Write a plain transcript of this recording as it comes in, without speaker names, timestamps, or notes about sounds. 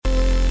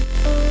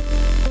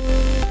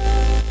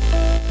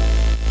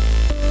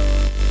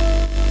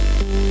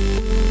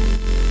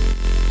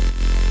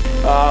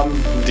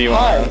Do you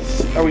want to?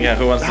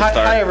 Who wants to start?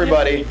 Hi,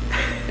 everybody.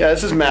 Yeah,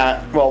 this is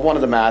Matt. Well, one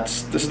of the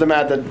Matts. This is the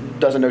Matt that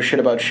doesn't know shit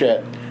about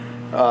shit.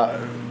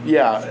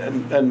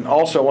 And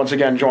also, once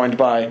again, joined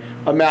by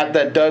a Matt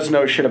that does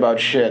know shit about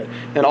shit,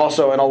 and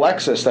also an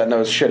Alexis that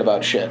knows shit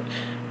about shit.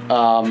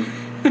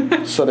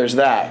 So there's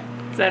that.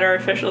 Is that our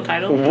official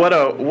title? What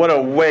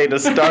a way to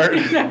start.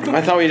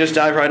 I thought we just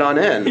dive right on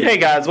in. Hey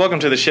guys, welcome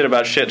to the Shit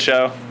About Shit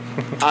show.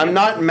 I'm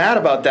not mad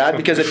about that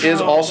because it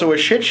is also a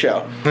shit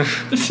show.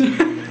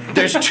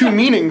 There's two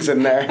meanings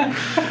in there.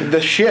 The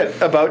shit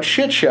about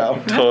shit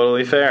show.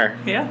 Totally fair.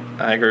 Yeah.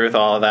 I agree with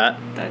all of that.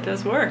 That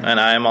does work. And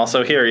I am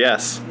also here,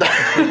 yes.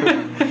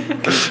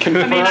 I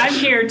mean, I'm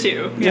here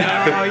too.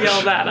 Yeah, I'll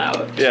yell that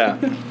out. Yeah.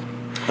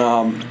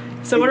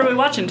 So what are we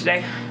watching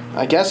today?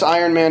 I guess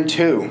Iron Man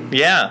 2.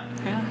 Yeah.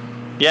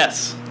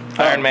 Yes.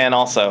 Iron Man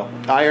also.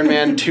 Iron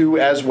Man 2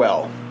 as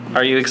well.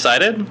 Are you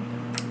excited?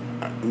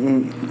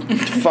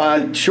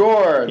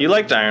 Sure. You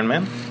liked Iron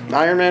Man.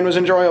 Iron Man was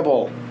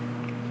enjoyable.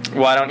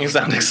 Why don't you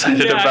sound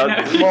excited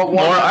about more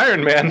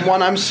Iron Man?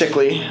 One, I'm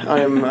sickly. I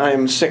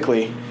am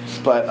sickly,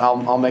 but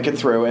I'll make it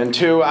through. And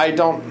two,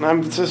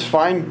 I'm just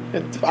fine.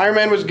 Iron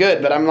Man was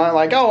good, but I'm not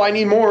like, oh, I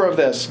need more of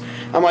this.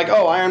 I'm like,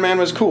 oh, Iron Man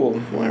was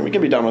cool. Well, we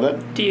can be done with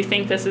it. Do you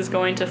think this is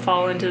going to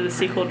fall into the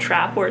sequel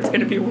trap where it's going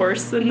to be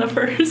worse than the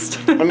first?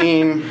 I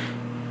mean...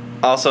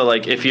 Also,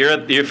 like, if you're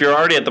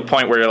already at the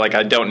point where you're like,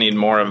 I don't need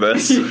more of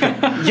this.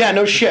 Yeah,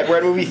 no shit. We're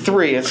at movie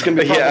 3. It's going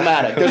to be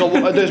problematic.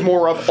 Yeah. There's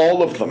more of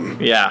all of them.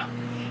 Yeah.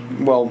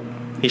 Well...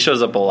 He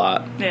shows up a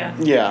lot. Yeah.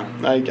 Yeah,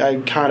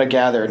 I kind of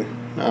gathered.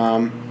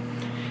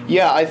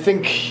 Yeah, I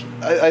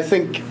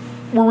think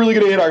we're really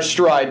going to hit our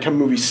stride come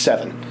movie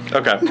 7.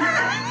 Okay.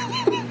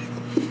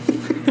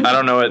 I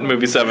don't know what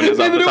movie 7 is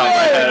off the top of my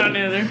head. I don't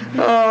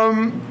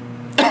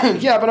either.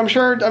 Yeah, but I'm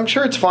sure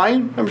it's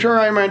fine. I'm sure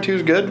Iron Man 2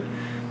 is good.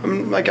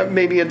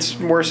 Maybe it's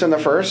worse than the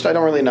first. I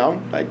don't really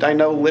know. I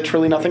know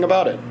literally nothing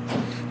about it.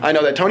 I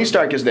know that Tony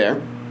Stark is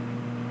there.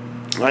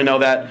 I know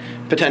that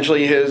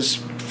potentially his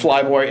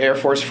flyboy Air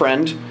Force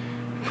friend,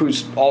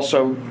 who's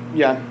also,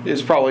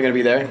 is probably going to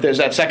be there. There's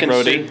that second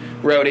Rhodey.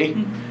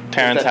 Rhodey.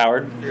 Terrence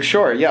Howard.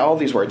 Sure, yeah, all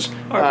these words.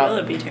 Or will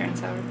it be Terrence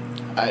Howard?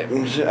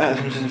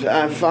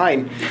 I'm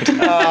fine.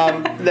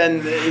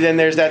 Then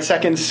there's that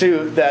second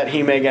suit that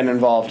he may get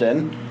involved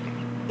in.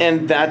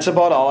 And that's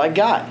about all I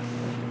got.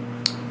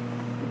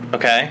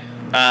 Okay.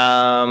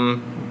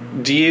 When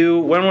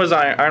was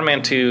Iron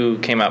Man 2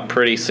 came out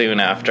pretty soon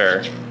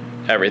after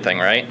everything,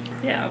 right?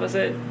 Yeah, was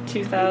it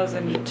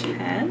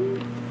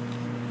 2010?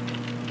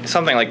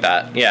 Something like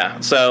that, yeah.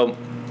 So,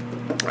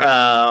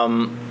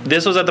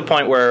 this was at the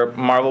point where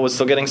Marvel was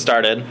still getting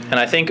started, and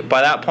I think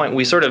by that point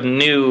we sort of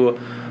knew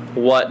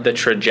what the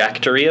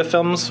trajectory of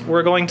films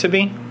were going to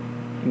be.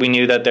 We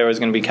knew that there was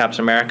going to be Captain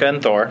America and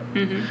Thor,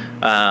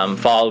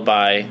 followed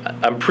by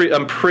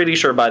I'm pretty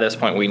sure by this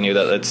point we knew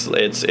that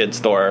it's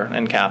Thor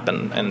and Cap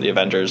and the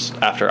Avengers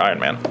after Iron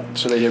Man.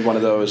 So they did one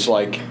of those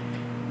like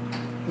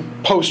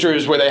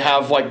posters where they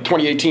have like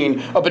 2018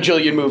 a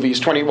bajillion movies,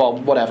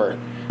 whatever.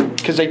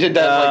 Because they did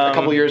that like a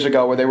couple years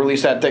ago where they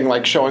released that thing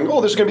like showing,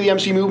 oh, this is going to be the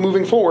MCU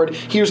moving forward.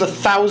 Here's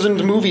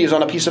 1,000 movies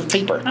on a piece of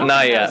paper.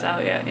 Not yet.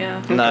 Out yet,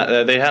 yeah.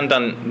 They hadn't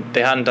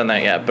done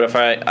that yet. But if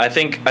I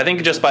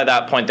think just by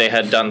that point they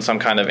had done some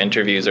kind of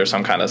interviews or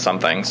some kind of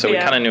something, so we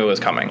kind of knew it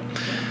was coming.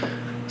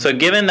 So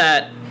given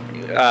that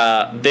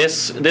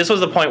this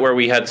was the point where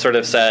we had sort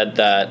of said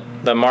that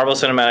the Marvel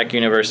Cinematic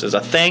Universe is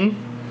a thing.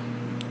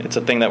 It's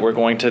a thing that we're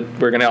going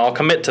to all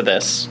commit to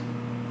this,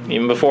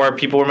 even before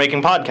people were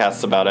making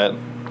podcasts about it.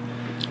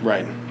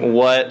 Right.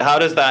 How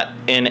does that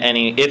in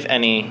any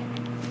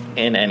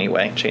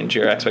way change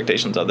your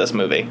expectations of this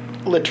movie?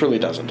 Literally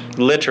doesn't.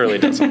 Literally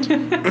doesn't.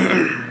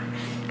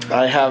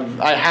 I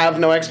have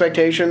no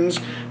expectations,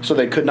 so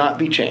they could not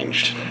be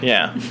changed.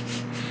 Yeah.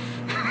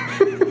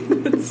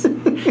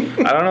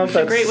 I don't know if that's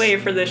a great way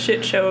for the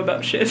shit show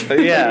about shit.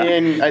 Yeah.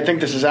 I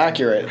think this is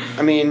accurate.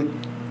 I mean,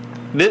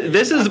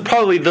 this is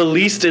probably the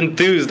least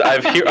enthused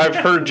I've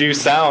heard you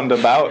sound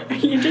about.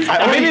 Maybe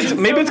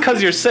it's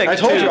because you're sick. I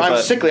told you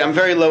I'm sickly. I'm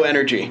very low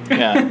energy.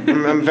 Yeah.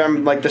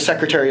 I'm like the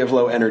secretary of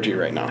low energy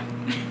right now.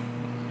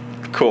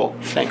 Cool.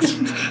 Thanks.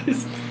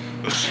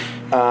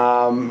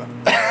 Well,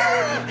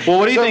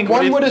 what do you think?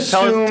 One would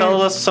assume.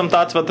 Tell us some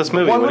thoughts about this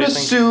movie. One would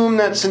assume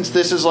that since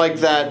this is like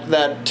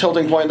that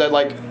tilting point that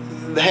like,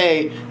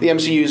 hey, the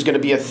MCU is going to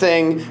be a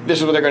thing. This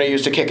is what they're going to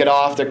use to kick it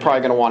off. They're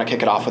probably going to want to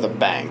kick it off with a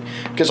bang.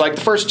 Because like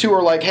the first two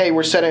are like, hey,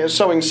 we're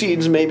sowing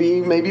seeds.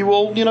 Maybe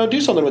we'll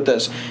do something with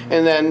this.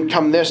 And then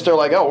come this, they're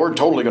like, oh, we're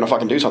totally going to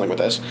fucking do something with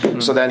this.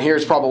 Mm-hmm. So then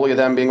here's probably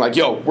them being like,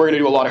 yo, we're going to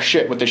do a lot of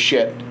shit with this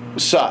shit.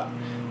 What's up?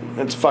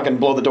 Let's fucking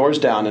blow the doors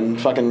down and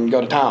fucking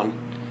go to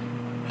town.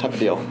 Type of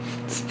deal.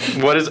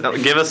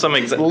 Give us some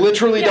examples.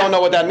 Literally don't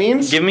know what that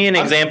means. Give me an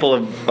example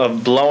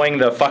of blowing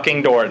the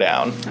fucking door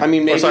down. I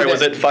mean, maybe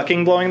was it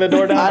fucking blowing the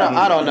door down?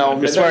 I don't know.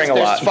 You're swearing a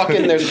lot. There's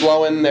fucking, there's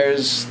blowing,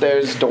 there's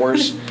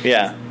doors.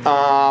 Yeah.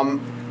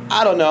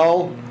 I don't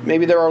know.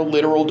 Maybe there are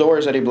literal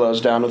doors that he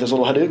blows down with his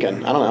little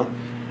Hadouken. I don't know.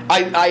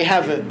 I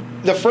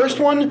haven't. The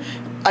first one,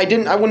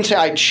 I wouldn't say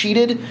I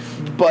cheated,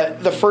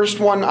 but the first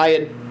one I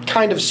had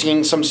kind of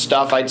seen some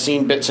stuff. I'd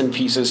seen bits and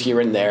pieces here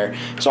and there.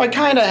 So I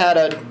kind of had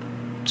a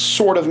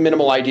sort of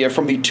minimal idea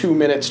from the 2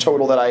 minutes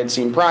total that I had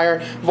seen prior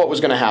of what was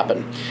going to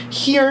happen.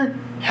 Here,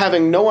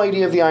 having no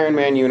idea of the Iron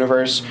Man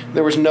universe,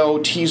 there was no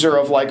teaser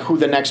of like who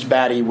the next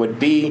baddie would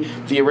be.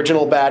 The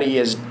original baddie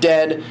is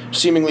dead.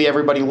 Seemingly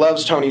everybody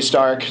loves Tony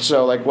Stark,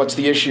 so like what's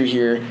the issue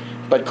here?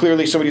 But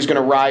clearly somebody's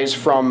going to rise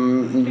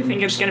from... Do you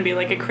think it's going to be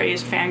like a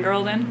crazed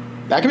fangirl then?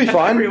 That could be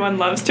fun. Everyone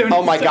loves Tony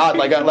Oh my Stark.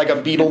 god, like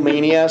a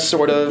Beatlemania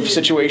sort of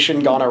situation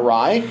gone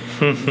awry.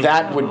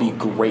 That would be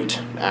great,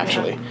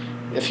 actually. Yeah.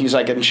 If he's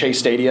like in Shea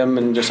Stadium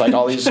and just like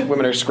all these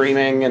women are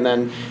screaming and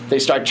then they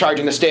start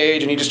charging the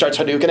stage and he just starts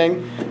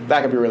Hadoukening,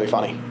 that could be really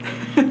funny.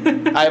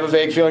 I have a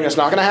vague feeling that's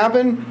not going to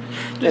happen.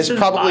 It's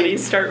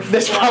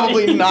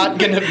probably not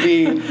going to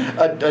be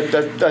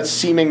a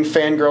seeming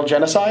fangirl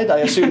genocide. I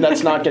assume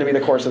that's not going to be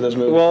the course of this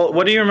movie. Well,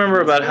 what do you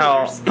remember about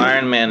how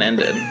Iron Man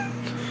ended?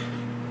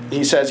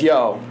 He says,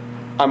 yo,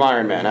 I'm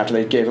Iron Man, after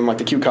they gave him like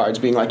the cue cards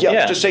being like, yo,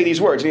 just say these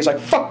words. And he's like,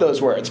 fuck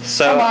those words.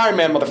 So, I'm Iron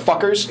Man,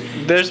 motherfuckers.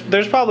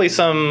 There's probably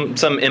some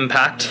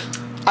impact.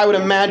 I would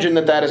imagine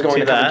that is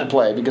going to come into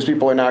play because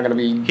people are now going to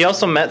be... He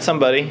also met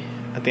somebody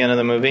at the end of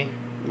the movie.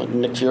 What,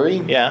 Nick Fury?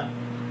 Yeah.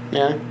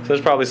 Yeah. So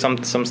there's probably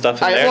some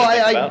stuff in there.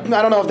 I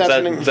don't know if that's...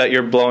 Is that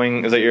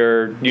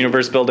your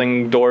universe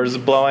building doors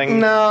blowing?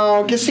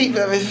 No, because see,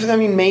 I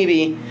mean,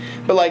 maybe.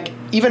 But like,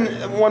 even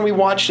when we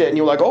watched it and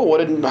you were like,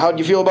 oh, how did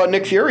you feel about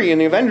Nick Fury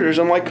and the Avengers?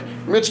 I'm like,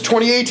 it's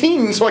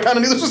 2018, so I kind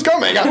of knew this was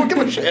coming. I don't give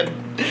a shit.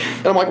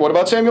 And I'm like, what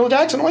about Samuel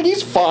Jackson? I'm like,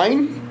 he's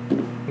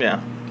fine.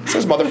 Yeah. He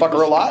says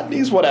motherfucker a lot.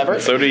 He's whatever.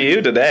 So do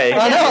you today.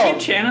 I know. Are you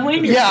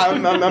channeling? Yeah,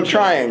 I'm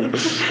trying.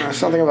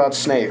 Something about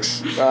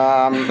snakes.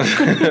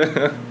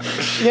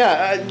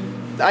 Yeah,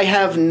 I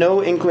have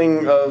no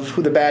inkling of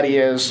who the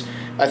baddie is.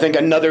 I think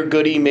another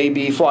goodie may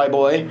be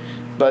Flyboy,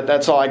 but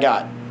that's all I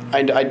got.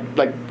 I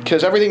like,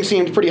 because everything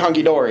seemed pretty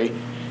hunky-dory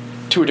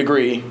to a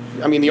degree.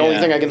 I mean, the only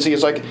thing I can see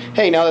is like,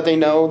 hey, now that they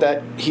know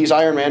that he's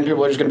Iron Man,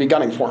 people are just going to be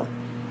gunning for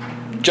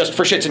him. Just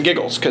for shits and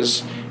giggles,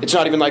 because it's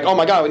not even like, oh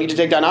my god, we need to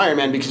take down Iron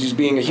Man because he's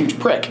being a huge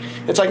prick.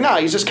 It's like, nah,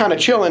 he's just kind of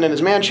chilling in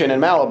his mansion in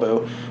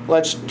Malibu.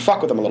 Let's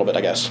fuck with him a little bit,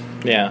 I guess.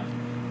 Yeah.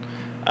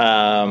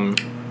 Well,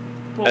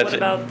 what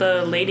about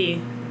the lady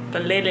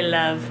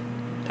love,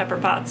 Pepper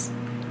Potts?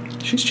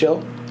 She's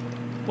chill.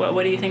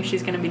 What do you think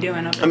she's going to be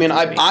doing? I mean,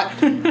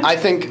 I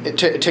think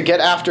to get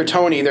after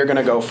Tony, they're going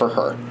to go for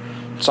her.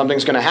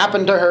 Something's going to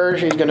happen to her.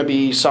 She's going to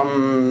be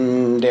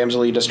some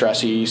damsel-y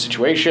distressy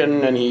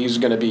situation, and he's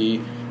going to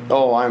be,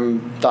 oh,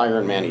 I'm the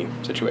Iron Man-y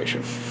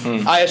situation.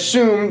 I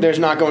assume there's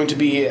not going to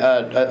be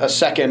a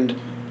second,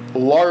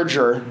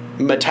 larger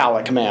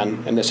metallic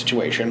man in this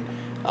situation.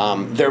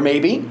 There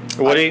may be.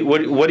 What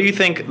do you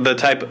think the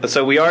type?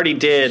 So we already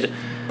did.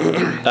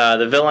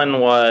 The villain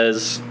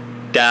was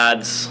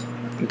Dad's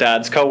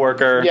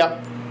coworker.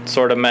 Yeah.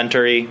 Sort of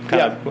mentory.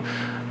 Kind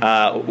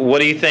of. What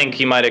do you think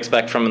you might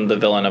expect from the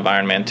villain of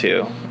Iron Man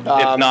 2?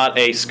 If not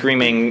a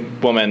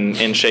screaming woman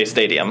in Shea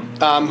Stadium.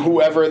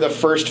 Whoever the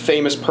first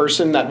famous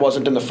person that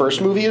wasn't in the first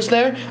movie is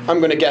there, I'm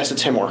going to guess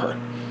it's him or her.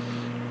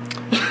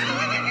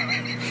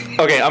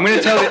 Okay, I'm going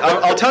to tell you.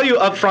 I'll tell you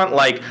up front.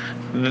 Like,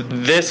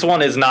 this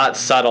one is not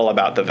subtle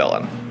about the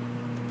villain.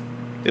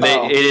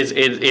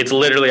 It's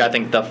literally, I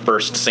think, the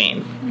first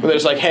scene. Where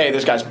there's like, hey,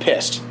 this guy's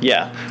pissed.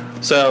 Yeah.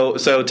 So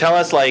tell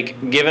us,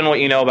 like, given what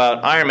you know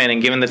about Iron Man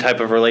and given the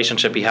type of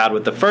relationship he had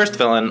with the first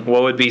villain,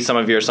 what would be some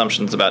of your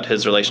assumptions about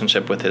his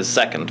relationship with his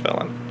second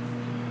villain?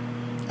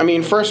 I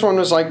mean, first one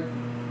was like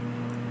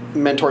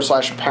mentor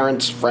 /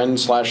 parents, friend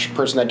 /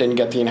 person that didn't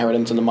get the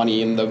inheritance and the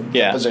money and the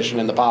position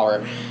and the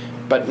power.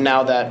 But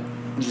now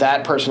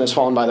that person has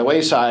fallen by the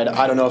wayside,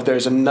 I don't know if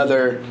there's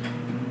another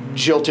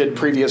jilted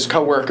previous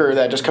coworker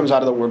that just comes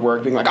out of the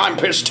woodwork being like, I'm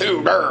pissed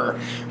too, brr.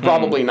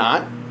 Probably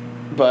not,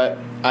 but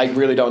I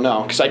really don't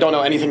know, because I don't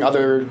know anything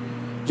other.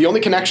 The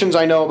only connections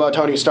I know about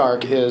Tony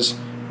Stark is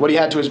what he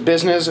had to his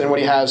business and what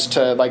he has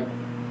to, like,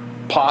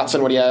 Potts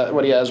and what he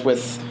has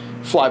with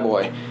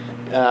Flyboy.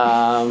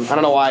 I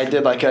don't know why I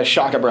did, like, a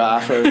shaka bra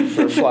for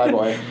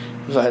Flyboy.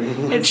 But,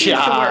 it seemed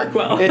to work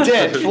well. It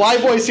did.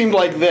 Flyboy seemed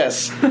like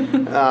this.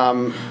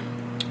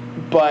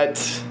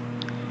 But...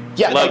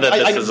 Yeah, love that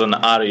this is an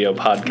audio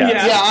podcast.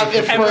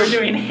 Yeah, we're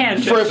doing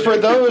hand gestures. For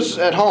those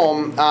at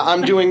home,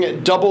 I'm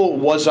doing double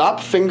was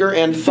up, finger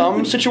and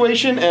thumb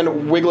situation,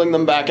 and wiggling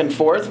them back and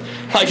forth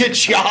like a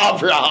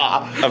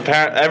jabra.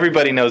 Apparently,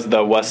 everybody knows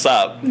the what's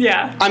up.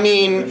 Yeah. I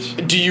mean,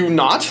 do you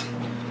not?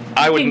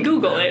 I would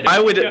Google it. I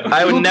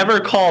would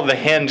never call the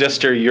hand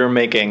gesture you're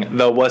making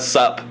the what's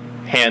up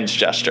hand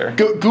gesture.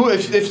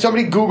 If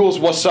somebody Googles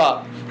what's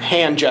up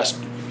hand gesture,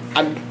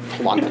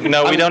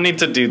 we don't need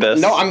to do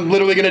this. No, I'm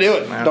literally gonna do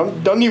it. No.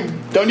 Don't you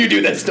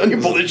do this? Don't you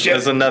pull this shit?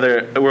 There's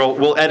another.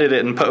 We'll edit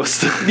it in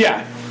post.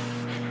 Yeah.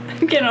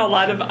 I'm getting a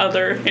lot of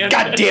other.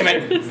 God damn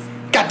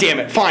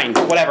it! Fine,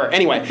 whatever.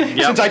 Anyway,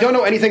 since I don't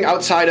know anything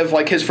outside of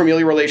like his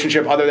familial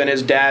relationship other than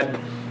his dad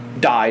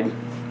died,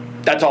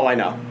 that's all I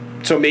know.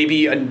 So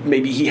maybe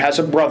he has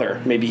a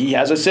brother, maybe he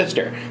has a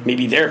sister,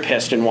 maybe they're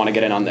pissed and want to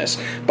get in on this.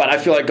 But I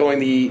feel like going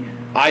the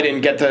I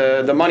didn't get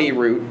the money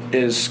route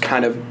is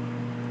kind of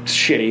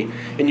shitty,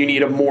 and you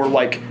need a more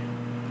like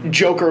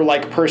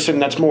Joker-like person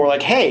that's more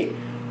like, hey,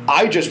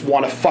 I just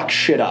want to fuck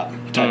shit up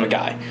type of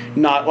guy.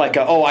 Not like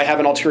I have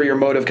an ulterior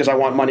motive because I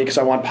want money, because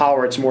I want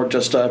power. It's more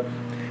just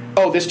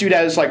this dude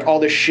has like all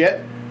this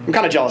shit. I'm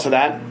kind of jealous of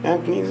that.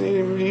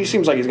 He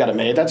seems like he's got it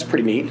made. That's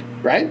pretty neat,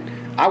 right?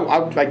 I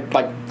kind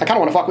of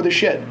want to fuck with his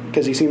shit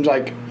because he seems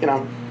like,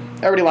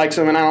 everybody likes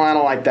him, and I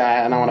don't like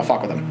that, and I want to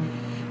fuck with him.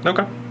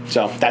 Okay.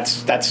 So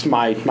that's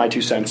my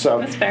 2 cents. So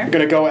that's fair. I'm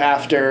gonna go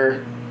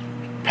after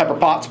Pepper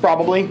Potts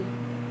probably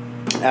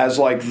as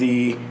like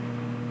the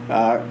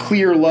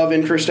clear love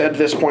interest at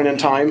this point in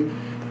time,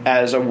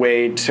 as a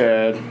way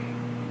to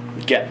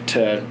get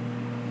to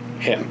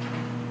him.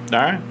 All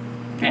right.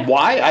 Yeah.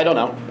 Why? I don't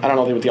know. I don't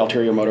know what the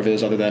ulterior motive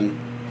is other than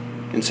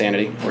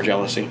insanity or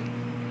jealousy.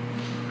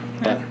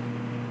 But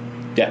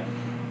yeah,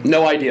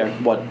 no idea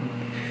what.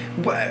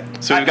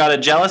 So we've got a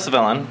jealous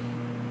villain.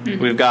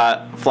 Mm-hmm. We've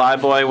got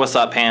Flyboy, what's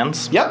up,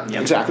 hands? Yep,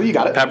 exactly. You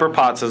got it. Pepper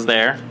Potts is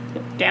there.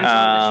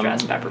 Damsel in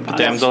distress, Pepper Potts.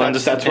 Damsel in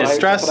distress.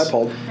 That's what I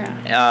pulled.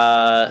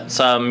 Yeah.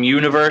 Some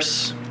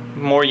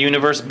more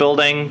universe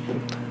building,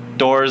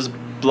 doors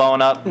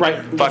blowing up.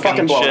 Right.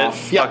 Fucking blown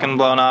off. Yeah. Fucking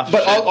blown off.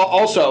 But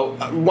also,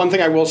 one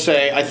thing I will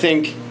say, I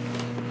think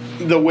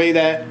the way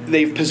that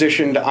they've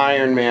positioned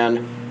Iron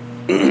Man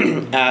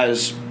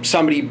as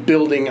somebody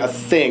building a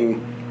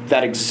thing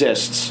that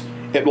exists,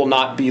 it will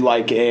not be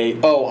like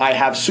I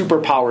have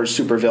superpowers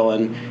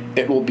supervillain.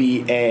 It will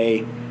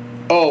be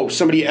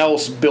somebody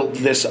else built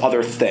this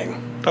other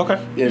thing.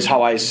 Okay. Is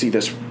how I see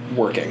this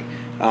working.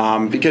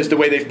 Because the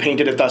way they've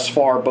painted it thus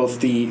far, both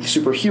the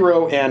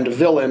superhero and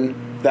villain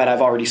that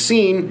I've already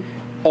seen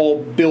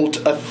all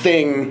built a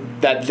thing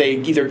that they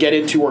either get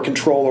into or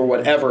control or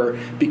whatever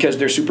because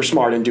they're super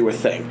smart and do a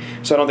thing.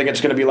 So I don't think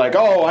it's going to be like,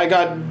 I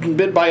got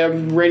bit by a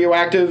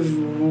radioactive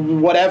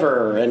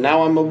whatever, and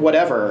now I'm a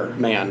whatever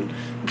man.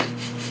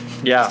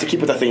 Yeah. Just to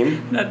keep with the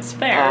theme. That's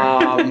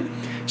fair.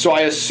 So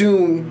I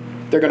assume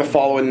they're going to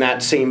follow in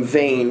that same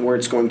vein where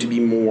it's going to be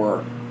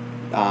more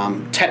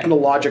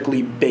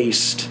technologically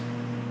based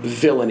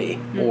villainy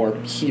or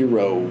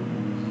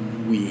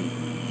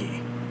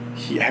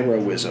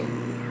heroism.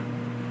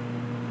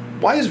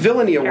 Why is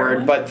villainy a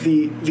word, but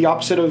the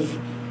opposite of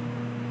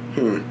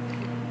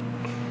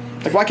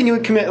like why can you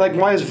commit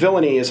why is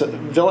villainy is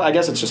I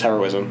guess it's just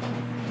heroism.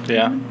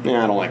 Yeah.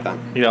 Yeah, I don't like that.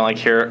 You don't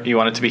like you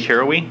want it to be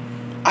hero-y?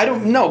 I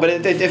don't know,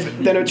 but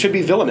then it should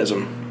be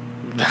villainism.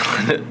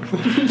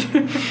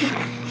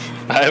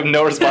 I have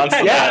no response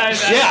to that.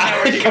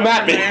 Yeah, come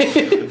at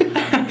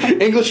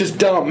me. English is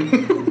dumb.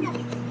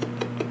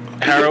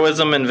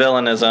 Heroism and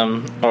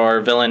villainism,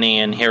 or villainy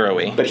and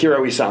hero-y. But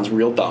hero-y sounds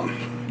real dumb.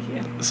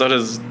 Yeah. So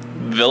does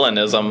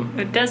villainism.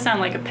 It does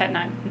sound like a pet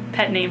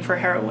name for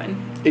heroin.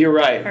 You're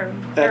right.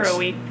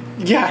 Hero-y.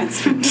 Yeah.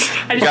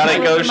 I gotta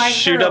go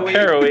shoot up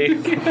hero-y.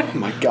 Oh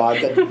my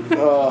god.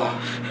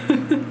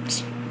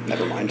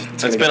 Never mind.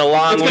 It's been a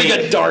long week. It's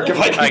gonna get dark if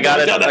I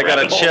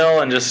gotta chill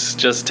and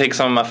just take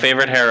some of my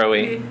favorite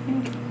hero-y.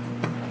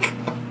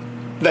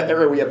 The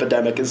hero-y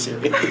epidemic is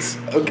serious.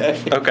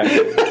 Okay.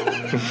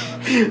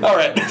 All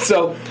right.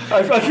 So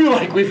I feel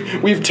like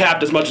we've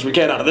tapped as much as we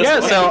can out of this. Yeah.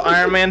 one. So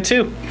Iron Man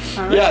 2.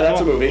 Right. Yeah, that's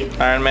a movie.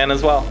 Iron Man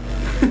as well.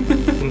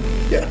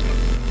 Yeah.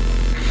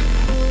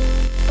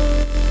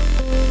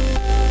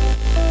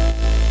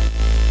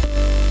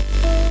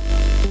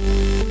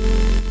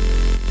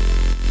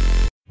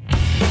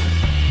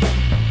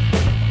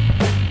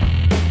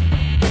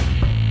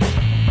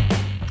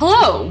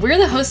 Hello, we're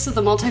the hosts of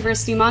the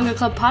Multiversity Manga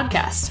Club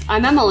podcast.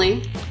 I'm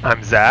Emily.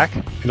 I'm Zach.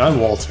 And I'm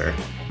Walter.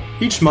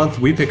 Each month,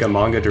 we pick a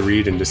manga to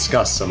read and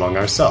discuss among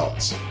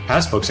ourselves.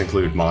 Past books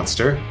include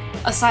Monster,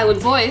 A Silent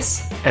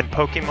Voice, and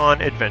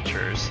Pokemon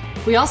Adventures.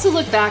 We also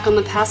look back on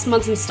the past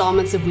month's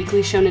installments of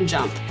Weekly Shonen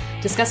Jump,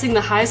 discussing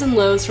the highs and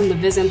lows from the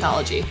Viz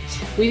anthology.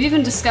 We've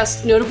even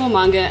discussed notable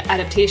manga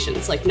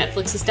adaptations like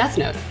Netflix's Death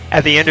Note.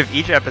 At the end of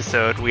each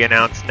episode, we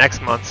announce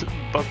next month's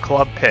book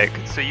club pick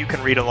so you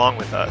can read along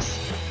with us.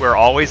 We're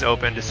always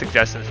open to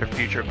suggestions for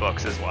future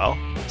books as well.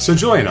 So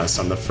join us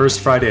on the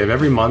first Friday of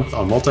every month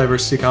on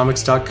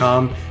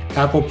multiversitycomics.com,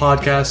 Apple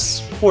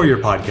Podcasts, or your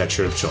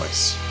podcatcher of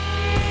choice.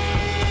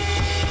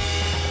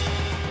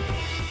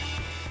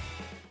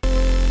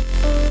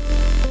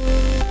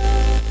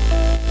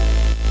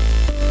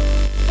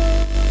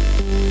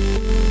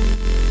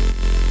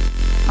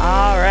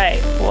 All right,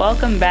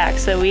 welcome back.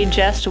 So we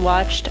just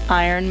watched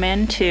Iron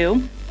Man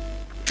 2.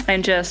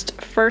 And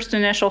just first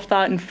initial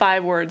thought in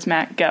 5 words,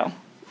 Matt, go.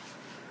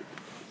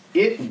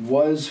 It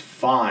was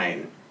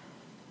fine.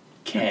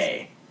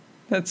 K.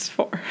 That's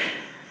 4.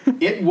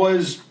 It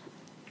was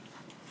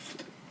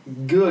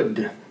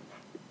good.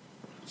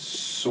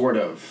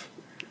 Sorta.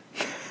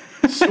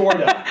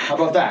 How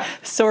about that?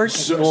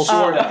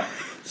 Sorta.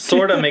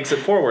 Sorta makes it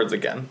 4 words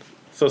again.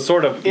 So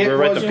sort of. It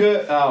was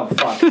good. Oh,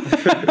 fuck.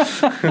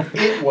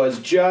 It was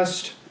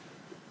just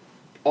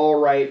all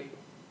right.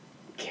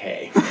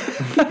 K.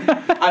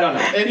 I don't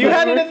know. You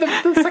had it at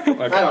the second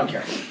one. I don't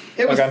care.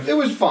 It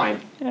was fine.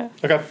 Yeah.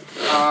 Okay.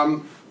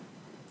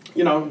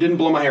 Didn't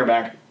blow my hair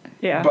back.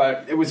 Yeah.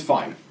 But it was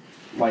fine.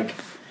 Like,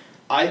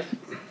 I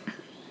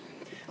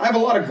have a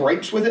lot of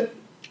gripes with it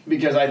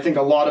because I think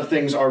a lot of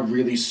things are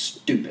really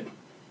stupid.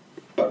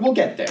 But we'll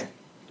get there.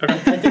 Okay.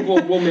 I think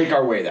we'll make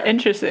our way there.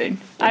 Interesting.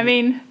 I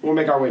mean, we'll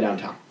make our way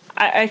downtown.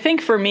 I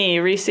think for me,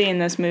 re-seeing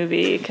this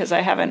movie, because I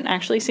haven't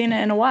actually seen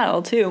it in a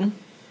while, too.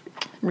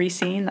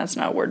 Re-seeing, that's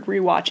not a word.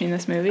 Re-watching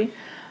this movie.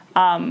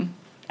 And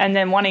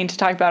then wanting to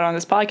talk about it on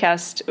this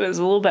podcast was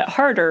a little bit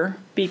harder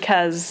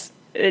because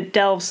it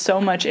delves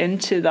so much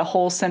into the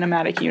whole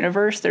cinematic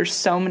universe. There's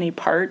so many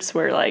parts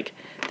where, like,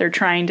 they're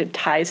trying to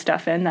tie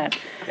stuff in that...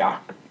 Yeah.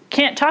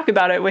 Can't talk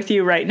about it with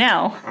you right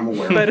now. I'm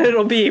aware. But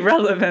it'll be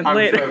relevant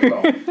later.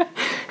 Sure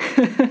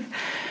it will.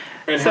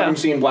 And having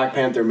seen Black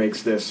Panther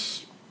makes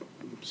this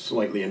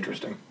slightly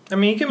interesting. I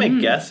mean, you can make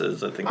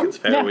guesses. I think it's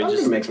fair. Yeah. We I'm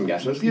just going to make some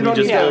guesses. we just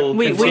will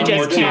we continue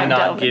just to can't not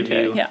delve give into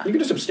you it. Yeah. You can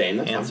just abstain.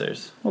 That's fine.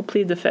 answers. We'll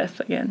plead the fifth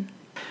again.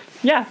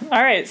 Yeah.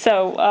 All right.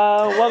 So,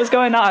 what was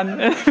going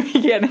on at the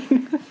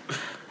beginning?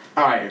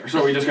 All right.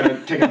 So are we just going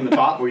to take it from the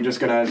top? Are we just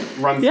going to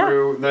run Yeah.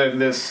 through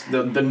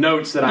the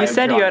notes that I You have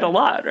said you jotted? had a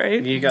lot,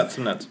 right? You got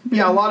some notes.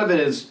 Yeah, a lot of it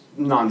is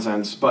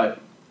nonsense, but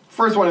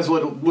first one is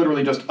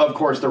literally just, of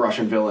course, the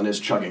Russian villain is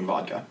chugging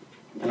vodka.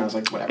 And I was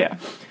like, whatever. Yeah.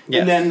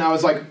 Yes. And then I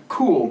was like,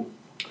 cool.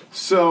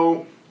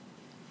 So,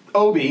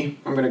 Obi,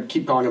 I'm going to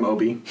keep calling him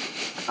Obi,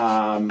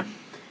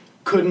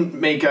 couldn't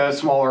make a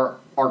smaller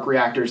arc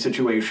reactor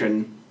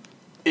situation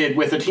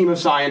with a team of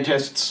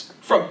scientists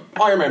from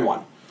Iron Man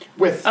 1.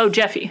 With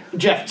Jeffy.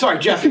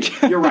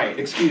 Jeffy. You're right.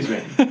 Excuse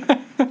me.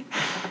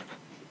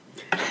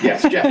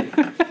 Yes, Jeffy.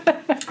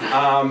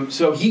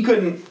 So he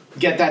couldn't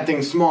get that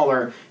thing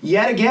smaller.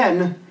 Yet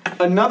again,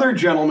 another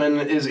gentleman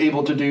is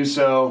able to do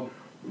so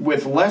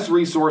with less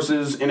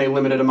resources in a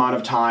limited amount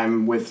of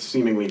time with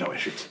seemingly no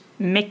issues.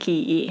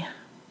 Mickey E.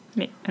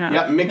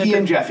 Yeah, Mickey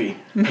and Jeffy.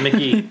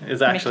 Mickey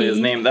is actually his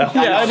name, though.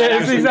 Yeah, I know, it that is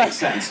actually exactly. makes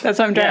sense. That's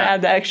why I'm trying to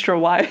add the extra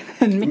Y.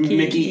 Mickey.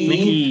 Mickey.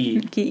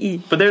 Mickey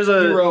E. But there's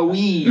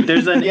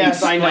There's an yes,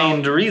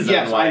 explained reason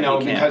Yes, why I know,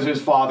 he can't. because his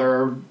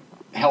father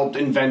helped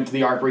invent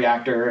the arc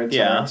reactor, etc.,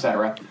 Yeah.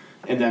 etc.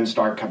 And then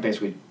Stark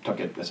basically took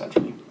it,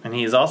 essentially. And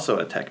he's also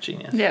a tech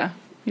genius. Yeah,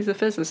 he's a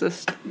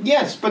physicist.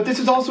 Yes, but this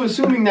is also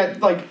assuming that,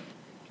 like,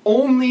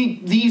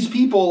 only these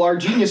people are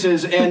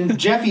geniuses, and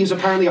Jeffy is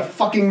apparently a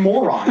fucking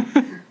moron.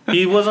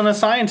 He wasn't a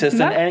scientist,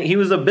 No. and he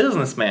was a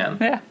businessman.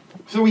 Yeah.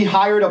 So we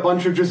hired a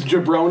bunch of just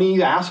jabroni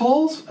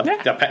assholes?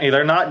 Yeah.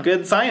 They're not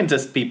good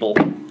scientist people.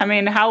 I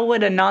mean, how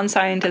would a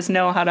non-scientist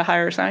know how to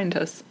hire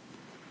scientists?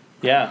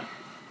 Yeah.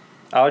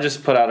 I would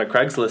just put out a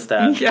Craigslist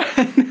ad.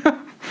 Yeah.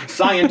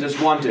 Scientist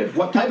wanted.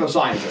 What type of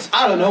scientist?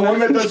 I don't know, one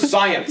that does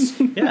science.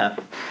 Yeah.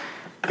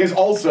 Because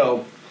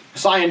also,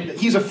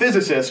 he's a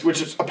physicist,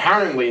 which is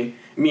apparently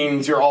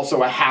means you're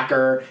also a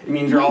hacker. It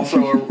means you're also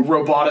a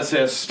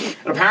roboticist. It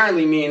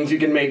apparently means you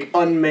can make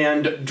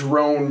unmanned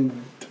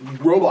drone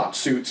robot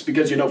suits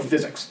because you know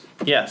physics.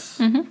 Yes.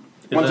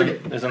 Mm-hmm.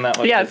 Isn't that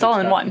what Yeah, it's all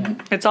in physics one.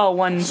 are? It's all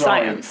one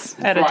Sorry. science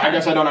at a Right, time. I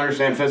guess I don't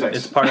understand physics.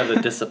 It's part of the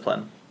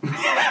discipline.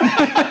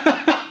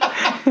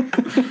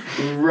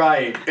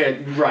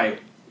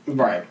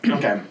 Right.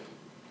 Okay.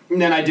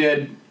 And then I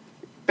did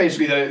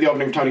basically the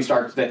opening of Tony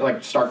Stark,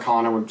 like Stark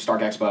Con or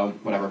Stark Expo,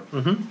 whatever.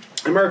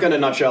 Mm-hmm. America in a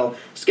nutshell: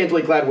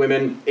 scantily clad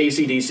women,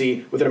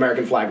 AC/DC, with an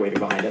American flag waving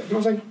behind it. And I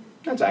was like,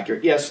 that's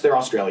accurate. Yes, they're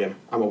Australian.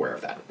 I'm aware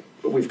of that,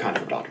 but we've kind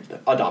of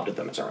adopted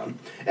them as our own.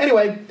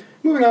 Anyway,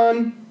 moving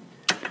on.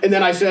 And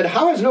then I said,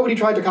 how has nobody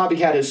tried to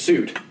copycat his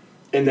suit?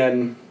 And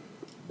then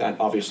that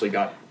obviously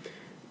got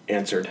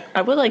answered.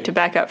 I would like to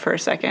back up for a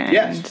second.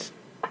 Yes.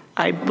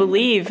 I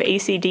believe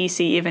AC/DC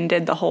even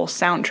did the whole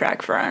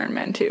soundtrack for Iron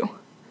Man 2.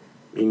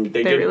 I mean,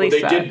 they released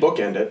did that.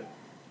 bookend it.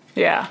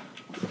 Yeah.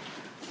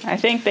 I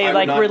think they I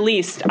would not-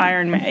 released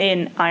Iron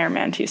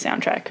Man 2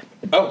 soundtrack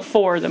Oh,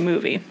 for the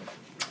movie.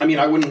 I mean,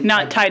 I wouldn't.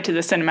 Not tied to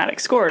the cinematic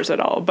scores at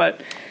all,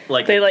 but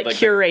Like they like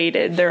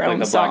curated their like own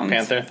the songs.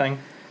 Black Panther thing.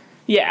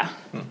 Yeah.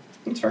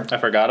 That's fair. I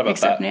forgot about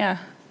Except that.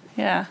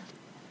 yeah.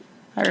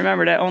 I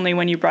remembered it only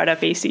when you brought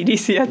up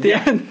AC/DC at the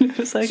end. It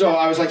was like, So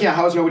I was like, yeah,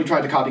 how has nobody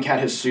tried to copycat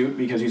his suit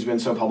because he's been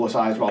so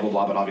publicized, blah, blah,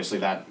 blah, but obviously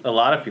that, A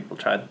lot of people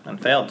tried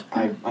and failed.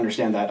 I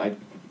understand that.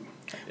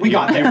 We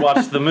got You there.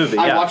 watched the movie.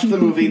 I Yeah. watched the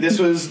movie. This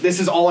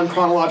is all in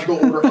chronological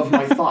order of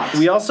my thoughts.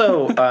 We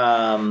also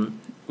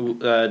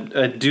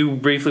do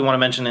briefly want to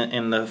mention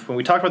when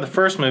we talked about the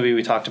first movie,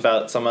 we talked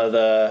about some of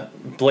the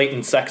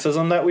blatant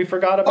sexism that we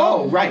forgot about.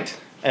 Oh, right.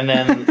 And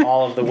then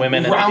all of the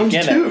women in Round the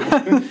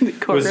beginning. two.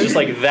 It was just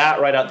like that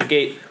right out the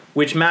gate,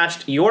 which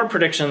matched your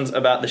predictions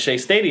about the Shea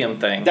Stadium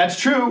thing. That's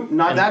true.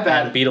 Not that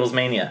bad. And Beatles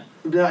Mania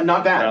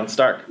Not bad. around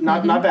Stark.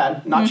 Not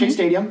bad. Not Shea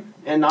Stadium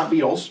and not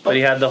Beatles. But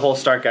he had the whole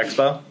Stark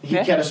Expo. He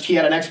had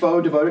an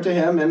expo devoted to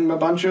him and a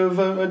bunch of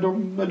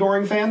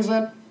adoring fans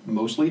that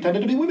mostly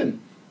tended to be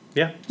women.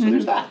 Yeah. So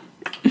there's that.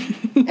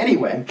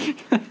 Anyway,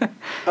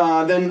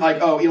 then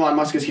Elon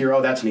Musk is here.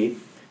 Oh, that's neat.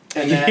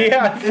 And then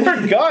Yeah,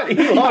 I forgot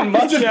Elon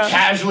Musk. just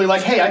casually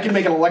like, hey, I can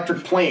make an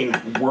electric plane.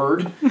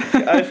 Word.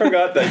 I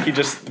forgot that he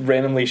just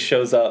randomly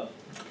shows up.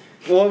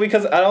 Well,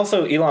 because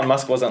also Elon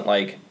Musk wasn't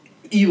like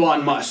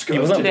Elon Musk. he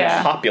wasn't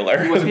Yeah.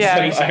 popular. He wasn't Yeah.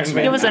 SpaceX,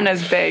 man. He wasn't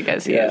as big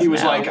as he is He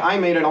was now. like, I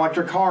made an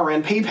electric car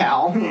and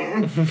PayPal.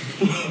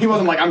 He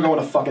wasn't like, I'm going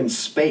to fucking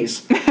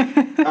space.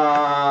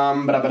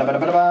 And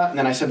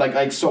then I said,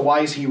 like, so why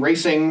is he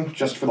racing?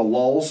 Just for the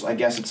lulls? I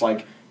guess it's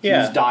like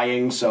he's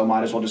dying, so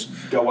might as well just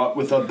go up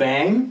with a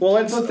bang. Well,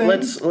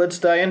 let's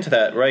dive into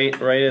that. Right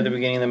at the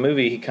beginning of the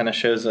movie, he kind of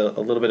shows a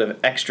little bit of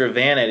extra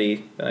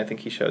vanity that I think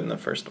he showed in the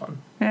first one.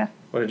 Yeah.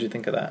 What did you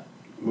think of that?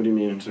 What do you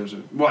mean in terms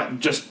of what?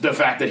 Just the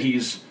fact that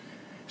he's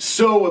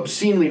so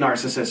obscenely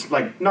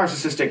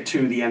narcissistic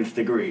to the nth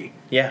degree.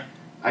 Yeah.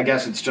 I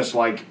guess it's just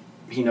like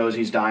he knows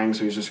he's dying,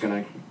 so he's just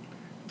gonna.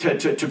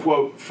 To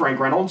quote Frank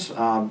Reynolds,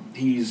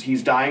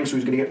 he's dying, so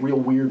he's gonna get real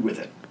weird with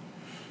it.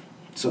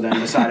 So then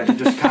decided to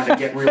just kind of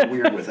get real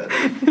weird with it.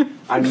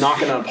 I'm not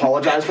gonna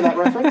apologize for that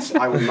reference.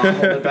 I will not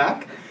hold it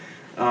back.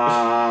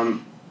 Yeah.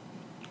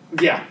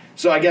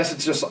 So I guess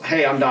it's just,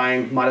 hey, I'm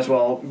dying. Might as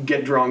well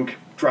get drunk.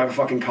 Drive a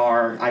fucking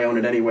car. I own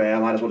it anyway. I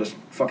might as well just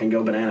fucking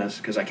go bananas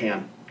because I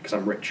can, because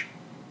I'm rich.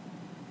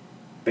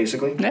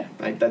 Basically, yeah.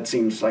 That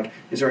seems like.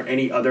 Is there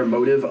any other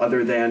motive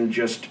other than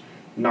just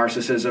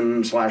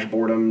narcissism /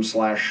 boredom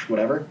 /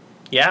 whatever?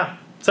 Yeah.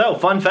 So,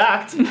 fun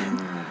fact.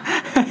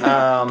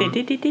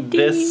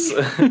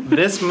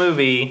 This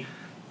movie,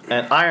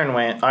 and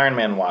Iron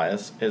Man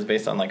wise, is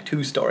based on like 2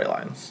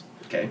 storylines.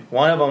 Okay.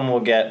 One of them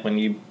we'll get when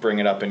you bring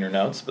it up in your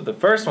notes, but the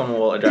first one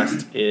we'll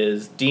address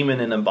is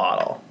Demon in a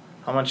Bottle.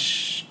 How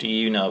much do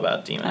you know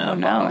about Demon in a Bottle?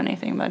 I don't know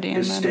anything about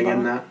Demon in a Bottle. Is Sting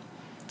in that?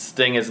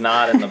 Sting is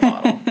not in the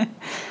bottle.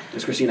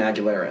 Is Christina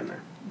Aguilera in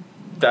there?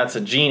 That's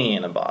a genie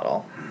in a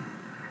bottle.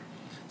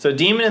 So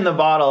Demon in the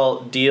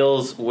Bottle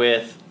deals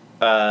with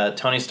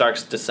Tony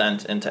Stark's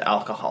descent into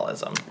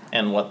alcoholism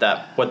and what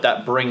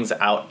that brings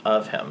out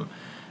of him.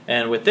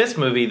 And with this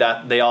movie,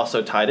 that they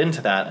also tied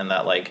into that, and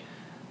that like,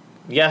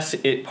 yes,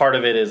 part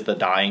of it is the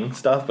dying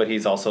stuff, but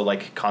he's also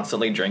like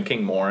constantly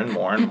drinking more and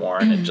more and more,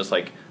 and it just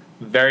like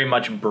very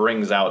much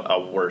brings out a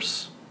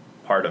worse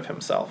part of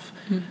himself.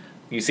 Mm.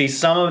 You see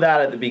some of that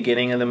at the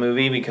beginning of the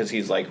movie because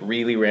he's like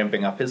really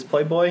ramping up his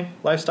playboy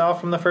lifestyle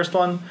from the first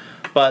one,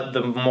 but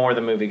the more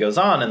the movie goes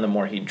on and the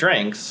more he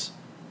drinks,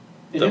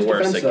 the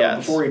worse it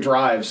gets. Before he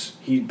drives,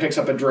 he picks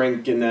up a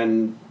drink and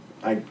then,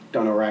 I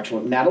don't know her actual...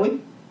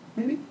 Natalie?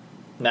 Maybe?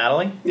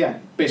 Natalie? Yeah.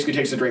 Basically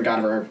takes the drink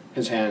out of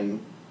his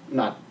hand,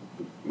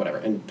 whatever,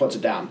 and puts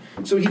it down.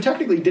 So he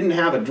technically didn't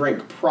have a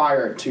drink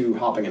prior to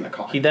hopping in the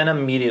car. He then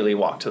immediately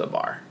walked to the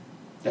bar.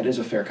 That is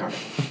a fair comment.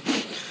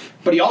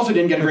 But he also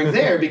didn't get a drink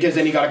there because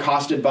then he got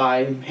accosted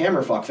by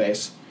Hammer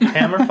Fuckface.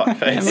 Hammer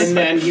Fuckface. And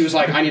then he was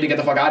like, I need to get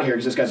the fuck out of here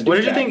because this guy's a douchebag. What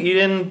did you think? You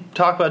didn't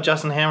talk about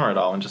Justin Hammer at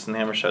all when Justin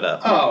Hammer showed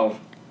up. Oh,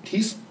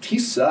 he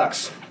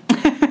sucks.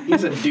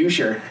 He's a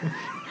doucher.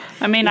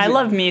 I mean, I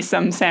love me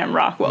some Sam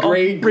Rockwell.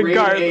 Grade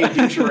regardless.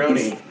 A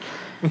doucheroni.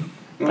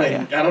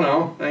 I don't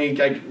know.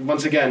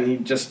 Once again, he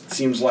just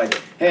seems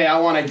like, hey, I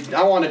want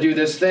to do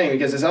this thing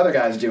because this other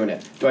guy's doing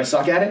it. Do I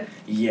suck at it?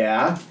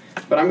 Yeah.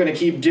 But I'm going to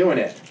keep doing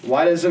it.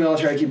 Why does the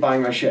military keep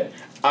buying my shit?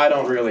 I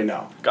don't really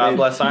know. God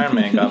bless Iron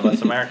Man. God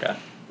bless America.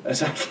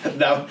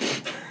 That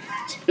was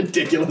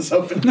ridiculous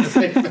opening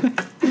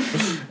statement.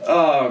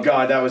 Oh,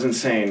 God, that was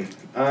insane.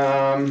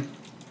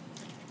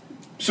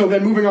 So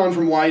then moving on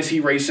from why is he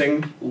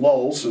racing,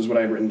 lulls is what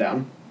I had written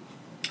down.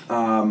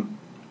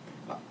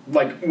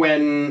 Like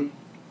when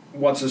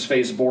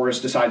what's-his-face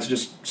Boris decides to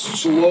just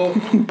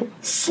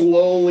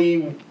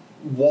slowly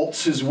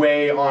waltz his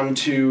way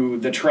onto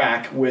the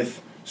track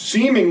with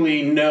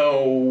seemingly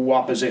no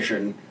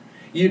opposition.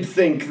 You'd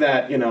think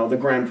that, the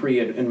Grand Prix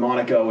in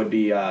Monaco would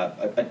be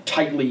a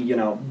tightly,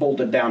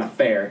 bolted down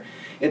affair.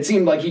 It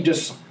seemed like he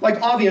just,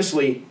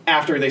 obviously,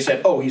 after they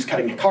said, oh, he's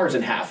cutting cars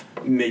in half,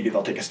 maybe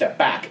they'll take a step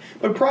back.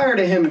 But prior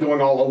to him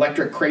going all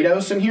electric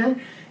Kratos in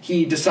here,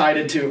 he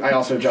decided to, I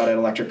also jotted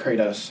electric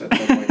Kratos at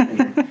some point in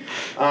here.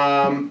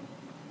 I'm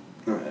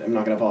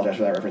not going to apologize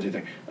for that reference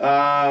either.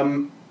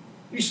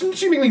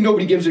 Seemingly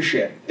nobody gives a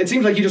shit. It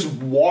seems like he just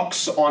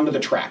walks onto the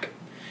track.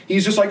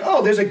 He's just like,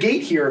 oh, there's a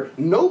gate here.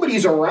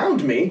 Nobody's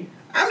around me.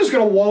 I'm just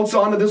going to waltz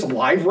onto this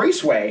live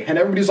raceway. And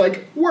everybody's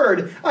like,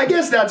 word, I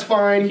guess that's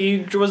fine.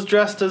 He was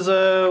dressed as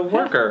a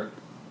worker.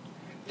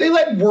 They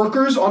let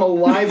workers on a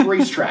live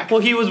racetrack.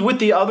 Well, he was with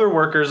the other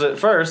workers at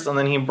first, and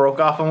then he broke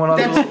off and went on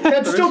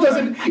that still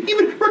doesn't...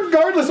 Even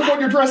regardless of what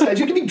you're dressed as,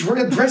 you can be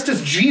dressed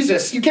as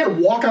Jesus. You can't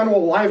walk onto a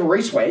live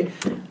raceway.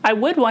 I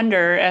would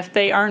wonder if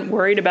they aren't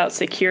worried about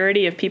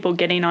security of people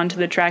getting onto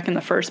the track in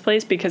the first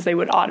place because they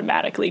would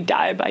automatically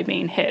die by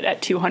being hit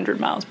at 200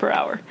 miles per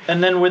hour.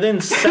 And then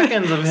within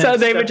seconds of him So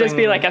they would just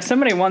be like, if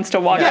somebody wants to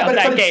walk out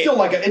that gate... Yeah,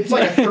 but it's still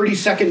like a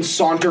 30-second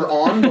saunter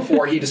on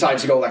before he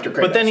decides to go electric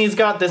Kratos. But then he's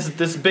got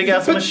this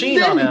big-ass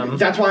machine on him.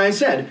 That's why I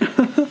said.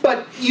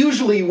 But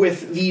usually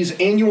with these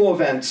annual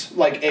events,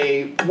 like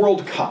a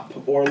World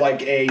Cup or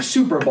like a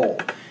Super Bowl,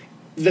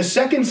 the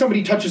second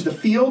somebody touches the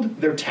field,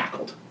 they're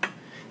tackled.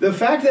 The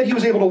fact that he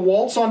was able to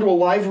waltz onto a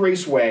live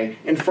raceway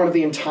in front of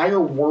the entire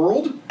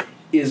world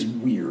is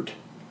weird.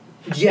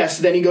 Yes,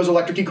 then he goes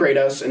electric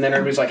Kratos, and then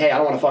everybody's like, hey, I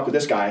don't want to fuck with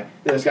this guy.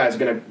 This guy's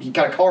he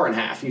cut a car in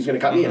half. He's going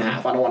to cut me in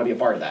half. I don't want to be a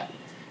part of that.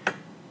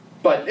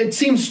 But it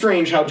seems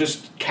strange how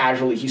just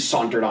casually he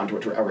sauntered onto a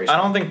racetrack.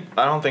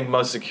 I don't think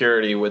most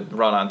security would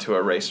run onto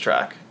a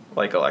racetrack,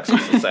 like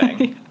Alexis is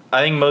saying.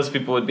 I think most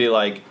people would be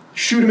like,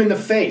 shoot him in the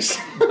face.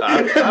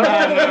 I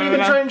don't know, even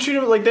try and shoot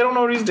him. Like, they don't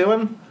know what he's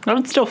doing. I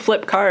would still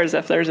flip cars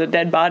if there's a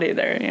dead body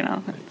there, you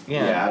know.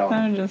 Yeah, I don't.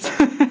 I just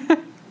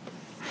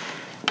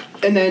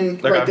And then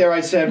Okay. right there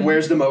I said,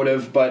 where's the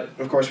motive? But,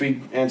 of course,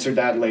 we answered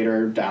that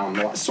later down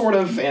the line. Sort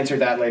of answered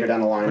that later down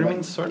the line. What do you but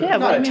mean, sort of? yeah,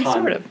 not what a do you mean,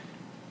 ton. sort of?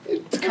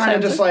 It's kind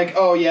of just like,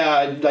 oh,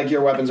 yeah, like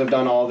your weapons have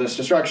done all this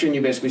destruction.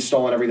 You basically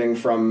stolen everything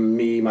from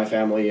me, my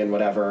family, and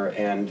whatever,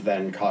 and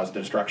then caused the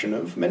destruction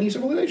of many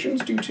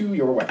civilizations due to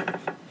your weapon.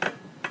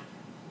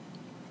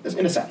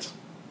 In a sense.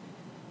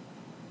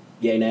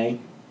 Yay, nay?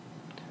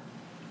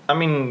 I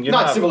mean, you're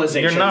Not not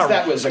civilizations, You're not,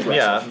 that was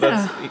aggressive.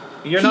 Yeah,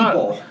 you're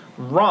People. not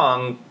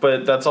wrong,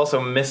 but that's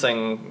also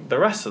missing the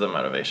rest of the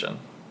motivation.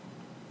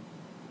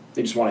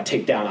 They just want to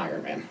take down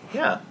Iron Man.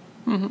 Yeah.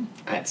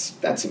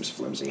 That seems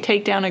flimsy.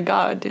 Take down a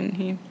god, didn't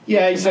he?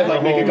 Yeah, he said,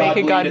 like, make a god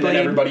bleed, and then bleed.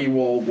 everybody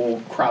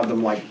will crowd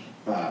them like,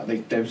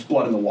 there's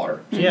blood in the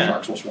water, so Yeah. the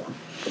sharks will swarm.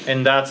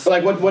 And that's...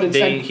 But, like, what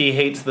incentive... he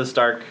hates the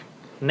Stark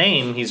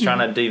name. He's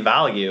trying to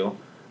devalue.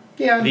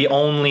 Yeah. The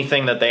only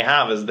thing that they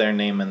have is their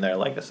name and their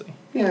legacy.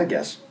 Yeah, I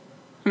guess.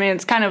 I mean,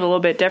 it's kind of a little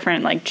bit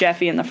different. Like,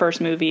 Jeffy in the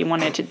first movie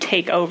wanted to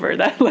take over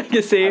that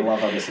legacy. I love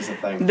how this is a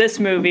thing. This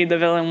movie, the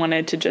villain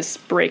wanted to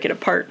just break it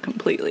apart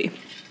completely.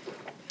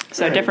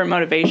 So Right. different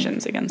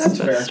motivations against That's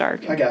the fair,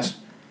 Stark. I guess.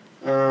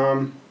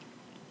 I'm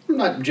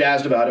not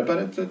jazzed about it,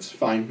 but it's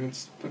fine.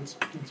 It's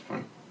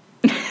fine.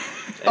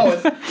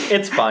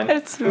 It's fine.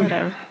 It's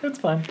whatever. It's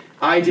fine.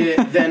 I did.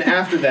 Then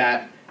after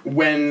that,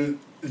 when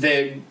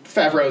the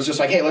Favreau's just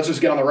like, hey, let's just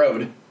get on the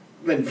road,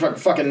 then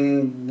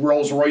fucking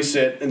Rolls Royce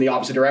it in the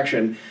opposite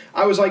direction.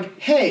 I was like,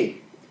 hey,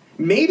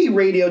 maybe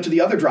radio to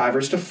the other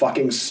drivers to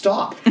fucking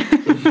stop.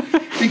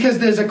 Because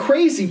there's a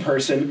crazy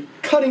person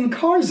cutting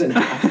cars in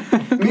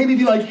half. Maybe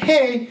be like,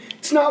 hey,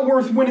 it's not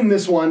worth winning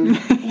this one.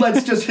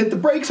 Let's just hit the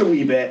brakes a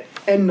wee bit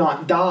and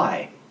not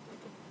die.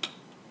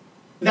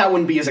 That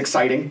wouldn't be as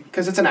exciting,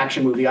 because it's an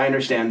action movie. I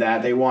understand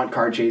that. They want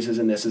car chases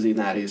and this and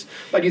that is.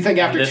 But you think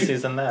after This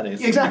is and that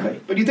is.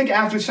 Exactly. But you think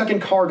after the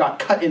second car got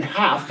cut in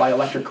half by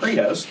electric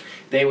Kratos,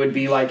 they would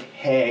be like,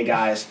 hey,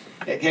 guys.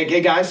 Hey,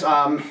 guys,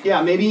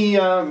 yeah, maybe,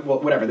 well,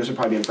 whatever, this would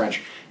probably be in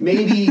French.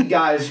 Maybe,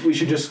 guys, we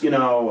should just,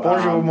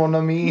 Bonjour, mon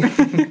ami.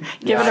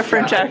 Give it a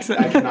French accent.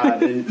 I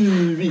cannot.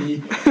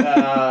 Ooh-wee.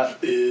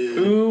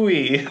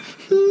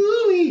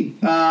 Ooh-wee.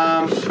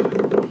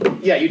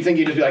 Yeah, you'd think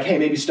you'd just be like, hey,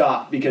 maybe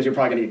stop, because you're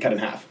probably going to get cut in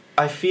half.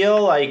 I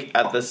feel like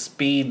at the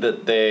speed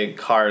that the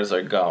cars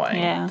are going.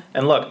 Yeah.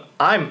 And look,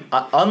 I'm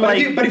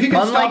unlike but if you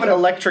can stop at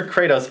electric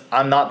Kratos,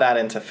 I'm not that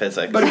into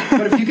physics. But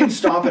if you can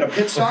stop at a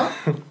pit stop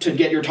to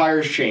get your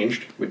tires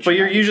changed, which But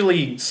you're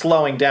usually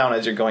slowing down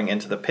as you're going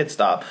into the pit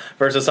stop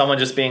versus someone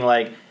just being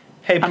like,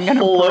 hey, I'm gonna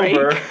pull brake.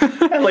 over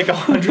at like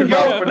 100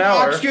 miles per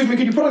hour. excuse me,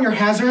 could you put on your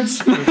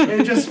hazards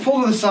and just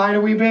pull to the side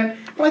a wee bit?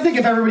 But I think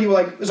if everybody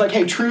was like,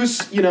 hey,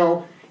 truce,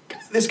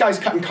 this guy's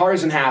cutting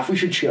cars in half, we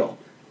should chill.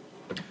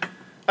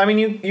 I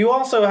mean, you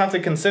also have to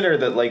consider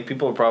that like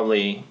people are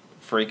probably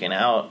freaking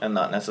out and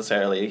not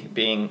necessarily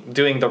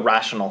doing the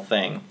rational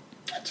thing.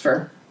 That's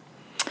fair.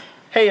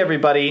 Hey,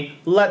 everybody,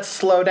 let's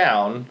slow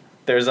down.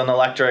 There's an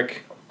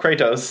electric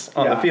Kratos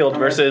on the field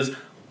versus,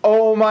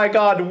 oh my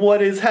god,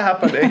 what is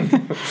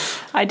happening?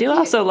 I do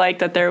also like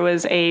that there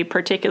was a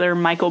particular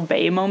Michael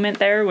Bay moment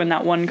there when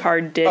that one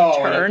car did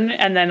turn,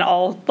 and then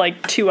all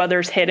like two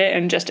others hit it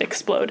and just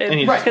exploded.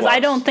 Because I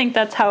don't think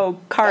that's how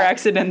car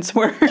accidents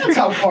work. That's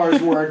how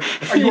cars work.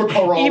 Are you a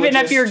carologist? Even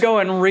if you're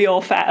going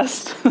real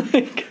fast.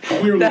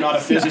 Clearly not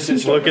a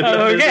physicist. Look at the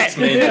physics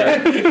major.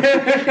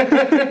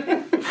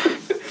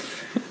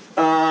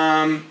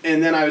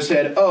 And then I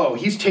said, oh,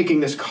 he's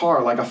taking this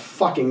car like a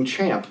fucking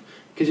champ.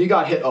 Because he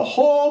got hit a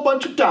whole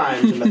bunch of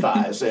times in the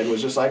thighs and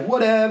was just like,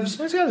 whatevs.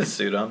 He's got his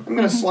suit on. I'm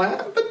going to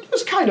slap. But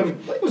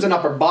it was an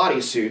upper body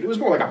suit. It was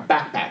more like a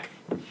backpack.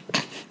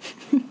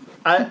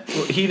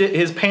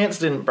 His pants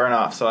didn't burn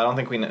off, so I don't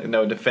think we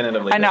know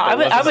definitively. I know.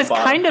 I was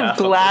kind of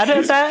glad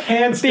of that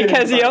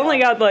because he only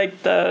got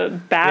like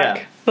the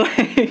back,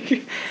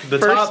 like the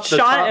first top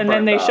shot, and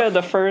then they off. showed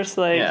the first,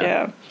 like,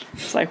 yeah.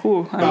 It's like,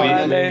 ooh,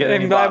 I'm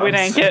didn't glad we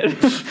didn't get.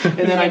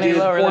 And then I did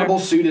portable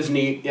suit is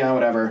neat. Yeah,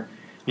 whatever.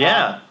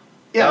 Yeah.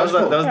 Yeah,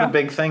 that was the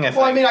big thing, I think.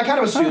 Well, I mean, I kind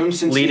of assumed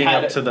since leading he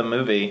had, up to the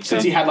movie.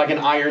 Since he had like an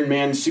Iron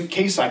Man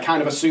suitcase, I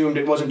kind of assumed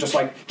it wasn't just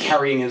like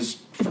carrying his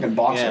freaking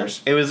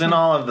boxers. Yeah. It was in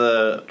all of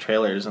the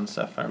trailers and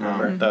stuff, I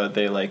remember. Though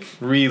they like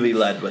really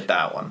led with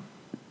that one.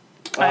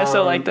 I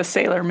also like the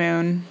Sailor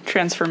Moon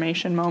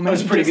transformation moment. It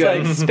was pretty just,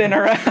 good. Like, spin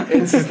around.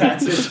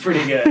 It's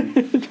pretty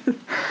good.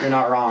 You're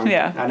not wrong.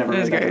 Yeah, I never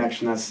made that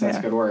connection. That's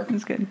good work.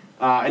 It's good.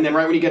 And then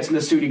right when he gets in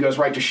the suit, he goes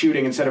right to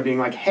shooting instead of being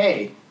like,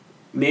 hey,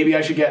 maybe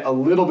I should get a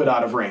little bit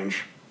out of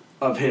range.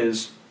 of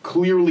his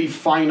clearly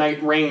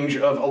finite range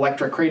of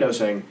electric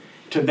Kratosing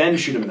to then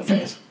shoot him in the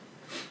face.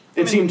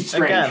 It seemed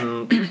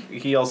strange. Again,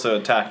 he also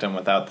attacked him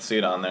without the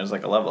suit on. There's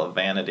like a level of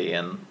vanity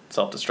and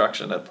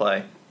self-destruction at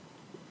play.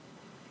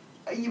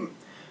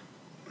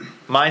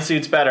 My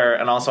suit's better,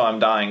 and also I'm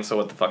dying, so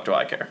what the fuck do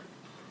I care?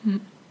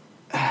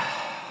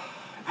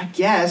 I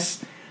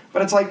guess,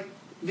 but it's like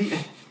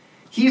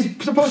he's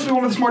supposed to be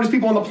one of the smartest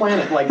people on the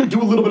planet. Like,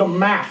 do a little bit of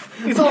math.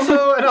 He's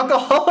also an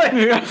alcoholic.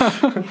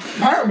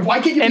 Why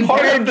can't you be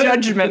Impaired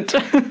judgment?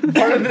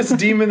 Part of this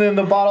demon in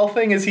the bottle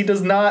thing is he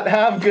does not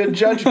have good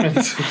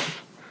judgment.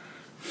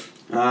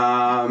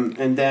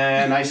 And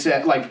then I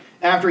said, like,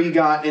 after he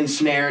got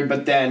ensnared,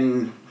 but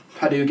then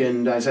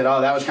Hadoukened, I said,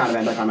 oh, that was kind of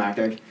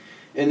anticlimactic.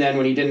 And then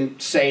when he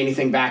didn't say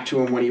anything back to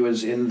him when he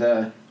was in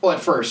the... Well, at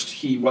first,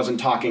 he wasn't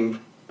talking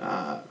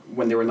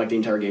when they were in, like, the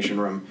interrogation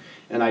room.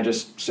 And I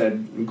just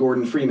said,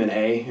 Gordon Freeman,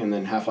 A, and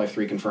then Half-Life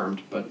 3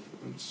 confirmed. But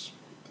it's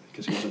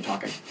because he wasn't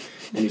talking.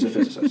 And he's a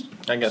physicist.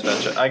 I get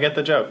that. I get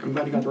the joke. I'm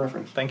glad you got the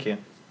reference. Thank you.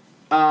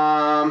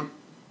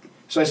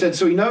 So I said,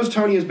 so he knows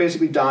Tony is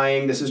basically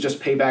dying. This is just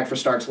payback for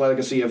Stark's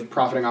legacy of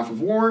profiting off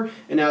of war.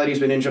 And now that he's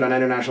been injured on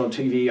international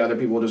TV, other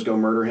people will just go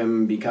murder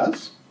him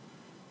because?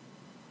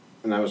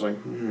 And I was like,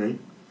 all right.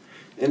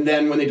 And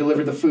then when they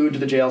delivered the food to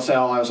the jail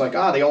cell, I was like,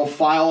 the old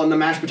file and the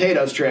mashed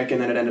potatoes trick.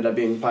 And then it ended up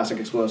being plastic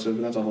explosive.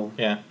 That's a whole...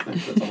 Yeah.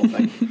 That's a whole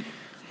thing.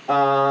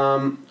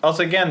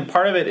 Also, again,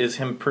 part of it is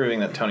him proving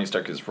that Tony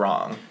Stark is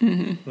wrong.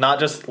 Mm-hmm. Not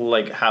just,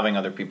 like, having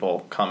other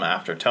people come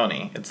after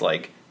Tony. It's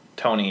like,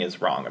 Tony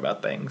is wrong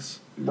about things.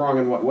 Wrong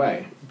in what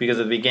way? Because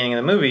at the beginning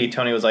of the movie,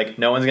 Tony was like,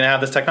 no one's going to have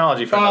this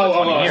technology for another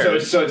 20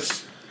 years. So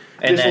it's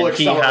and then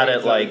he had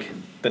it, like,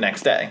 the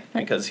next day,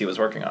 because he was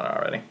working on it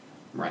already.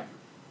 Right.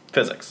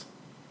 Physics.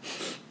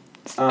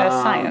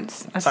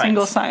 Science.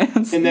 Single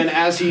science. And then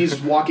as he's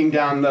walking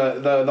down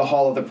the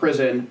hall of the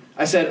prison,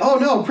 I said, oh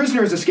no,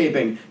 prisoner is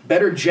escaping.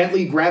 Better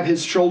gently grab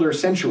his shoulder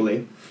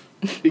sensually.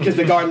 Because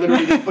the guard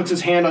literally just puts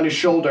his hand on his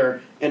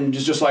shoulder and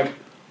is just like,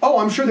 oh,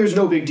 I'm sure there's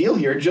no big deal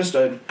here. Just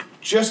a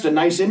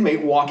nice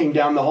inmate walking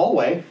down the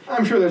hallway.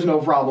 I'm sure there's no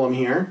problem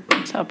here.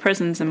 That's how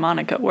prisons in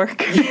Monaco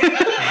work.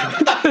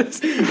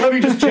 Let me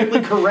just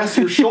gently caress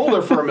your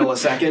shoulder for a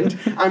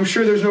millisecond. I'm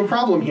sure there's no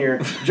problem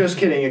here. Just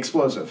kidding,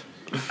 explosive.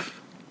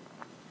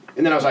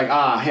 And then I was like,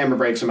 Hammer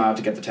breaks him out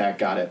to get the tech,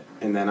 got it.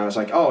 And then I was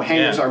like, oh,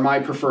 hangars are my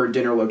preferred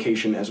dinner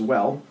location as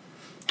well.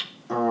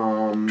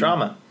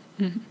 Drama.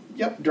 Mm-hmm.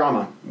 Yep,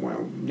 drama.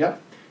 Well,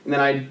 yep. And then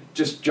I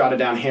just jotted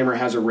down Hammer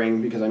has a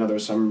ring because I know there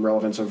was some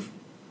relevance of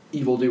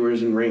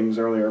evildoers and rings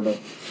earlier, but...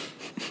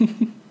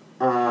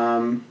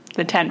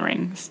 the 10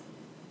 rings,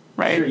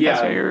 right? Sure, yeah.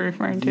 That's what you're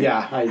referring to?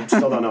 Yeah, I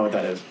still don't know what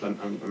that is, but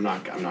I'm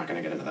not going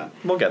to get into that.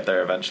 We'll get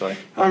there eventually.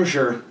 I'm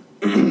sure.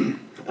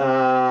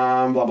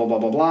 Blah, blah, blah,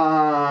 blah,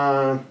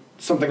 blah.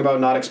 Something about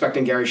not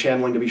expecting Gary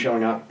Shandling to be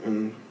showing up,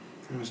 and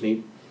that was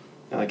neat.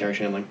 I like Gary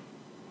Shandling.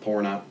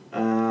 Pouring up.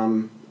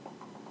 And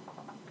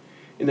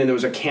then there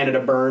was a Canada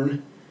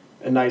burn.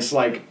 A nice,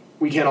 like,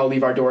 we can't all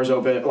leave our doors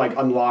open, like,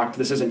 unlocked.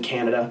 This isn't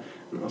Canada.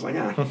 And I was like,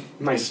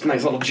 nice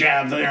little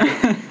jab there.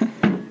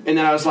 And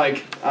then I was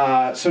like,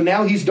 so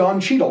now he's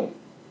Don Cheadle.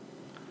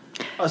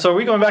 So are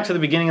we going back to the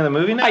beginning of the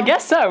movie now? I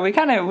guess so. We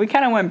kind of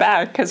went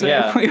back because we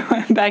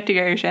went back to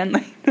Gary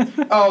Shandling.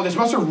 Oh, this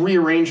must have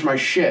rearranged my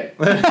shit.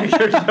 Your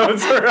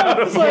notes are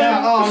out of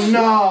Yeah, oh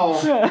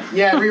no.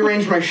 Yeah,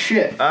 rearranged my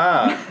shit.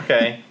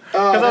 Okay.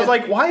 Because I was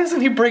like, why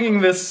isn't he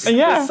bringing this up?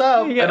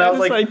 Yeah, and I was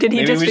like, did he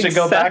maybe just we should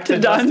go back to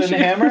Justin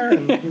Hammer?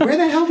 Where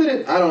the hell did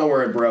it... I don't know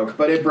where it broke,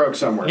 but it broke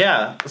somewhere.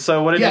 Yeah.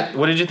 So what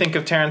did you think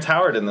of Terrence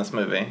Howard in this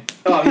movie?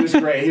 Oh, he was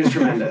great. He was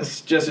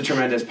tremendous. Just a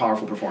tremendous,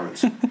 powerful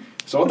performance.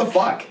 So what the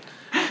fuck?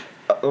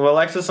 Well,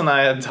 Alexis and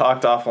I had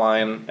talked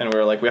offline, and we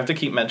were like, we have to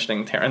keep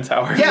mentioning Terrence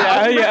Howard.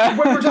 Yeah.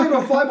 When we were talking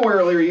about Flyboy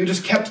earlier, you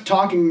just kept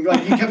talking,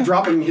 like, you kept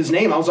dropping his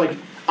name. I was like,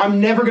 I'm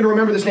never going to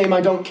remember this name.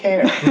 I don't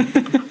care.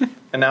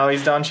 And now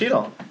he's Don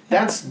Cheadle.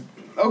 That's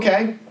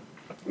okay.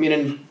 I mean,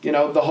 and,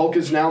 the Hulk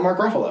is now Mark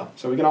Ruffalo,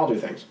 so we can all do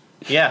things.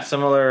 Yeah,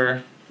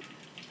 similar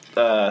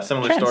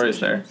stories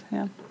there.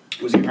 Yeah.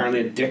 Was he apparently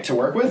a dick to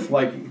work with?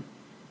 Like,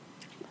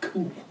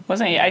 cool.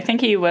 Wasn't he? I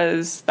think he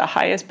was the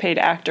highest paid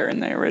actor in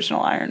the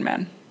original Iron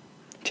Man.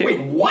 Too.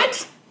 Wait,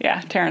 what? Yeah,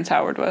 Terrence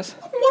Howard was.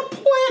 What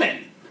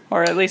planet?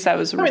 Or at least that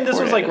was reported. This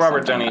was like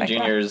Robert Downey like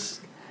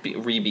Jr.'s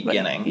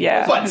re-beginning.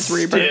 Yeah, but his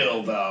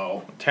still,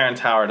 though. Terrence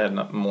Howard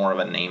had more of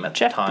a name at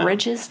the time. Jeff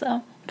Bridges,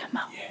 though? Come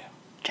on. Yeah.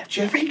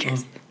 Jeff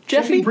Bridges.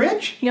 Jeffy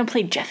Bridge? You don't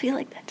play Jeffy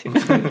like that, too.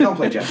 Don't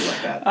play Jeffy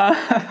like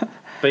that.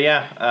 But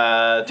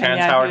yeah,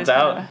 Terrence Howard's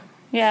out.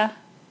 Yeah.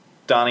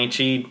 Donnie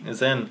Cheed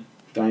is in.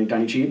 Donnie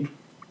Cheed?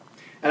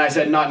 And I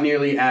said, not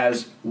nearly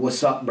as,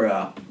 what's up,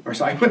 bruh? Or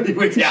sorry,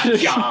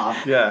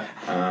 Yeah.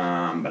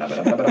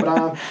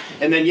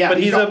 And then, yeah. But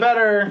he's a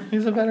better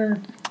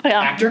yeah,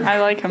 actor. I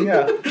like him.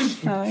 Yeah.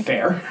 I like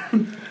Fair.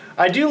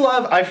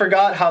 I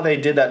forgot how they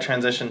did that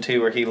transition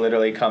too, where he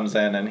literally comes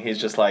in and he's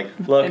just like,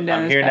 look,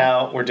 I'm here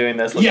now, we're doing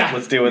this,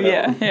 let's do it.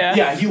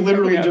 Yeah, he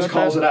literally just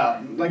calls it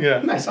out. Like,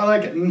 nice, I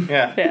like it.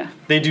 Yeah.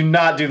 They do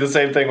not do the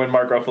same thing when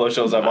Mark Ruffalo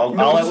shows up.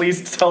 I'll at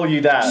least tell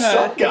you that. What's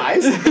up,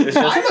 guys?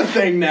 I'm a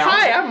thing now.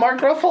 Hi, I'm Mark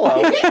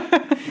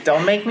Ruffalo.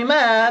 Don't make me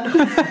mad.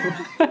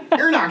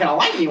 You're not going to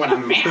like me when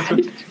I'm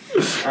mad.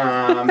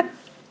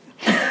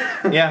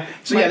 Yeah.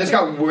 So this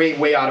got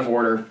way out of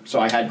order. So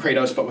I had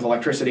Kratos, but with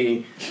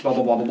electricity, blah,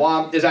 blah, blah, blah,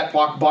 blah. Is that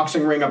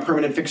boxing ring a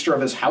permanent fixture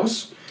of his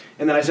house?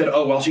 And then I said,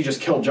 oh, well, she just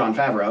killed Jon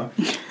Favreau.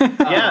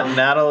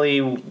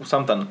 Natalie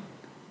something.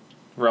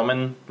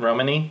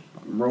 Romany?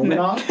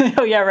 Romanov?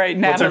 Oh, yeah, right.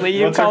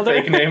 Natalie, what's her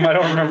fake name? I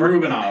don't remember.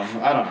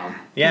 Rubinov. I don't know.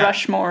 Yeah.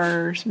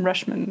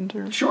 Rushmond.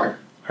 Or... Sure.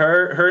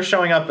 Her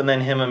showing up and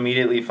then him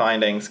immediately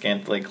finding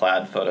scantily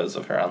clad photos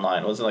of her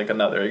online was like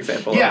another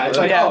example of it's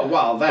like, oh,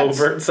 well, that's...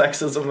 overt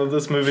sexism of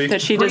this movie. That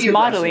she does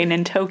modeling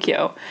in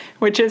Tokyo,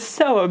 which is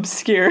so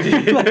obscure.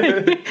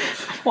 Like,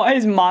 why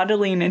is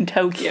modeling in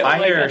Tokyo?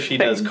 I hear she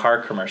does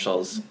car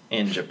commercials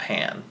in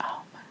Japan.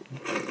 Oh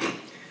my.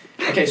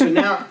 Okay, so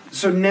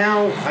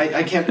now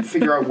I can't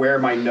figure out where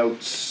my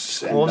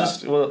notes end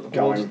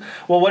going.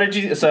 What did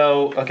you...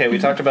 So, okay, we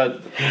talked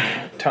about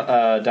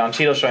Don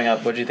Cheadle showing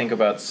up. What did you think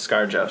about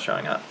ScarJo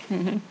showing up?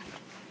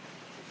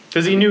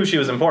 Because he knew she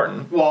was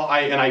important. Well,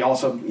 I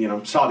also,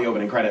 saw the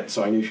opening credits,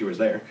 so I knew she was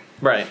there.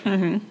 Right.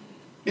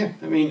 Yeah,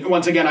 I mean,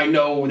 once again, I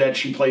know that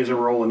she plays a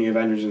role in the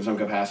Avengers in some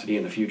capacity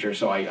in the future,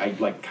 so I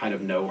kind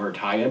of know her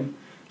tie-in.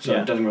 So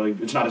it doesn't really...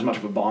 It's not as much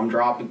of a bomb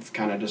drop. It's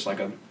kind of just like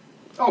a,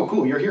 oh,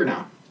 cool, you're here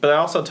now. But that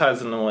also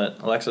ties into what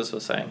Alexis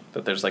was saying,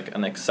 that there's like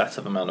an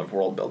excessive amount of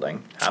world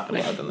building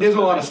happening within this There's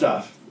movie. a lot of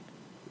stuff.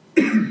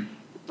 A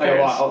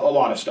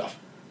lot of stuff.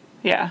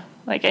 Yeah,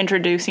 like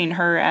introducing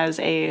her as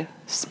a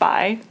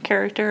spy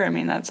character. I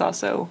mean, that's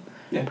also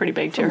pretty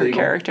big to her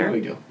character. No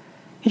big deal.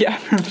 Yeah.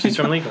 She's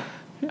from Legal.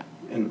 Yeah.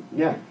 And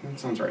that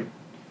sounds right.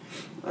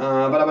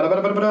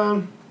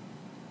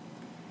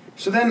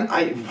 So then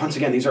once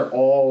again, these are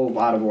all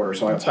out of order,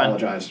 so I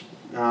apologize.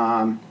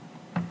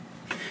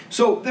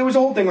 So there was a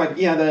whole thing like,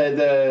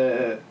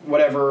 the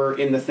whatever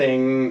in the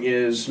thing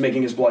is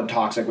making his blood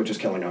toxic, which is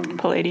killing him.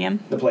 Palladium.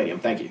 The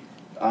palladium, thank you.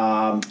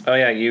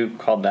 You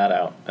called that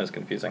out as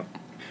confusing.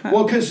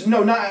 Well, because,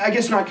 I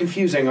guess not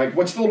confusing. Like,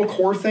 what's the little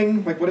core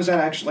thing? Like, what is that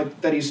actually,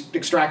 like, that he's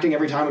extracting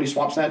every time when he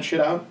swaps that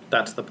shit out?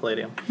 That's the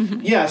palladium.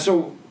 Yeah,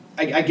 so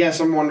I guess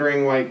I'm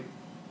wondering, like,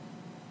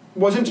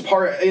 wasn't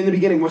part of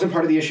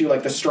the issue,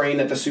 like, the strain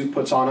that the suit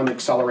puts on him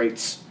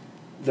accelerates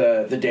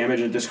the damage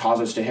that this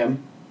causes to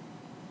him?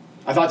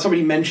 I thought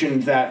somebody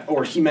mentioned that,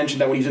 or he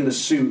mentioned that when he's in the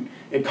suit,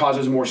 it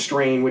causes more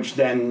strain, which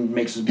then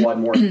makes his blood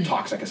more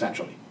toxic,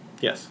 essentially.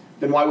 Yes.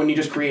 Then why wouldn't he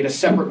just create a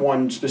separate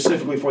one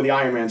specifically for the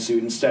Iron Man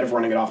suit instead of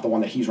running it off the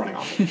one that he's running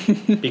off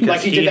of?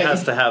 Because he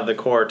has to have the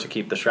core to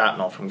keep the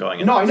shrapnel from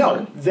going into I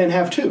know. Then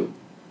have two.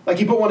 Like,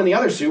 he put one in the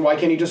other suit, why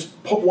can't he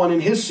just put one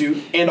in his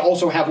suit and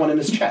also have one in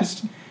his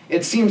chest?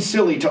 It seems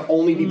silly to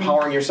only be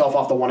powering yourself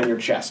off the one in your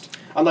chest.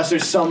 Unless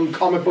there's some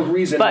comic book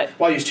reason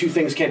why these two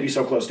things can't be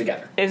so close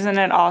together. Isn't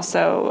it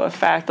also a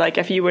fact, like,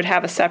 if you would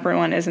have a separate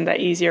one, isn't that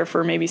easier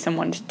for maybe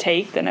someone to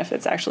take than if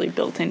it's actually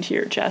built into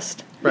your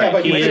chest? Right, yeah,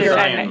 but he is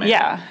Iron Man.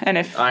 Yeah, and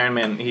if... Iron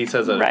Man, he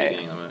says at the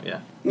beginning of it,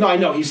 No, I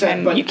know, he said...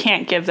 And but you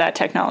can't give that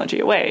technology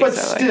away. But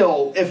so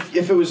still, if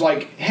it was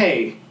like,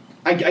 hey,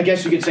 I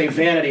guess you could say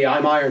vanity,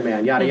 I'm Iron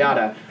Man, yada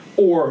yada,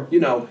 or,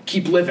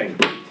 keep living.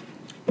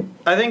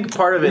 I think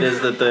part of it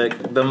is that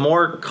the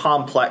more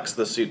complex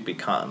the suit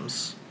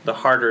becomes, the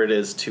harder it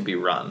is to be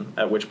run,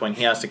 at which point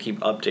he has to keep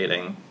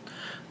updating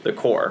the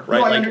core,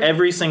 right?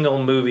 Every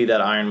single movie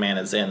that Iron Man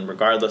is in,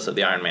 regardless of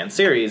the Iron Man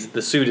series,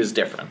 the suit is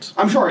different.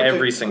 I'm sure.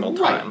 Every single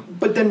time. Right.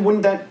 But then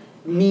wouldn't that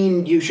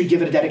mean you should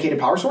give it a dedicated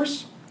power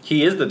source?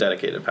 He is the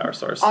dedicated power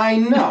source. I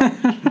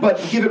know.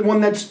 But give it one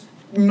that's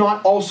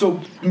not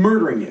also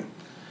murdering you.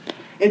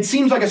 It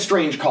seems like a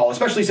strange call,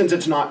 especially since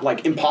it's not,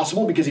 like,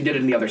 impossible because he did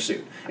it in the other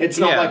suit. It's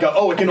not like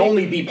it can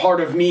only be part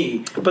of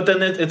me. But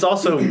then it's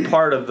also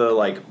part of the,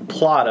 like,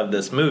 plot of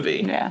this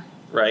movie. Yeah.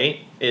 Right?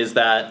 Is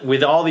that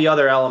with all the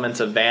other elements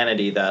of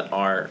vanity that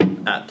are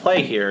at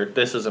play here,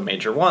 this is a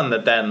major one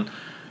that then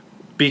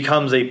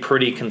becomes a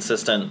pretty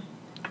consistent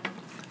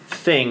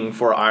thing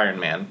for Iron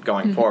Man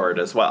going forward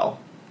as well.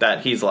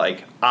 That he's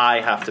like, I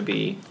am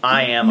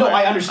Iron Man.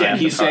 I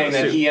understand. He's saying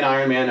that he and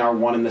Iron Man are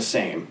one and the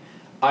same.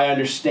 I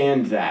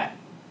understand that.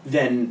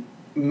 Then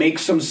make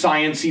some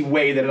science-y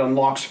way that it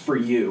unlocks for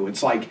you.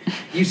 It's like,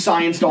 you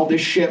scienced all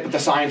this shit, but the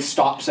science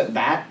stops at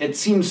that. It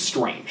seems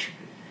strange.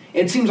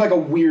 It seems like a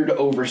weird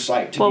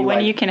oversight.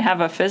 When you can have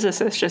a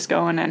physicist just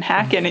go in and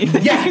hack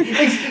anything. Yeah,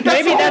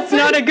 maybe that's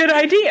not a good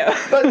idea.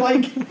 But,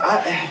 like,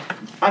 I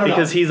don't know.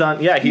 Because he's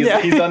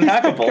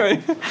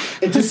unhackable.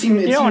 It just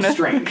seems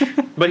strange.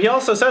 But he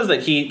also says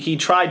that he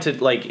tried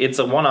to, like, it's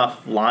a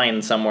one-off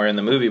line somewhere in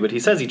the movie, but he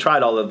says he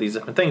tried all of these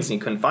different things and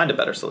he couldn't find a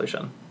better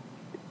solution.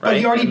 Right? But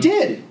he already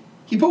did.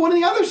 He put one in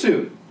the other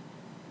suit.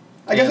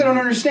 I guess I don't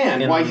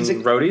understand why he's...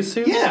 Rhodey's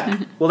suit?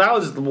 Yeah. Well, that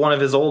was one of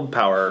his old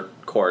power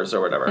cores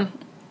or whatever.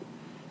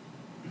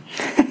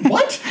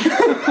 What?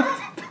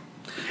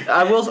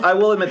 I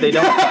will admit they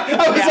don't.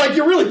 I was like,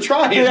 you're really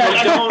trying.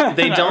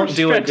 They don't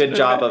do a good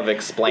job of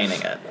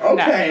explaining it.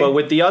 Okay. But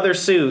with the other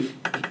suit,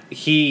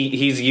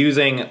 he's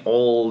using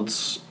old.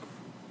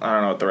 I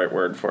don't know what the right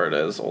word for it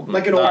is. Old,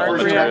 like an old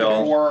version of the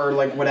material. core or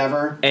like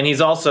whatever. And he's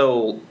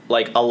also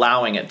like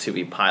allowing it to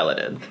be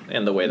piloted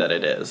in the way that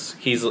it is.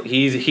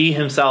 He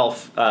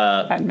himself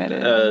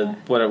admitted.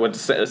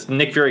 What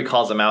Nick Fury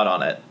calls him out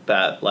on it,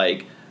 that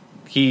like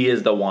he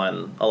is the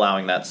one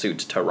allowing that suit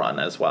to run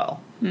as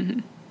well.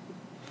 Mm-hmm.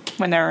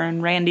 When they're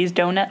in Randy's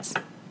Donuts.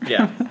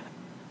 Yeah.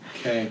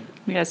 Okay.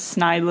 We got a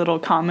snide little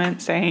comment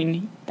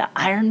saying the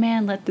Iron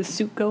Man let the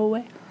suit go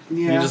away.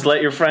 Yeah. You just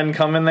let your friend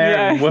come in there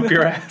and whoop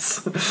your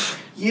ass.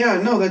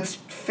 Yeah, no, that's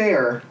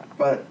fair,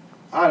 but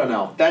I don't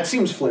know. That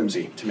seems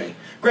flimsy to me.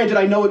 Granted,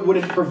 I know it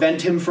wouldn't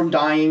prevent him from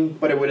dying,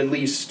 but it would at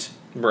least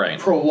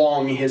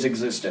prolong his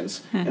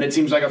existence. And it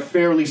seems like a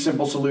fairly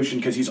simple solution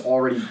because he's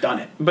already done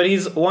it. But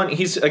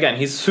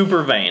he's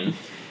super vain.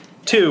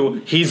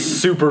 2, he's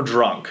super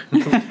drunk.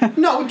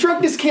 No,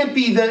 drunkenness can't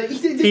be the...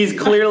 He's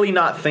clearly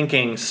not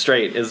thinking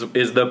straight is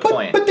the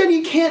point. But then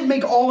he can't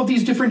make all of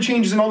these different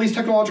changes and all these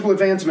technological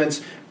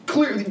advancements.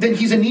 Clearly, then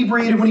he's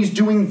inebriated when he's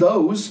doing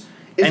those.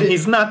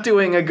 He's not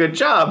doing a good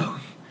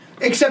job.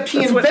 Except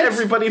he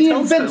everybody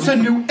tells invents him.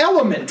 a new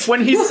element.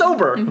 When he's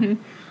sober.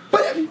 Mm-hmm.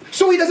 But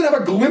so he doesn't have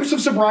a glimpse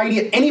of sobriety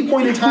at any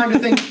point in time to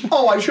think,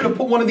 oh, I should have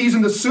put one of these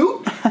in the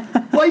suit?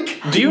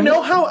 Like, do you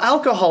know how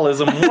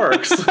alcoholism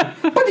works?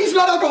 But he's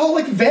not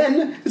alcoholic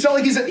then. It's not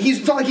like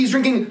it's not like he's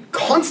drinking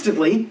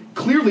constantly.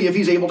 Clearly, if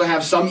he's able to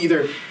have some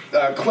either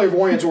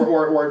clairvoyance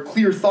or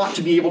clear thought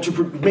to be able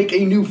to make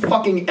a new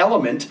fucking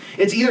element,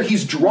 it's either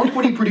he's drunk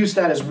when he produced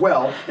that as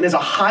well and is a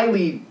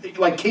highly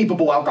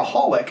capable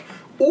alcoholic,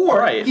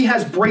 or he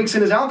has breaks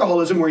in his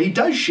alcoholism where he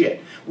does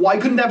shit. Why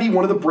couldn't that be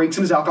one of the breaks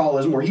in his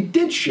alcoholism where he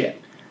did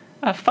shit?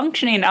 A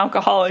functioning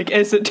alcoholic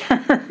is a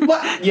term.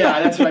 What?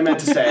 Yeah, that's what I meant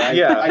to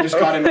say. I just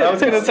got in. I was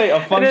going to say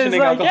a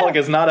functioning alcoholic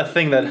yeah. is not a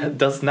thing that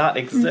does not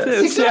exist.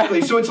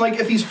 Exactly. So it's like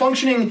if he's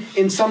functioning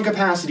in some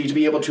capacity to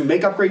be able to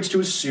make upgrades to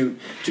his suit,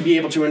 to be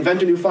able to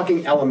invent a new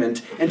fucking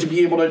element, and to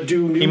be able to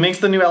do new... He makes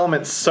the new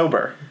element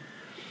sober.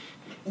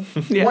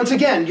 Yeah. Once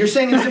again, you're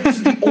saying as if this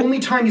is the only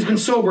time he's been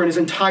sober in his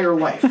entire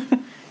life.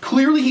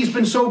 Clearly he's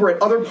been sober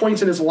at other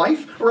points in his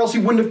life, or else he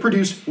wouldn't have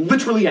produced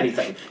literally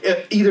anything.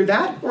 Either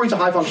that, or he's a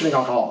high-functioning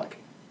alcoholic.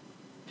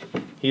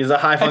 He's a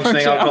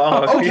high-functioning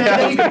alcoholic.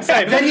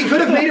 Okay, then he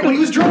could have made it when he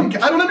was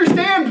drunk. I don't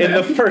understand. In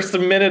the first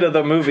minute of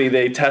the movie,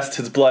 they test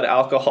his blood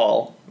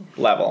alcohol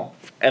level,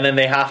 and then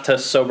they have to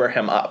sober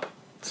him up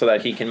so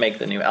that he can make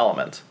the new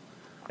element.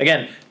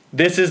 Again,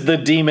 this is the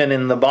demon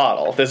in the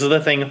bottle. This is the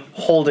thing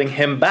holding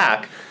him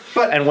back.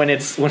 And when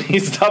he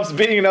stops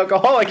being an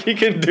alcoholic, he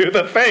can do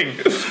the thing.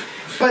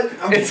 But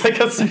it's like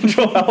a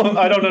central element.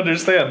 I don't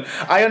understand.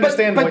 I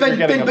understand what you're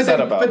getting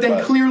upset about. But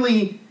then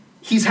clearly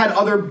he's had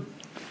other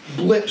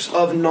blips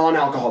of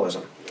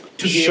non-alcoholism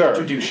to be able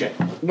to do shit.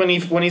 When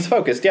he's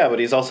focused, yeah, but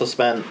he's also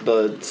spent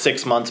the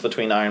 6 months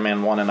between Iron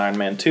Man 1 and Iron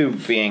Man 2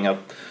 being a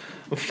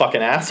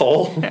fucking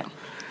asshole. Yeah.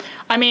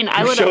 I mean,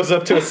 Who shows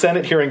up to a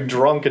Senate hearing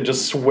drunk and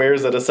just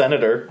swears at a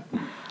senator.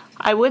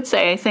 I would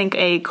say I think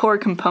a core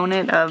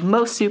component of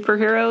most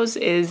superheroes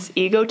is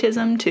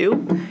egotism,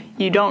 too.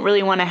 You don't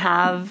really want to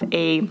have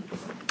a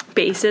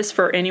basis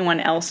for anyone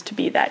else to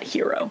be that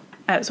hero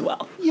as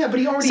well. Yeah,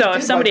 but he already So did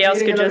if somebody else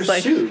could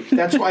just suit.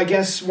 That's why I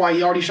guess why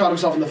he already shot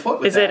himself in the foot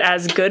with Is it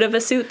as good of a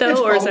suit, though, It's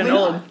or is it probably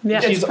old? not.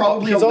 Yeah. It's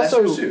probably he's a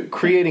lesser also suit.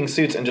 creating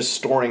suits and just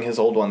storing his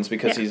old ones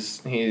because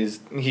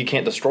he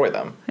can't destroy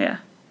them. Yeah.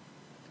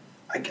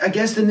 I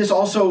guess then this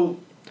also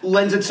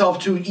lends itself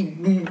to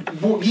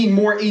being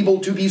more able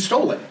to be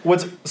stolen.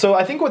 So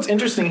I think what's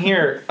interesting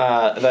here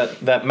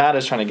that Matt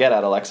is trying to get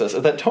at, Alexis,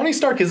 is that Tony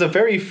Stark is a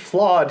very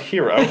flawed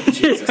hero.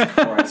 Jesus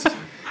Christ.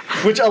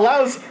 Which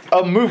allows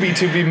a movie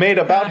to be made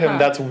about him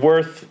that's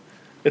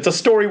it's a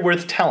story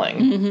worth telling.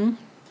 Mm-hmm.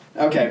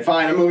 Okay,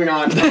 fine, I'm moving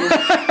on.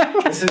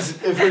 This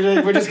is, if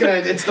we're just gonna,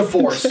 it's the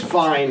Force,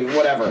 fine,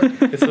 whatever.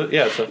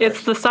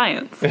 It's the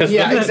science.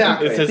 Yeah,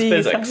 exactly. It's his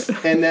physics.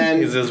 And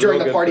then his during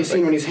real the party physics.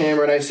 scene when he's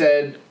hammered, I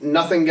said,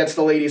 nothing gets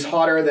the ladies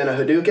hotter than a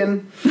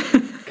Hadouken.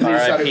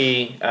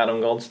 R.I.P. Adam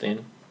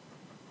Goldstein.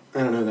 I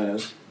don't know who that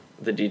is.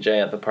 The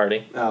DJ at the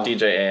party. Oh.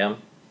 DJ AM.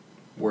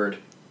 Word.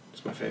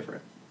 It's my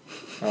favorite.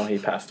 Oh, he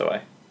passed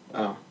away.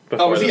 Oh.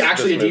 Before Was he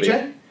actually a this movie.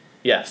 DJ?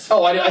 Yes.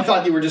 Oh, I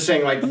thought you were just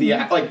saying the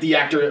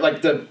actor,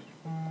 like the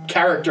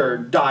character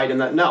died in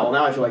that. No,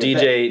 now I feel like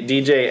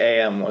DJ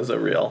AM was a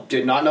real.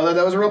 Did not know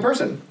that was a real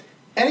person.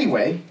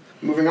 Anyway,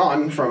 moving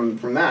on from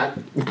that,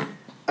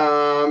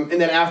 and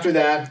then after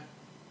that,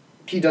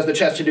 he does the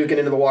chest Hadouken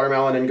into the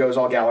watermelon and goes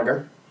all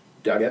Gallagher.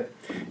 Dug it.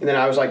 And then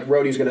I was like,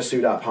 Rhodey's gonna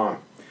suit up, huh?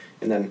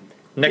 And then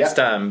Next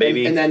time,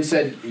 baby. And then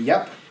said,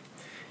 yep.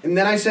 And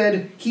then I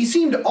said, he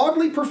seemed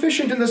oddly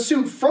proficient in the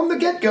suit from the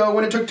get-go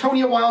when it took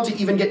Tony a while to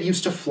even get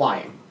used to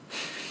flying.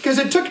 Because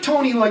it took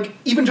Tony, like,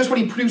 even just when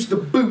he produced the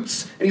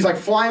boots, and he's, like,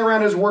 flying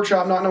around his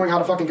workshop not knowing how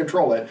to fucking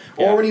control it,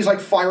 or when he's, like,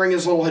 firing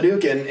his little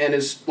Hadouken and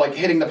is, like,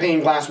 hitting the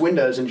pane glass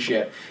windows and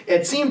shit.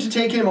 It seemed to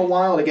take him a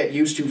while to get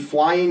used to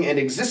flying and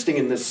existing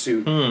in this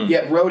suit.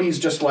 Yet Rhodey's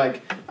just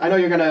like, I know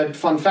you're gonna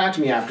fun fact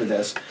me after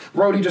this.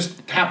 Rhodey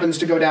just happens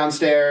to go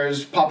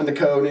downstairs, pop in the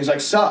code, and he's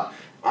like, sup,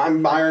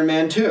 I'm Iron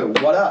Man 2,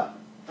 what up?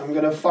 I'm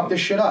gonna fuck this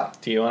shit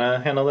up. Do you want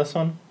to handle this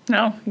one?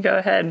 No, go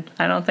ahead.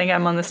 I don't think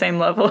I'm on the same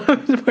level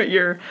as what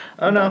you're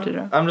about to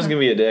do. I'm just going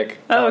to be a dick.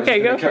 Oh, okay,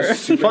 go for it.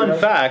 Fun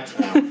fact,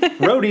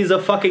 Rhodey's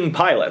a fucking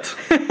pilot.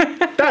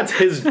 That's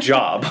his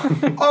job.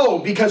 Oh,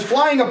 because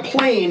flying a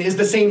plane is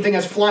the same thing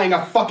as flying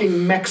a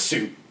fucking mech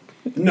suit.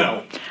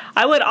 No.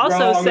 I would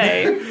also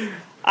say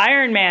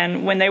Iron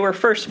Man, when they were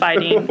first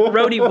fighting,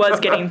 Rhodey was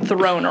getting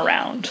thrown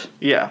around.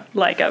 Yeah.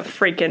 Like a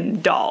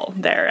freaking doll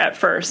there at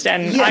first.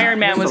 And Iron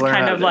Man was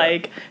kind of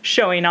like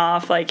showing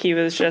off, like he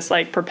was just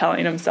like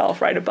propelling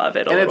himself right above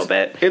it a little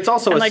bit. It's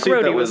also and a like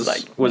suit Rhodey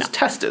that was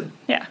tested.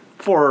 Yeah.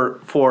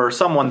 For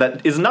someone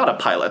that is not a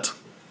pilot.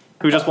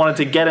 Who just wanted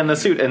to get in the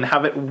suit and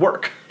have it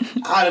work.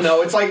 I don't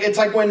know. It's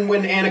like when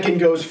Anakin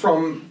goes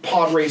from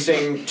pod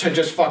racing to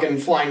just fucking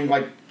flying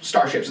like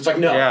starships. It's like,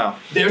 no,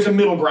 there's a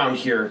middle ground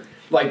here.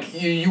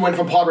 Like, you went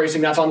from pod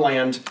racing, that's on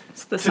land,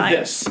 it's the to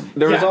science. this.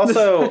 There was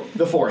also...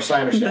 The Force, I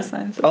understand. The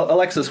science.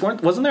 Alexis,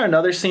 wasn't there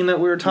another scene that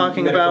we were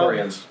talking about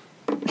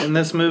in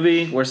this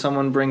movie where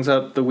someone brings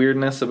up the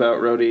weirdness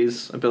about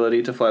Rhodey's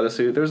ability to fly the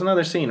suit? There was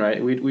another scene,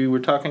 right? We were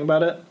talking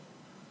about it?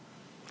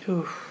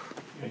 Oof.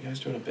 Are you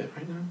guys doing a bit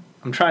right now?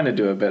 I'm trying to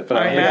do a bit, but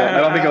I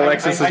don't think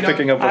Alexis is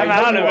picking up. I'm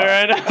out of it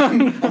right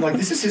now. I'm like,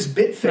 this is his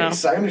bit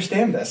face. No. I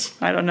understand this.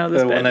 I don't know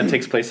this the bit. one that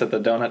takes place at the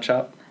donut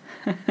shop.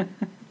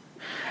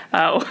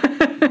 Oh.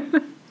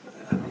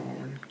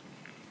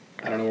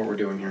 I don't know what we're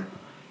doing here.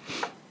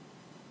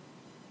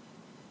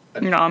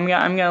 No, I'm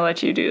gonna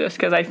let you do this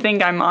because I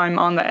think I'm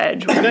on the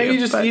edge. With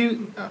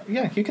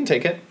you can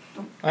take it.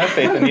 I have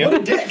faith in you.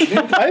 What a dick!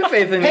 I have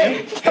faith in you.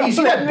 Hey, you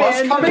see that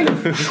bus coming?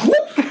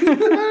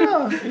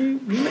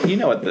 You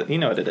know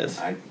what it is.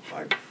 I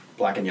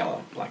black and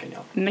yellow.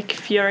 Nick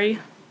Fury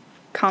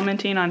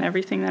commenting on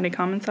everything that he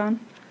comments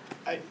on.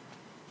 I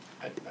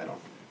don't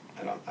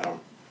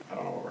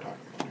know what we're talking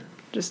about here.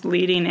 Just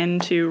leading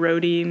into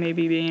Rhodey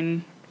maybe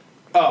being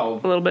a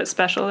little bit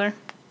special there.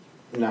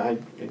 No,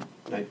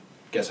 I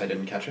guess I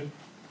didn't catch it.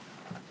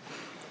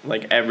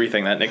 Like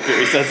everything that Nick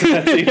Fury says in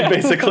that scene,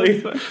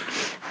 basically.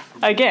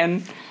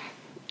 Again,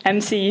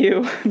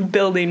 MCU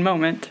building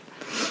moment.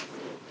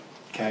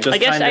 Okay.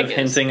 Just kind of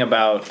hinting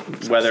about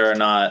whether or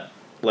not,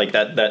 like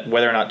that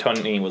whether or not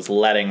Tony was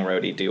letting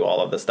Rhodey do all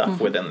of the stuff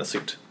within the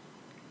suit.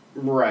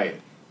 Right.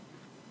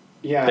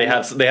 Yeah. They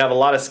have a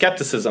lot of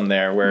skepticism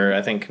there, where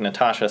I think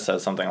Natasha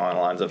says something along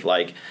the lines of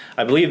like,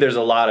 I believe there's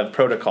a lot of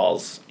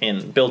protocols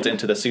built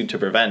into the suit to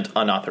prevent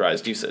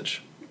unauthorized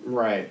usage.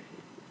 Right.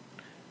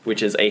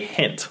 Which is a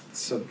hint.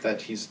 So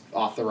that he's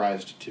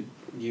authorized to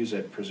use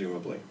it,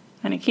 presumably.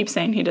 And he keeps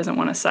saying he doesn't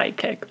want a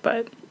sidekick,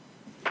 but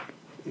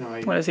no,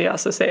 what does he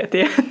also say at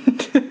the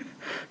end?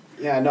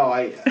 Yeah, no,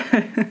 I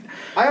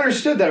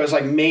understood that it was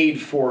like made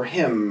for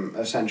him,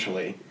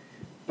 essentially.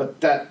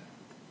 But that...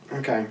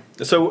 Okay.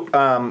 So,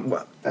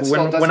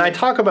 when I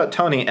talk about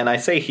Tony and I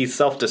say he's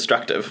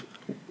self-destructive,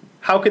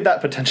 how could that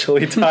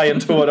potentially tie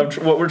into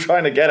what we're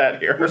trying to get at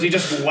here? Was he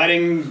just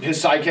letting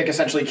his sidekick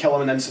essentially kill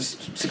him and then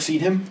succeed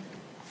him?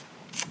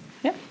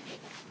 Yeah.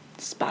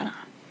 Spot on.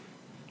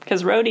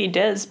 Because Rhodey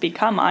does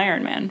become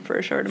Iron Man for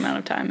a short amount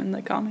of time in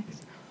the comics.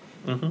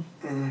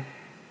 Mm-hmm.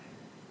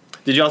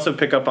 Did you also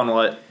pick up on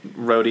what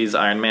Rhodey's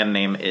Iron Man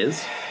name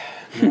is?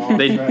 No,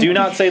 they do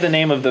not say the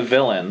name of the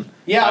villain.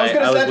 Yeah, I was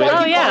going to say that's why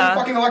I keep calling him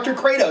fucking Electric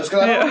Kratos, because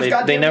I don't know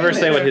his They never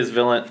say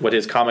what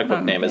his comic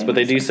book name is, but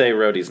they do say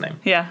Rhodey's name.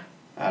 Yeah.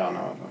 I don't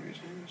know what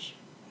Rhodey's name is.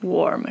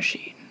 War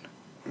Machine.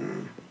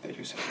 They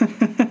do say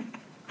that.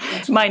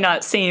 Might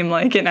not seem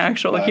like an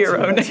actual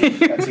hero name.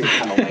 That seems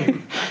kind of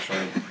lame,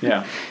 actually.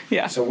 Yeah.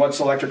 Yeah. So what's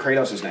Electric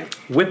Kratos' name?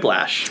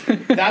 Whiplash.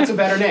 That's a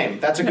better name.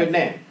 That's a good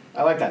name.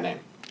 I like that name.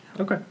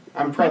 Okay.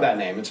 I'm pro that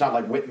name. It's not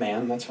like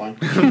Whipman. That's fine.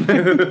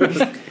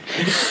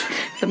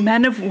 The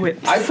Man of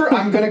Whips.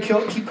 I'm going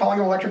to keep calling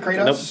him Electric Kratos.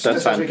 Nope, that's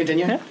just fine. As we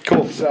continue. Yeah.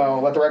 Cool. So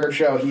let the record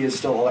show he is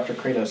still Electric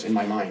Kratos in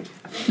my mind.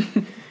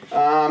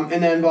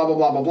 And then blah, blah,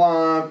 blah, blah,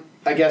 blah.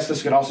 I guess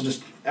this could also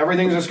just...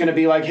 Everything's just going to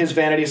be like his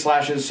vanity /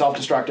 his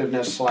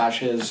self-destructiveness /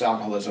 his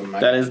alcoholism.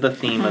 That is the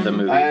theme of the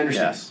movie. I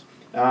understand. Yes.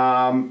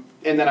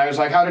 And then I was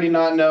like, how did he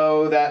not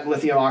know that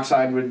lithium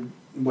oxide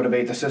would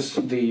abate the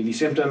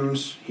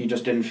symptoms? He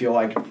just didn't feel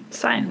like...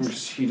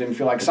 Science. He didn't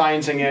feel like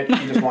sciencing it.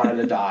 He just wanted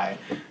to die.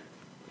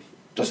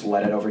 Just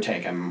let it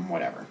overtake him,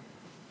 whatever.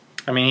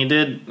 I mean,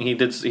 he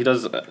does, give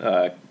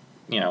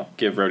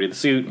Rhodey the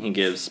suit. He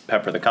gives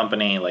Pepper the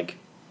company. Like,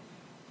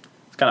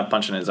 he's kind of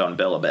punching his own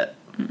bill a bit.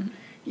 Mm-hmm.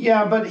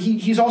 Yeah, but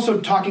he's also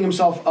talking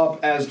himself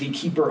up as the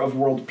keeper of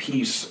world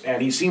peace,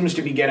 and he seems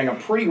to be getting a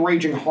pretty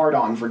raging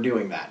hard-on for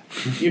doing that.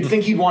 You'd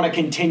think he'd want to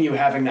continue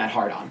having that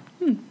hard-on.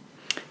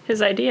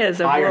 His ideas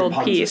of Iron world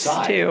puns peace,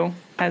 aside. too,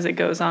 as it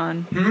goes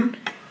on.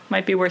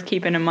 might be worth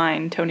keeping in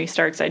mind Tony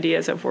Stark's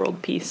ideas of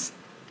world peace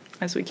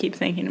as we keep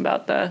thinking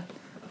about the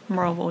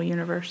Marvel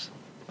universe.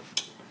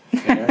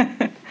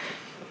 Okay.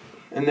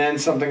 And then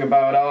something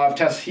about,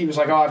 he was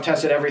like, I've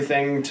tested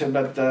everything,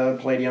 but the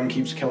palladium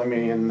keeps killing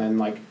me. And then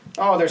like,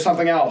 there's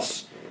something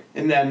else.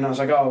 And then I was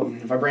like,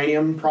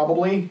 vibranium,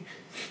 probably.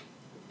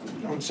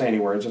 Don't say any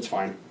words, it's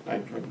fine.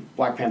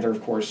 Black Panther,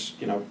 of course,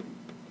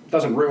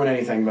 doesn't ruin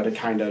anything, but it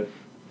kind of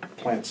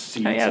plants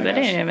seeds. Oh yeah, they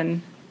didn't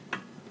even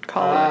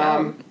call it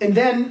out. And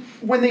then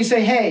when they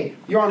say, hey,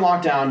 you're on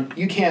lockdown,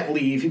 you can't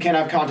leave, you can't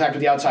have contact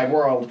with the outside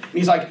world, and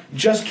he's like,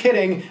 just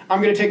kidding,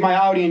 I'm going to take my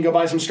Audi and go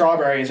buy some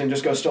strawberries and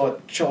just go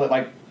chill at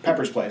like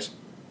Pepper's place.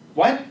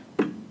 What?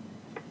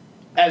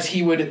 As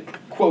he would,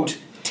 quote,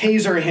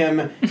 taser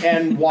him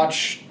and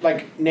watch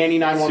like Nanny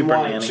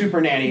 911,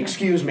 Super Nanny,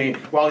 excuse me,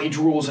 while he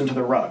drools into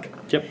the rug.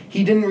 Yep.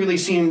 He didn't really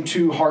seem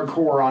too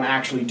hardcore on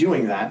actually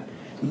doing that.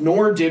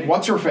 Nor did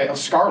what's-her-face,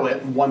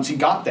 Scarlet, once he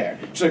got there.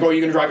 She's like, are you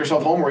going to drive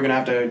yourself home, or are we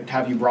going to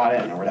have you brought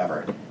in, or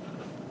whatever?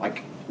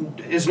 Like,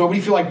 does nobody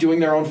feel like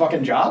doing their own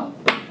fucking job?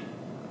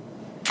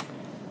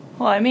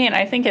 Well, I mean,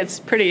 I think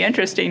it's pretty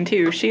interesting,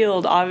 too.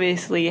 S.H.I.E.L.D.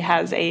 obviously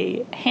has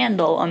a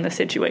handle on the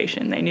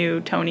situation. They knew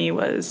Tony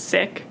was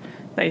sick.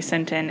 They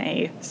sent in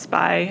a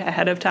spy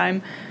ahead of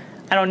time.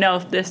 I don't know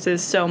if this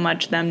is so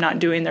much them not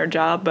doing their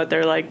job, but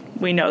they're like,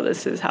 we know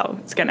this is how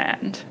it's going to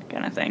end,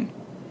 kind of thing.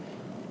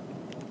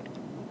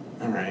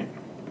 All right.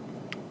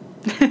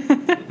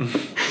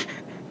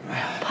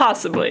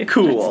 Possibly.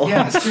 Cool.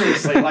 Yeah,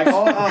 seriously. Like,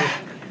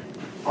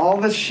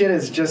 all this shit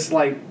is just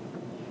like...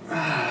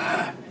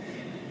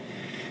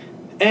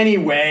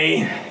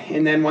 Anyway,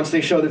 and then once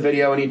they show the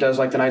video and he does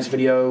like the nice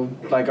video,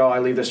 like, I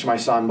leave this to my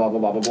son, blah, blah,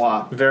 blah,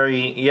 blah,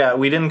 blah.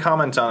 We didn't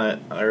comment on it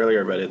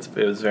earlier, but it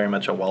was very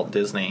much a Walt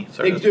Disney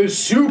sort of... It was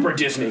super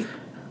Disney.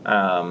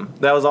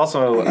 That was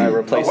also a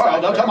replaced The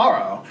world of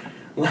tomorrow.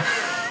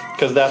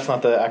 Because that's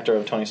not the actor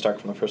of Tony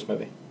Stark from the first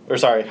movie. Or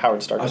sorry,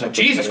 Howard Stark. I was like,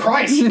 Jesus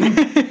Christ!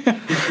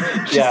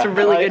 Just a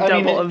really good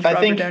double of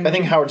Robert Downey. I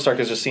think Howard Stark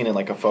is just seen in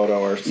like a photo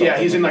or something. Yeah,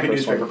 he's in like a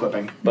newspaper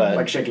clipping. But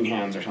like shaking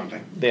hands or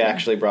something. They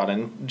actually brought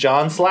in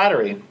John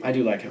Slattery. I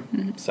do like him.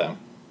 Mm-hmm. So.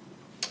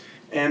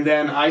 And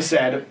then I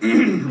said,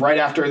 right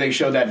after they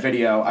showed that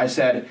video, I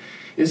said,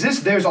 is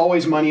this There's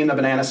Always Money in the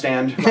Banana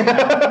Stand right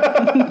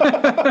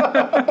now?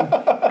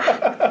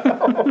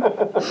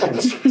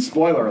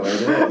 Spoiler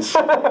alert, it is.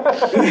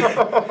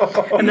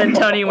 And then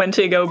Tony went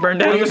to go burn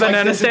down the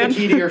banana stand. This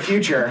is the key to your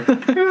future.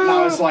 And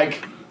I was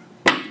like,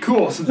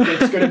 cool, so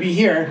it's going to be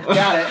here.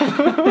 Got it.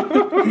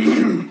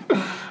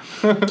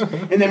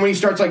 And then when he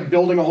starts like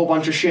building a whole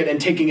bunch of shit and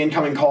taking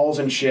incoming calls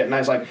and shit, and I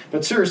was like,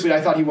 but seriously,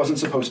 I thought he wasn't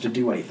supposed to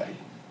do anything.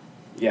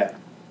 Yeah.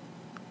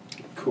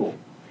 Cool.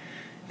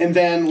 And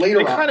then later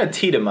on... They kind of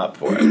teed him up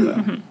for it,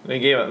 though. They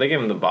gave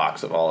him the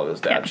box of all of his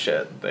dad's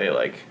shit. They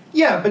like...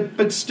 Yeah,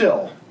 but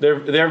still. They're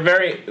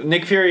very...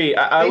 Nick Fury,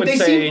 I would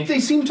say... They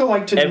seem to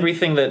like to...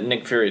 Everything that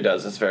Nick Fury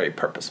does is very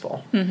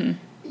purposeful. Mm-hmm.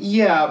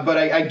 Yeah, but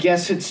I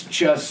guess it's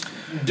just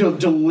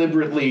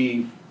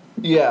deliberately...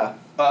 Yeah.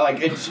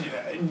 It's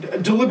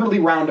deliberately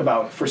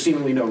roundabout for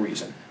seemingly no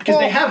reason. Because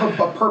they have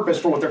a purpose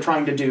for what they're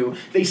trying to do.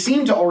 They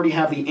seem to already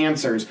have the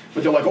answers,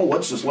 but they're like,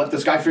 let's just let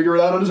this guy figure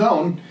it out on his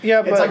own.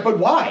 Yeah, but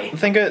why?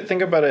 Think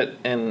about it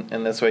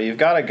in this way. You've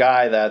got a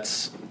guy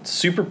that's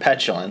super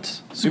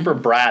petulant, super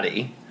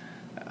bratty,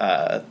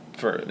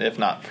 if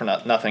not for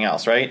nothing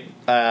else, right?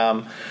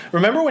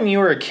 Remember when you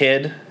were a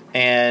kid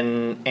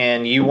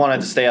and you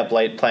wanted to stay up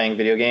late playing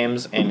video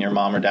games, and your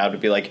mom or dad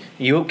would be like,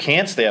 you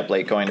can't stay up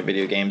late going to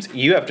video games,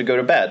 you have to go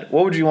to bed.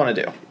 What would you want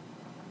to do?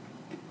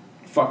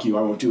 Fuck you,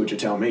 I won't do what you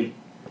tell me.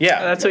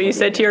 Yeah. That's what you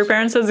said to your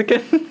parents as a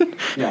kid?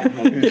 Yeah.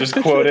 You just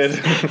quoted.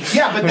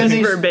 Yeah, but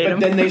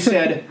then they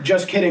said,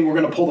 just kidding, we're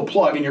going to pull the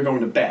plug and you're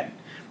going to bed.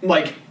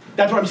 Like...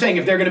 That's what I'm saying.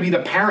 If they're going to be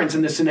the parents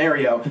in this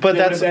scenario, but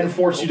they would then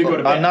force you to go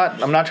to bed.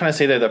 I'm not trying to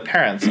say they're the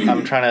parents. What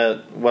I'm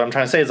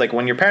trying to say is, like,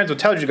 when your parents would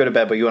tell you to go to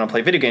bed, but you want to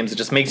play video games, it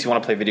just makes you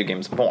want to play video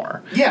games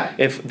more. Yeah.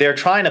 If they're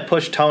trying to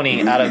push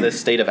Tony out of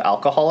this state of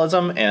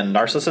alcoholism and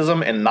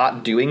narcissism and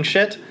not doing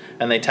shit,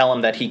 and they tell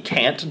him that he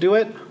can't do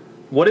it,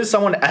 what is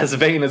someone as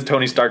vain as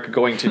Tony Stark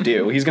going to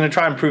do? He's going to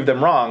try and prove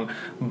them wrong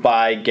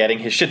by getting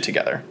his shit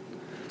together.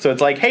 So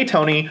it's like, hey,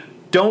 Tony,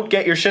 don't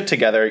get your shit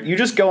together. You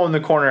just go in the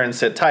corner and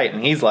sit tight.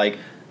 And he's like,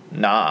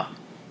 nah,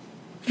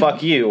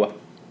 fuck you.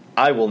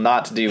 I will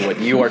not do what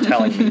you are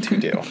telling me to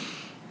do.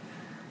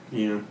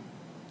 Yeah.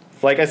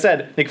 Like I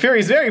said, Nick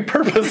Fury's very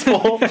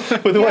purposeful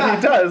with what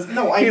he does.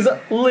 No, he's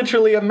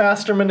literally a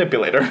master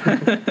manipulator.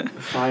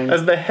 Fine.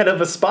 As the head of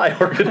a spy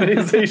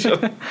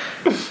organization.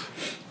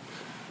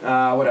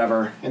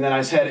 Whatever. And then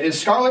I said,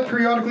 is Scarlet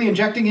periodically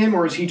injecting him,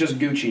 or is he just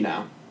Gucci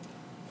now?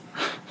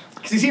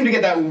 Because he seemed to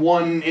get that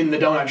one in the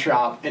donut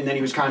shop, and then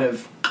he was kind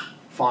of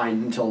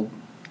fine until...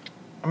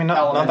 I mean,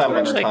 not that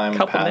much like time a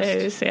couple passed.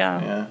 days,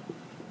 yeah.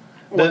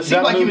 Well,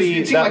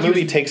 that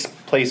movie takes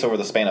place over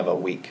the span of a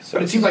week. So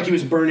but it seemed like he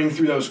was burning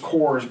through those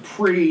cores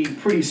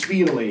pretty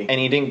speedily. And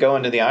he didn't go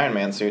into the Iron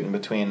Man suit in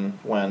between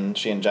when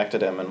she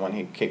injected him and when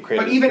he created.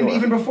 But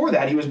even before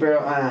that, he was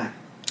barely.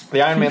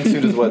 The Iron Man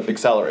suit is what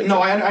accelerates. No,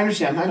 I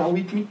understand. I know.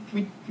 We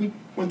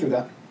went through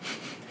that.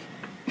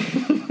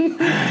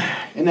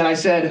 And then I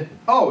said,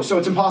 oh, so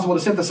it's impossible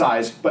to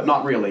synthesize, but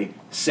not really.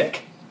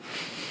 Sick.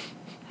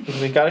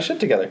 We got his shit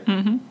together.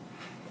 Mm-hmm.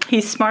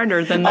 He's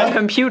smarter than the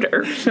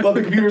computer. Well,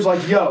 the computer's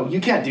like, yo,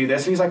 you can't do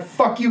this. And he's like,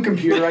 fuck you,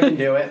 computer, I can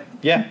do it.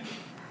 Yeah.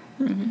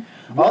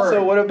 Mm-hmm.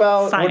 Also, what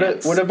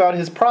about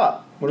his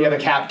prop? You have a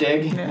cap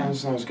dig? Yeah.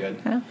 That was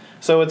good. Yeah.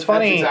 So what's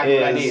funny That's exactly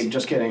is... what I need.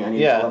 Just kidding. I need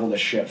to level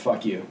this shit.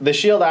 Fuck you. The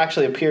shield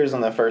actually appears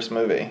in the first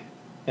movie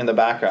in the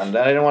background. And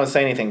I didn't want to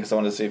say anything because I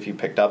wanted to see if you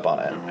picked up on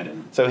it. No, I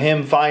didn't. So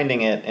him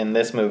finding it in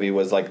this movie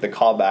was like the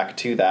callback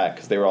to that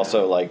because they were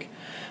also like...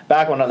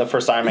 Back when the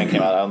first Iron Man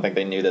came out, I don't think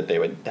they knew that they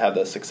would have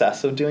the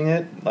success of doing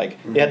it. Like,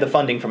 they had the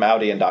funding from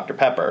Audi and Dr.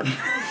 Pepper.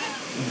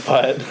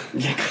 But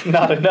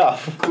not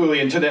enough.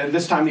 Clearly, and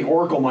this time the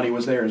Oracle money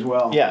was there as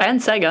well. Yeah. And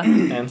Sega.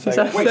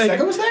 Wait,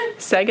 Sega was there?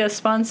 Sega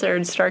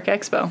sponsored Stark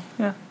Expo.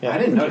 Yeah. I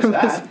didn't notice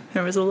that.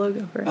 There was a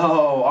logo for it.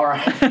 Oh, all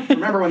right.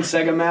 Remember when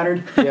Sega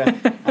mattered? Yeah.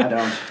 I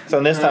don't. So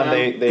in this time,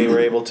 they were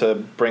able to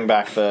bring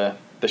back the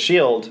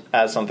shield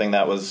as something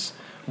that was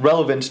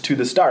relevant to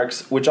the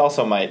Starks, which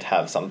also might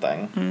have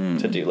something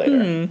to do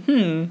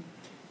later.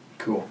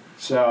 Cool.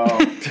 So...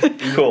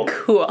 Cool.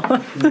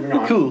 Moving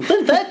on. Cool.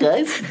 Fun fact,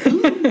 guys.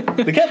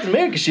 The Captain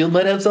America shield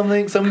might have some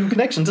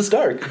connection to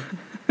Stark.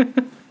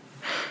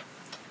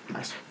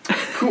 Nice.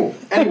 Cool.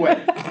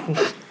 Anyway.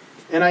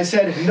 And I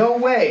said, no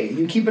way.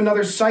 You keep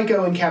another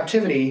psycho in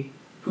captivity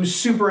who's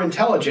super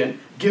intelligent,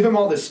 give him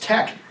all this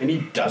tech, and he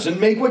doesn't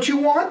make what you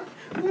want?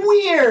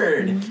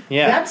 Weird.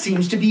 Yeah. That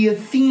seems to be a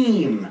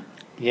theme.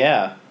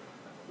 Yeah.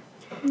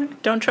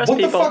 Don't trust What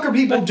people. the fuck are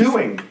people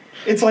doing?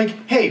 It's like,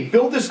 hey,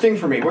 build this thing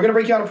for me. We're going to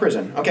break you out of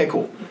prison. Okay,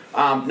 cool.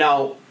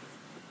 Now,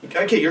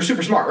 okay, you're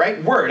super smart,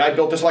 right? Word, I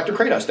built this Electro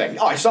Kratos thing.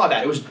 Oh, I saw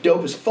that. It was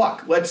dope as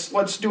fuck.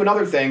 Let's do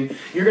another thing.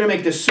 You're going to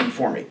make this suit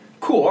for me.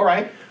 Cool, all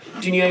right.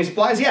 Do you need any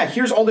supplies? Yeah,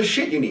 here's all the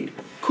shit you need.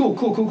 Cool.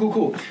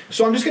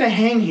 So I'm just going to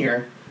hang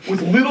here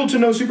with little to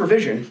no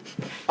supervision,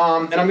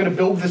 and I'm going to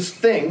build this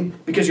thing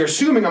because you're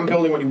assuming I'm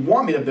building what you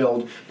want me to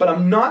build, but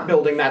I'm not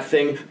building that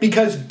thing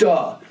because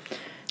duh.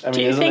 I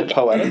mean, isn't it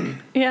poetic?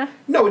 Yeah.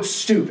 No, it's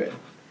stupid.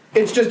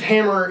 It's just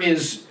Hammer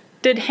is...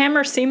 Did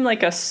Hammer seem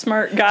like a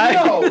smart guy?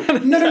 No.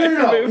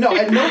 No,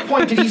 at no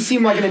point did he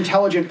seem like an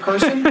intelligent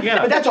person. Yeah.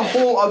 But that's a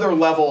whole other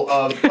level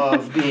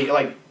of being,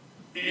 like,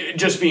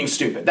 just being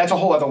stupid. That's a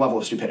whole other level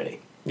of stupidity.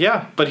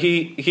 Yeah, but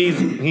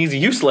he's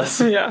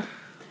useless. Yeah.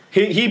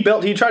 He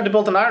tried to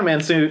build an Iron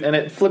Man suit and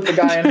it flipped the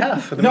guy in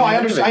half. No, I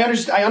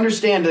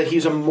understand that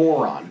he's a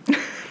moron.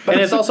 But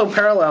it's also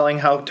paralleling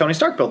how Tony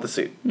Stark built the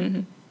suit.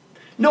 Mm-hmm.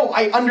 No,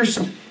 I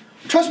understand.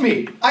 Trust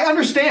me, I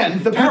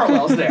understand the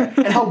parallels there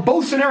and how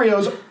both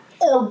scenarios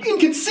are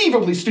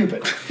inconceivably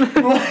stupid.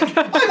 Like,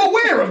 I'm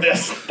aware of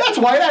this. That's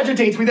why it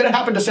agitates me that it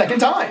happened a second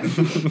time.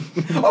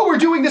 Oh, we're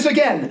doing this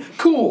again.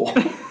 Cool.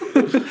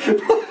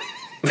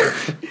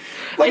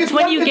 Like, it's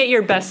when you get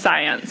your best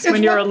science,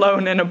 when you're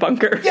alone in a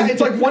bunker. Yeah, it's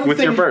like one with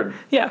thing... your bird.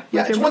 Yeah.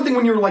 Yeah, it's one thing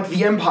when you're like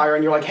the Empire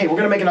and you're like, hey, we're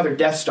going to make another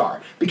Death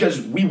Star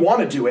because we want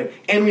to do it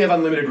and we have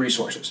unlimited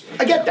resources.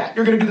 I get that.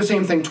 You're going to do the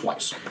same thing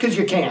twice because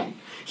you can.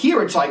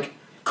 Here it's like,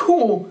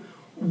 cool,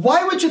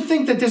 why would you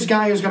think that this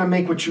guy is going to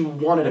make what you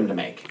wanted him to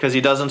make? Because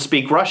he doesn't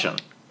speak Russian.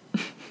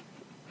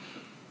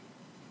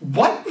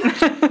 What?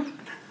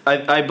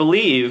 I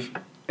believe,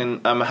 and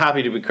I'm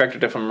happy to be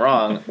corrected if I'm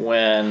wrong,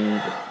 when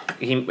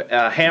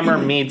Hammer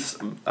meets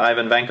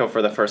Ivan Vanko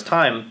for the first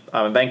time,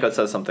 Ivan Vanko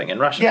says something in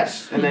Russian.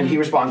 Yes, and then he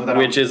responds with that.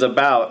 Which is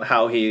about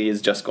how he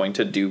is just going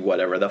to do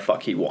whatever the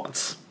fuck he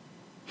wants.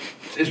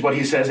 Is what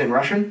he says in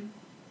Russian?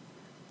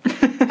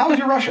 How is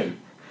your Russian?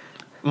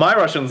 My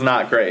Russian's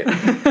not great.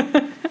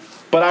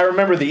 But I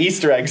remember the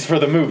Easter eggs for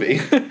the movie.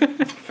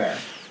 Fair.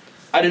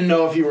 I didn't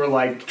know if you were,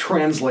 like,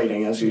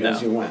 translating as you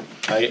went.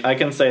 I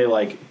can say,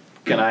 like,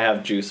 can I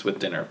have juice with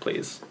dinner,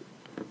 please?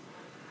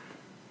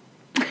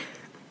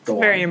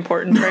 Very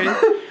important phrase.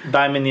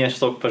 Дай мне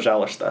sok,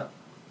 пожалуйста.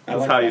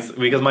 That's how you...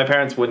 Because my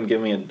parents wouldn't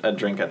give me a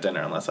drink at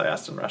dinner unless I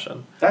asked in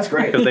Russian. That's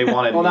great. Because they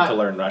wanted me to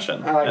learn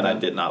Russian, and I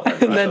did not learn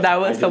Russian. Then that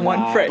was the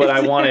one phrase. But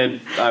I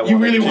wanted you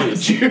really wanted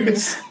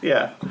juice.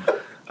 Yeah.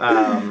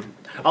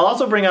 I'll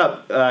also bring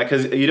up,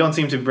 because you don't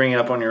seem to bring it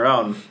up on your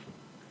own,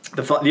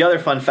 the other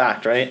fun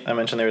fact, right? I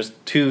mentioned there was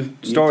two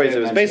stories it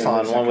was based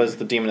on. One was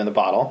The Demon in the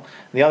Bottle.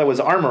 And the other was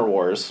Armor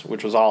Wars,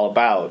 which was all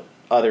about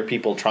other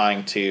people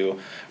trying to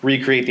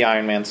recreate the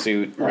Iron Man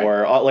suit,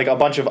 or like a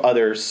bunch of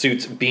other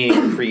suits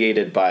being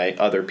created by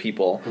other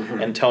people,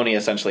 and Tony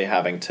essentially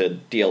having to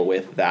deal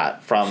with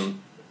that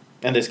from,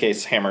 in this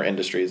case, Hammer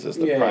Industries is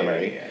the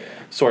primary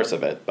source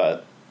of it.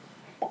 But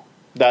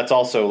that's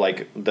also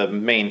like the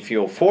main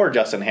fuel for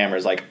Justin Hammer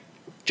is like,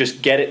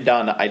 just get it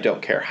done. I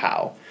don't care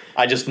how.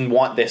 I just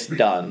want this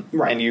done.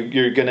 Right. And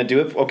you're going to do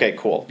it? Okay,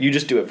 cool. You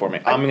just do it for me.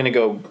 I'm going to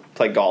go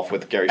play golf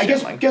with Gary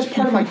Shandling. I guess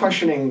part of my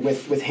questioning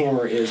with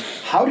Hammer is,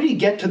 how did he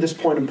get to this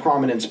point in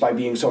prominence by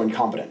being so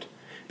incompetent?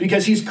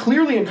 Because he's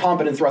clearly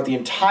incompetent throughout the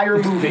entire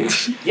movie,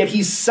 yet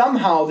he's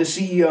somehow the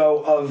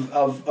CEO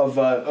of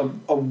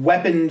a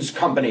weapons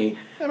company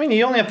I mean,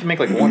 you only have to make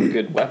like one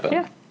good weapon.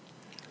 Yeah.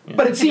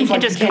 But it seems can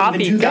like just you can't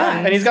copy even do that.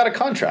 guns. And he's got a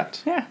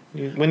contract. Yeah.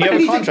 When you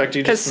have a contract,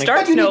 you just make...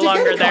 Stark's You need no to get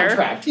longer a there.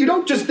 contract. They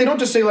don't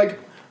just say like,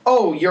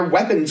 oh, your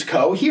weapons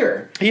co.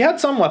 here. He had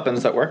some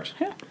weapons that worked.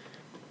 Yeah.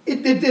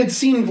 It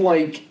seemed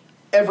like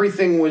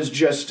everything was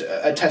just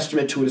a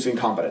testament to his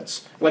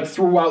incompetence, like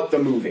throughout the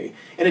movie.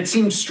 And it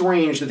seemed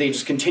strange that they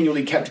just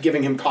continually kept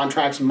giving him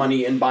contracts,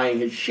 money, and buying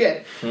his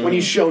shit when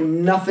he's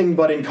shown nothing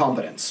but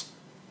incompetence.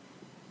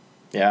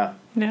 Yeah.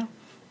 Yeah.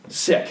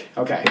 Sick.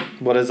 Okay.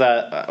 What does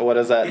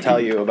that tell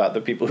you about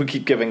the people who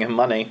keep giving him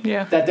money?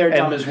 Yeah. That they're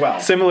dumb And as well.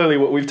 Similarly,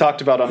 what we've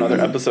talked about on other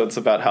episodes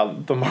about how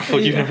the Marvel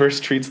Universe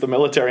treats the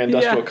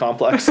military-industrial Yeah.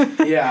 complex.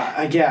 Yeah,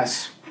 I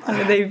guess. I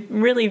mean, they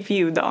really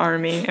viewed the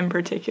army in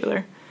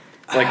particular.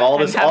 Like all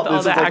And this, have all this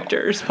the is like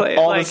actors play it.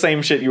 all Like, the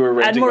same shit you were add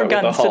ranting more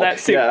about with guns the to Hulk. that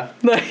suit. Yeah.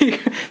 Like,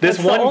 This that's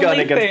the one gun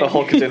only against the thing.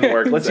 Hulk didn't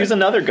work. Let's use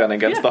another gun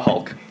against Yeah. the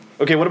Hulk.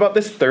 Okay, what about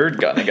this third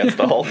gun against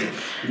the Hulk?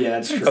 Yeah,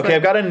 that's true. Okay,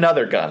 I've got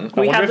another gun. I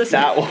We wonder have if this-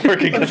 that will work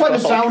Let's against try the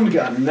the Hulk. sound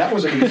gun. That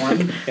was a good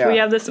one. Yeah. We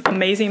have this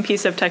amazing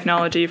piece of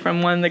technology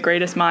from one of the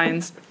greatest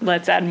minds.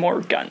 Let's add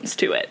more guns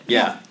to it.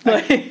 Yeah.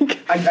 Like,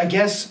 I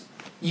guess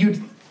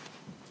you'd...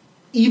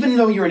 Even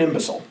though you're an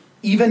imbecile,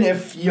 even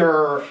if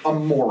you're a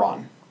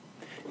moron,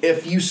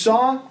 if you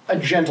saw a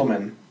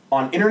gentleman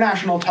on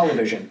international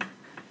television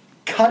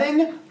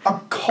cutting a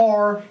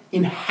car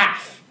in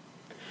half,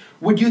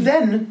 would you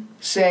then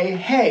say,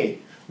 hey,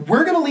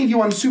 we're going to leave you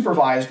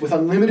unsupervised with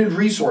unlimited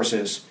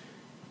resources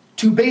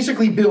to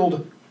basically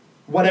build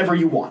whatever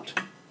you want?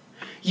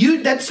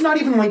 That's not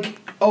even like,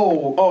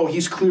 oh,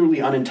 he's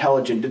clearly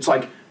unintelligent. It's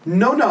like,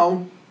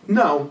 no.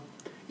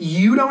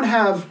 You don't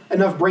have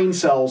enough brain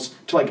cells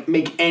to like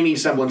make any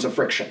semblance of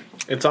friction.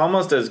 It's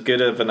almost as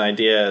good of an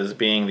idea as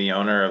being the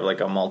owner of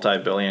like a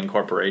multi-billion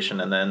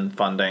corporation and then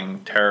funding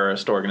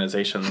terrorist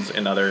organizations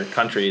in other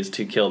countries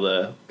to kill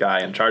the guy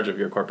in charge of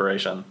your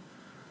corporation.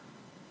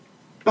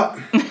 But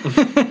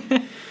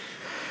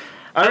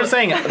I'm just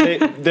saying,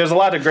 there's a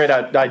lot of great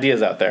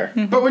ideas out there.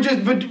 but we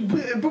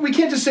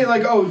can't just say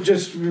like, oh,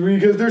 just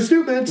because they're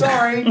stupid,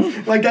 sorry.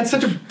 Like that's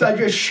such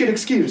a shit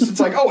excuse. It's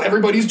like, oh,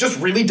 everybody's just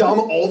really dumb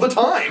all the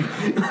time.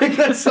 Like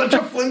that's such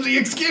a flimsy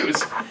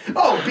excuse.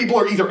 Oh, people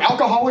are either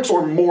alcoholics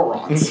or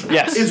morons.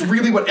 Yes. Is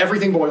really what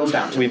everything boils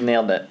down to. We've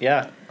nailed it.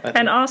 Yeah.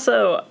 and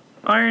also,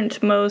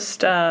 aren't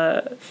most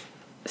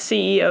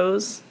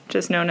CEOs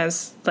just known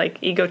as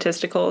like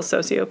egotistical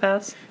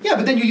sociopaths? Yeah,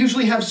 but then you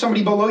usually have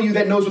somebody below you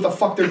that knows what the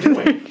fuck they're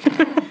doing.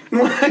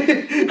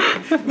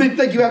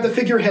 Like you have the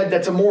figurehead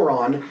that's a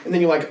moron, and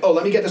then you're like, oh,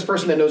 let me get this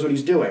person that knows what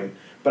he's doing.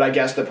 But I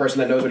guess the person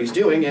that knows what he's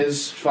doing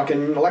is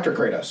fucking Electric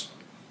Kratos.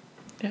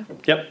 Yeah.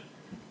 Yep.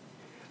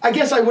 I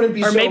guess I wouldn't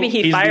be Or so... maybe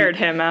he He's fired the-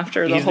 him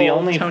after the he's the whole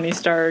only- Tony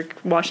Stark,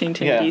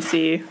 Washington, Yeah.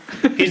 D.C.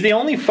 He's the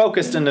only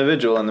focused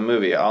individual in the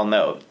movie, I'll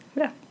note.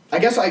 Yeah. I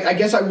guess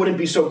I wouldn't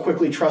be so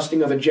quickly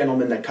trusting of a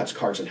gentleman that cuts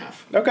cars in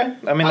half. Okay.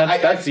 I mean,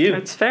 that's you.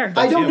 That's fair.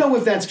 I don't you. know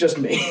if that's just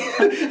me.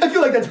 I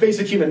feel like that's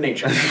basic human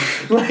nature.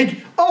 Like,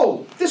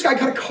 oh, this guy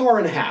cut a car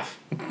in half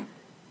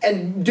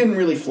and didn't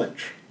really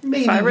flinch.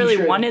 Maybe If I we really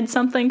should. wanted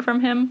something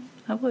from him,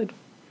 I would.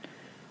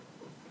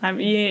 I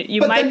mean,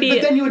 you But might then-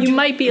 but then you would you do-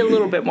 might be a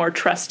little bit more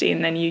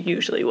trusting than you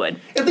usually would.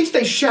 At least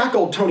they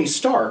shackled Tony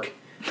Stark.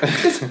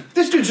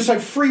 This dude's just like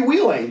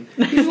freewheeling.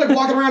 He's just like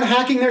walking around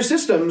hacking their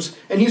systems,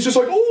 and he's just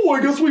like, oh,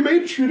 I guess we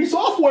made shitty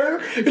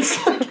software.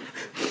 It's like,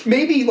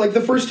 maybe like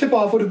the first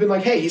tip-off would have been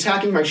like, hey, he's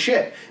hacking my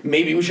shit.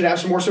 Maybe we should have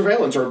some more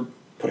surveillance, or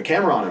put a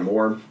camera on him,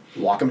 or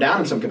lock him down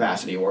in some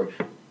capacity, or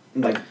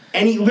like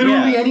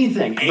literally Yeah.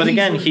 anything. But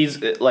again, Any- he's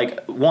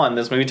like, one,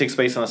 this movie takes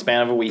place in the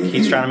span of a week.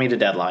 He's trying to meet a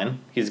deadline.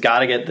 He's got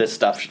to get this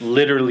stuff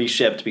literally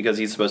shipped because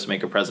he's supposed to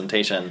make a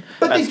presentation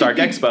But at they- Stark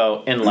they-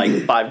 Expo in like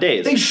 5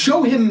 days. they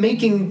show him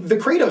making the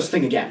Kratos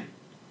thing again.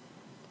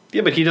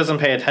 Yeah, but he doesn't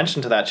pay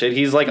attention to that shit.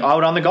 He's like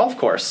out on the golf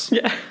course.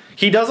 Yeah.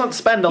 He doesn't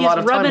spend a He's lot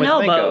of time rubbing with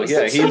elbows.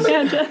 Minko.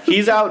 Yeah, Yeah.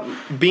 he's out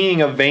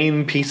being a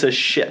vain piece of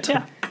shit.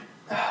 Yeah.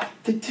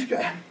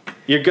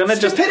 You're gonna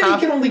just Stupidity have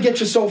can only get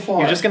you so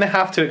far. You're just gonna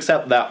have to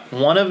accept that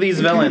one of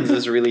these villains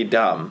is really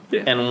dumb,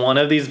 Yeah. and one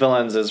of these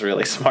villains is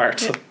really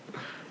smart,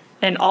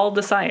 And all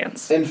the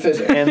science. in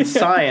physics. and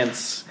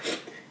science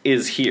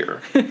is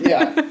here.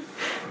 Yeah.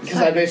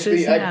 Because I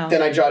basically, now.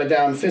 then I jotted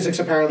down physics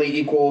apparently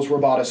equals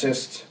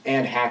roboticist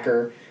and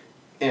hacker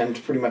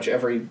and pretty much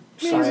every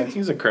science.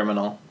 He's a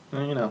criminal.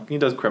 You know, he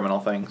does criminal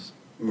things.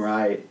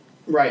 Right.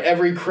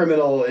 Every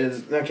criminal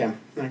is... Okay,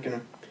 not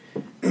gonna...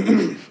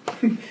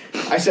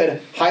 I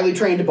said, highly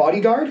trained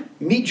bodyguard,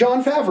 meet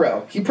Jon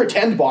Favreau. He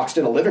pretend boxed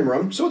in a living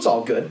room, so it's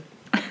all good.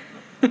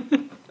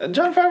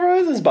 Jon Favreau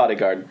is his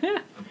bodyguard.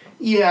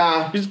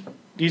 Yeah.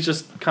 He's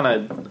just kind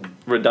of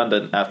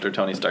redundant after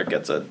Tony Stark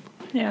gets a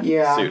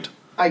Yeah. suit.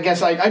 I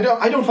guess I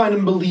don't find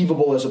him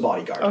believable as a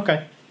bodyguard.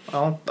 Okay,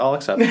 I'll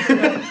accept.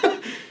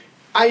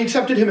 I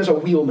accepted him as a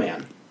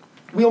wheelman.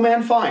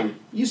 Wheelman, fine.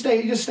 You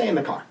just stay in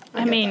the car.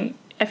 I mean,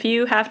 if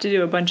you have to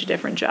do a bunch of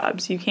different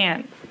jobs, you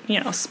can't,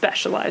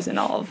 specialize in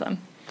all of them.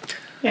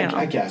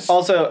 I guess.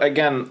 Also,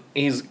 again,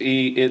 I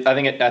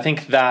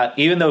think that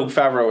even though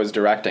Favreau was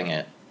directing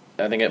it,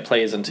 think it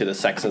plays into the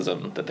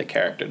sexism that the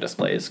character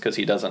displays, because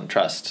he doesn't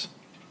trust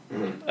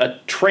a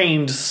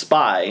trained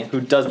spy who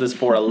does this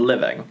for a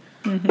living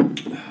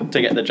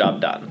to get the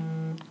job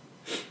done.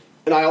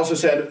 And I also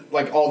said,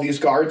 like, all these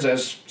guards,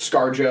 as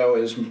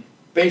ScarJo is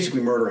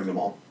basically murdering them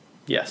all.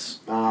 Yes.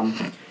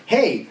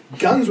 Hey,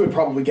 guns would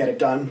probably get it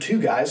done,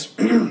 too, guys,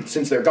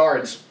 since they're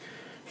guards.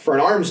 For an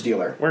arms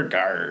dealer. We're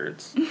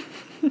guards.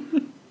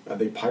 Are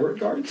they pirate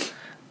guards?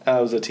 That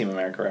was a Team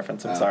America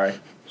reference. I'm sorry.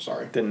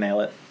 Sorry. Didn't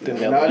nail it.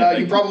 No,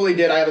 you probably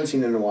did. I haven't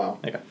seen it in a while.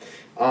 Okay.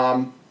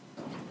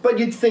 But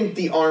you'd think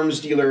the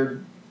arms dealer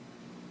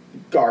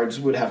guards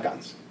would have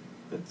guns.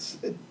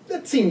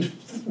 That seems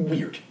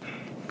weird.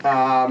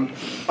 And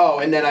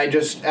then I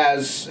just,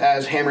 as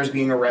Hammer's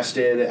being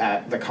arrested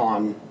at the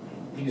con,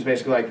 he's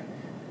basically like,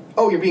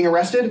 oh, you're being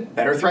arrested?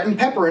 Better threaten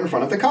Pepper in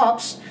front of the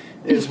cops,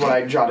 is what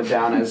I jotted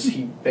down as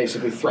he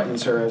basically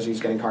threatens her as he's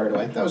getting carted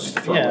away. That was just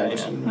a throwaway.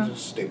 It was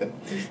just stupid.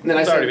 And then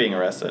I said, being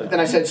arrested. Then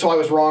I said, so I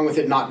was wrong with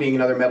it not being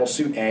another metal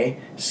suit,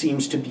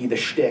 seems to be the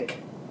shtick.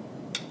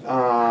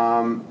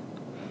 And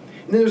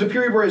then there was a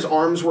period where his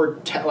arms were,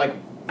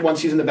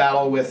 once he's in the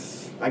battle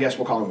with, I guess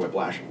we'll call him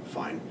Whiplash,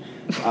 fine,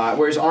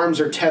 where his arms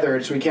are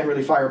tethered so he can't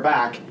really fire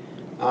back.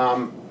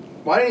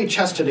 Why didn't he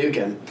chest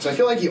Hadouken? Because I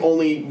feel like he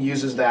only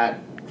uses that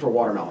for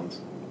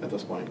watermelons at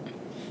this point.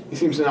 He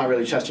seems to not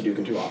really chest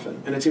Hadouken too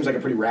often, and it seems like a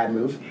pretty rad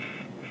move.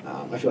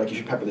 I feel like you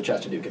should pepper the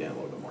chest Hadouken in a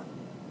little bit more.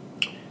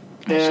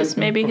 It's just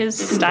maybe his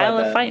style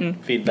of fighting.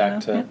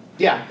 Feedback to...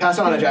 Yeah, pass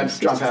it on to John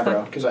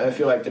Favreau, because I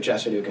feel like the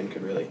chest Hadouken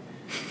could really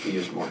be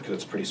used more, because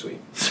it's pretty sweet.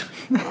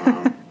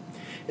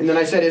 And then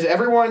I said, is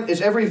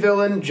every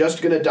villain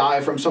just going to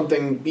die from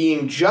something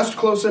being just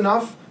close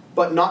enough,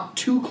 but not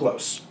too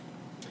close?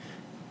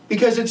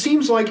 Because it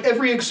seems like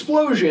every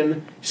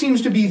explosion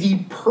seems to be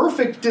the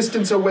perfect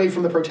distance away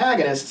from the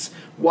protagonists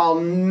while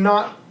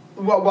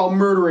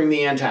murdering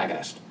the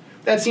antagonist.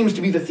 That seems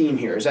to be the theme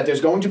here, is that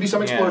there's going to be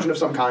some explosion of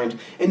some kind,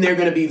 and they're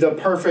going to be the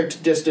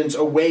perfect distance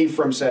away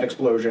from said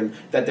explosion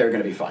that they're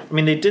going to be fine. I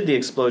mean, they did the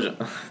explosion.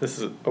 This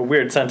is a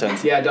weird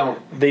sentence. Yeah, don't.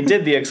 They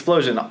did the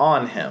explosion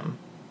on him.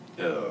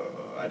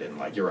 I didn't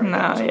like. You're right.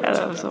 No,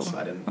 that was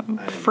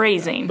a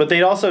phrasing. But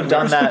they'd also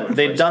done that.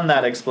 They'd done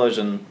that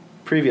explosion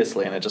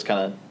previously, and it just kind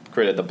of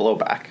created the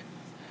blowback.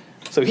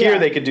 So here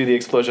they could do the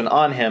explosion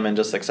on him and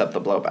just accept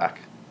the blowback.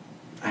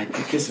 I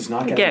think this is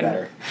not getting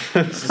better.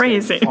 This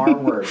Phrasing. is far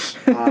worse.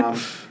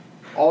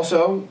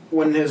 Also,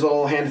 wouldn't his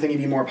little hand thingy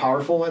be more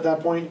powerful at that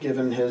point,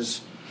 given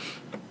his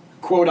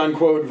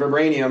quote-unquote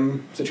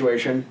vibranium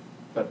situation?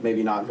 But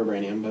maybe not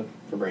vibranium, but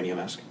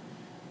vibranium-esque.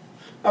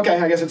 Okay,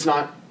 I guess it's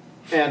not.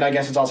 And I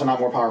guess it's also not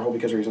more powerful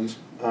because reasons.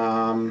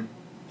 I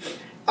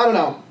don't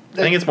know. I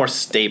think it's more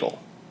stable,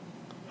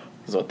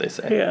 is what they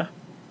say. Yeah.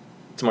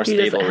 It's more he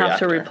stable doesn't have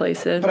reactor. to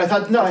replace it. But I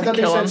thought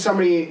they said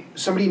him.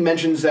 somebody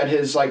mentions that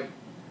his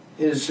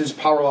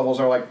power levels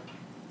are like,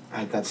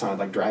 that sounded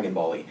like Dragon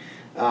Ball-y.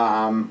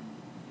 I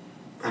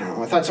don't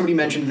know. I thought somebody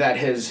mentioned that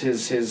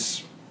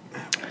his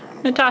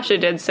Natasha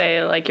did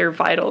say, like, your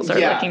vitals are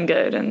looking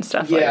good and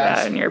stuff like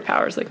that, and your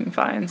power's looking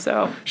fine,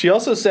 so. She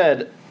also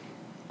said,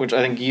 which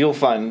I think you'll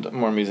find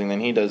more amusing than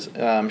he does,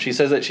 she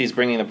says that she's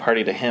bringing the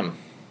party to him,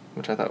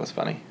 which I thought was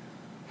funny.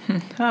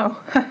 Oh.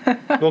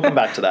 We'll come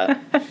back to that.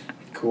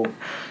 Cool.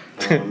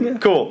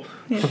 Cool.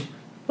 Yeah.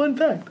 Fun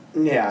fact.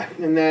 Yeah,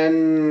 and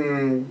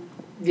then,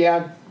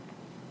 yeah.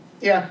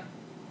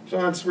 So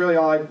that's really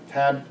all I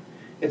had.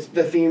 It's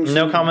the themes.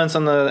 No comments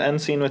on the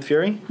end scene with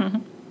Fury? Mm-hmm.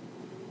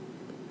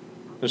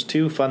 There's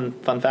 2 fun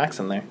facts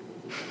in there.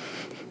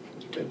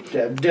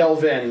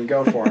 Delve in.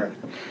 Go for it,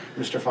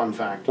 Mr. Fun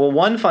Fact. Well,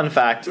 one fun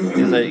fact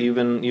is that you've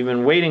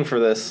been waiting for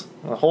this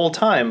the whole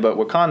time, but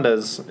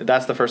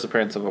that's the first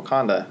appearance of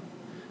Wakanda,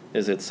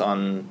 is it's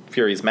on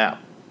Fury's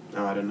map.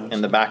 No, I didn't know.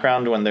 In the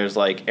background, when there's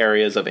like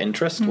areas of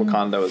interest,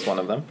 Wakanda is one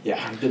of them.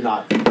 Yeah, I did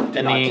not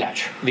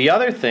catch. The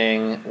other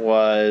thing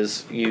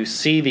was you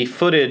see the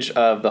footage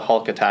of the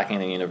Hulk attacking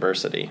the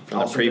university from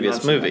the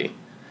previous movie,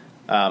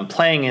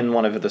 playing in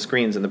one of the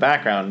screens in the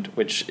background,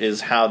 which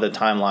is how the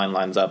timeline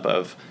lines up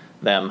of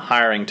them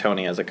hiring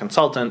Tony as a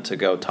consultant to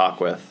go talk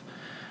with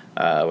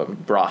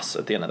Ross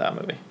at the end of that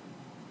movie.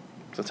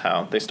 That's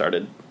how they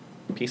started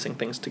piecing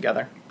things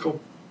together. Cool.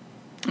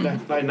 Yeah,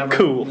 I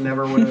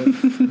never would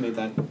have made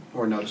that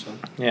or noticed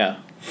that.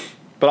 Yeah.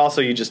 But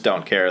also you just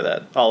don't care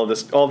that all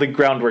the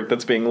groundwork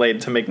that's being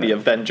laid to make the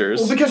Avengers.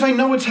 Well, because I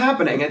know it's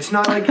happening. It's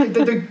not like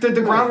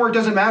the groundwork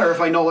doesn't matter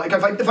if I know, like,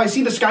 if I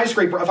see the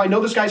skyscraper, if I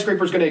know the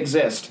skyscraper is going to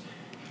exist,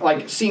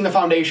 like, seeing the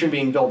foundation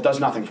being built does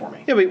nothing for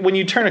me. Yeah, but when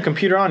you turn a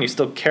computer on, you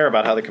still care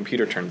about how the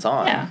computer turns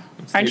on. Yeah.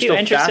 Aren't you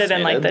interested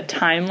in, like, the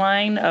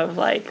timeline of,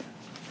 like,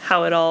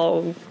 how it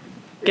all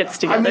gets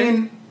together? I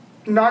mean,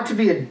 not to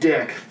be a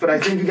dick, but I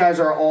think you guys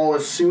are all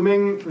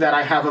assuming that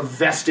I have a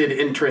vested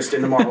interest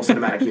in the Marvel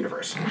Cinematic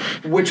Universe,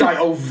 which I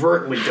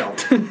overtly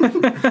don't.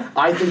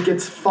 I think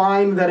it's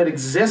fine that it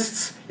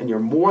exists, and you're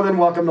more than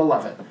welcome to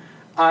love it.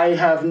 I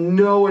have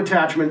no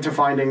attachment to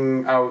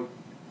finding out.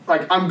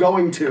 Like, I'm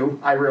going to,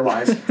 I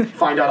realize,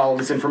 find out all of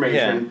this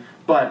information,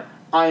 but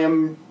I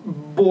am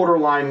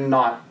borderline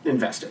not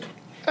invested.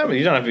 I mean,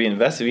 you don't have to be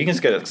invested. You can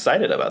just get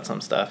excited about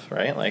some stuff,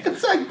 right? Like,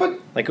 It's like,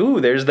 but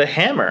ooh, there's the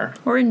hammer.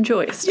 Or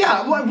enjoy stuff.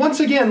 yeah, once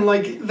again,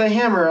 like the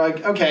hammer,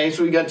 like okay,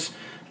 so he gets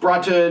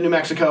brought to New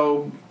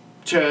Mexico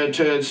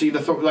to see the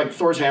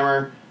Thor's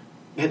hammer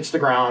hits the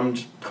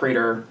ground,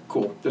 crater.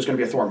 Cool. There's going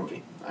to be a Thor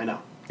movie. I know.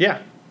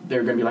 Yeah, There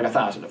are going to be like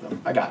 1,000 of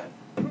them. I got it.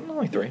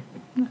 only 3.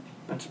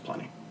 That's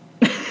plenty.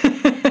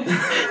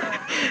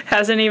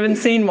 Hasn't even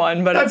seen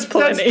one, but it's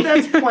plenty.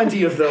 That's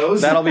plenty of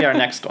those. That'll be our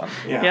next one.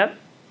 Yeah.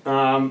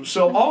 Yep.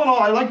 So all in all,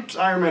 I liked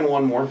Iron Man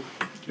 1 more,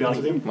 to be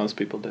honest with you. Most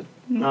people did.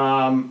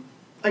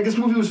 Like this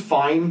movie was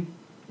fine.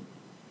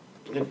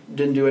 It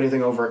didn't do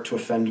anything over it to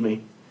offend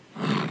me.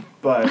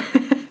 But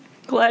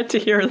Glad to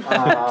hear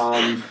that.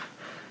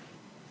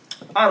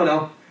 I don't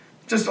know.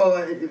 Just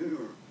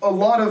a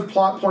lot of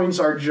plot points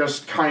are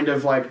just kind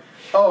of like,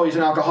 oh, he's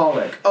an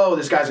alcoholic. Oh,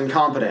 this guy's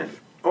incompetent.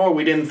 Oh,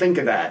 we didn't think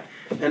of that.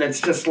 And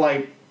it's just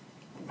like,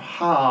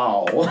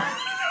 how?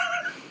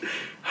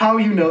 How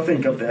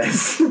think of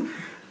this?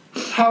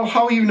 How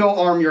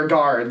arm your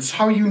guards?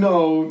 How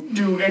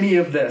do any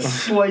of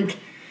this? Like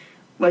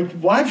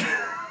what?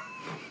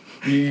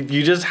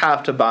 You just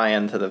have to buy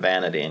into the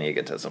vanity and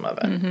egotism of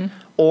it.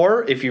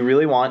 Or if you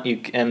really want,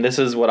 and this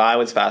is what I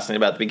was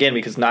fascinated about at the beginning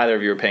because neither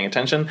of you were paying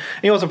attention.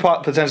 And you also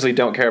potentially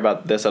don't care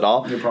about this at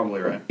all. You're probably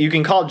right. You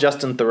can call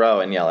Justin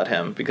Theroux and yell at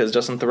him because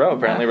Justin Theroux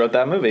apparently wrote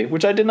that movie,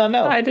 which I did not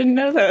know. I didn't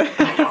know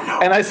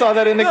that. And I saw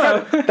that in the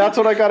credits. That's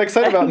what I got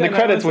excited about in the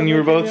credits when you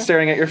were both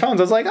staring at your phones.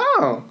 I was like,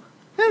 oh,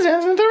 that's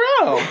Justin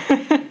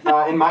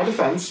Theroux. In my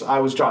defense, I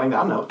was jotting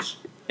down notes.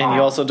 And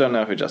you also don't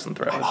know who Justin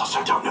Theroux I is.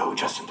 also don't know who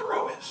Justin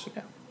Theroux is.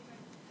 Yeah.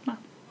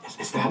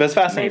 Is that... That's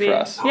fascinating Maybe.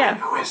 for us. Yeah.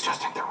 Who is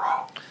Justin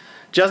Theroux?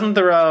 Justin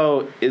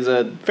Theroux is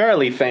a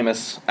fairly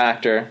famous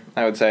actor,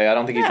 I would say. I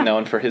don't think he's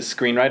known for his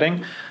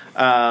screenwriting.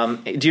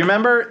 Do you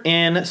remember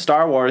in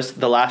Star Wars: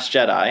 The Last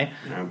Jedi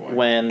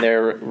when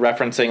they're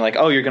referencing like,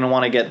 oh, you're going to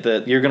want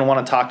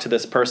to talk to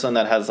this person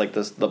that has like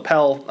this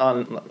lapel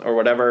on or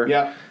whatever.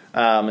 Yeah.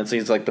 And so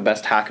he's like the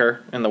best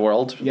hacker in the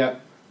world. Yeah.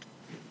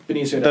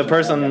 Benicio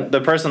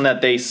The person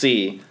that they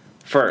see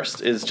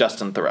first is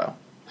Justin Theroux.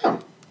 Oh.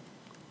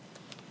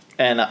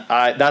 And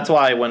that's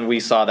why when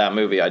we saw that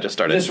movie, I just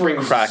started This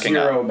rings cracking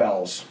zero up.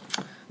 bells.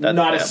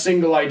 Not a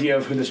single idea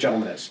of who this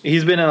gentleman is.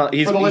 He's been in a,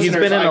 he's For the been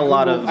listeners, in a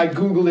lot of. I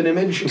googled an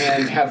image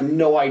and have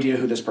no idea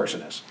who this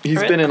person is.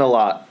 He's been in a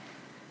lot.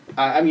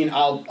 I mean,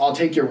 I'll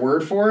take your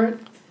word for it.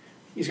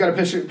 He's got a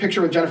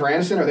picture with Jennifer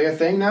Aniston. Are they a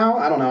thing now?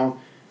 I don't know.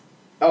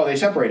 Oh, they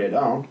separated.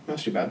 Oh,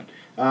 that's too bad.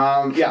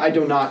 Yeah, I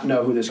do not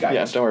know who this guy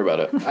Yeah, is. don't worry about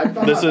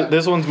it.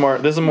 This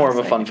is more of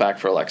a fun fact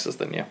for Alexis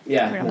than you.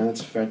 Yeah, no,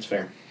 that's fair. That's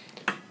fair.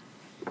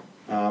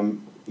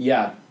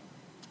 Yeah.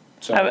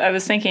 So I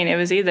was thinking it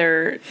was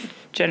either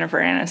Jennifer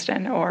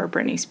Aniston or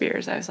Britney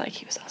Spears. I was like,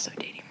 he was also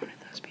dating one of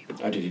those people.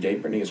 did he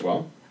date Britney as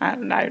well?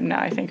 No,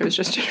 I think it was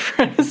just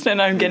Jennifer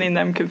Aniston. I'm getting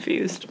them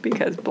confused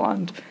because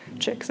blonde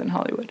chicks in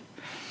Hollywood.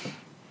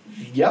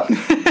 Yep.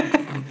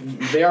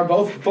 They are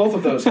both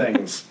of those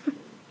things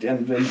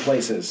in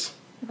places.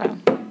 Oh.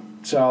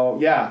 So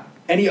yeah.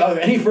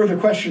 Any further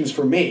questions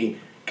for me?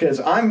 Because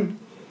I'm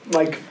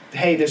like,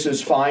 hey, this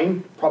is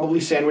fine. Probably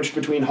sandwiched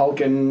between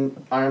Hulk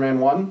and Iron Man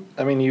 1.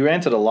 I mean, you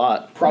ranted a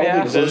lot. Probably.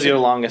 Yeah. This is your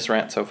longest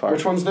rant so far.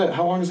 Which one's this?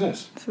 How long is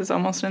this? This is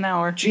almost an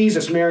hour.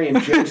 Jesus, Mary,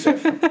 and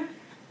Joseph.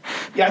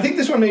 Yeah, I think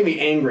this one made me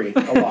angry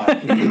a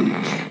lot.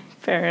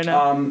 Fair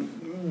enough.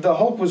 The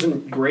Hulk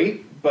wasn't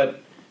great,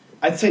 but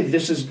I'd say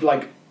this is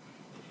like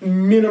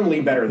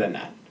minimally better than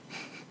that.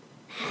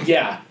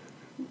 Yeah.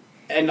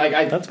 And like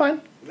That's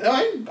fine.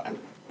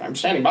 I'm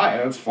standing by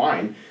it. That's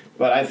fine.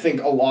 But I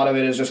think a lot of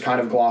it is just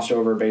kind of glossed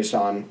over based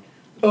on,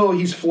 oh,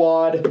 he's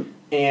flawed,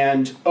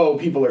 and, oh,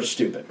 people are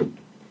stupid.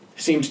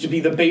 Seems to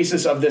be the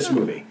basis of this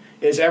movie.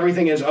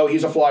 Everything is, oh,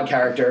 he's a flawed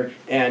character,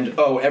 and,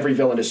 oh, every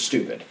villain is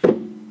stupid.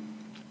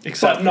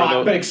 Except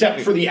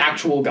for the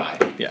actual guy.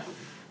 Yeah.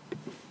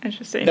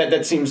 Interesting.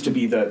 That seems to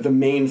be the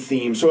main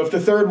theme. So if the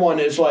third one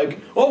is like,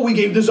 oh, we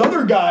gave this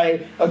other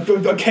guy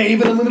a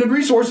cave and unlimited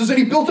resources and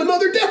he built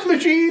another death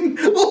machine,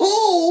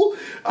 oh,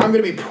 I'm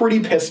going to be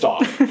pretty pissed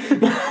off.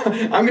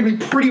 I'm going to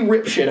be pretty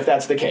ripshit if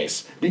that's the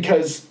case.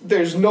 Because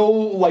there's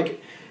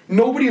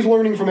nobody's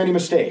learning from any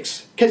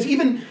mistakes. Because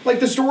even, like,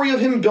 the story of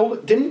him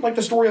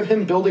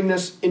building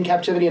this in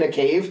captivity in a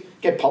cave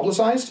get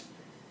publicized?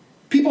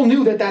 People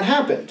knew that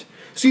happened.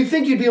 So you'd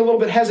think you'd be a little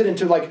bit hesitant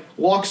to, like,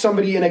 lock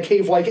somebody in a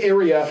cave-like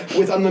area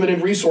with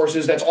unlimited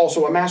resources that's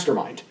also a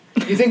mastermind.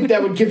 You think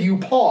that would give you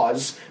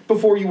pause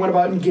before you went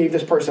about and gave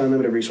this person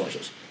unlimited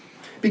resources.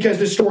 Because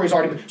this story's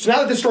already been... So now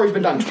that this story's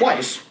been done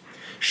twice,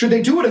 should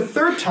they do it a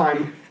third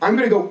time, I'm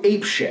going to go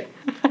ape shit.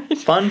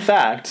 Fun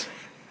fact.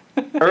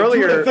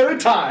 Earlier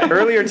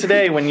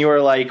today when you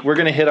were like, we're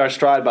going to hit our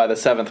stride by the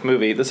seventh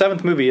movie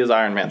is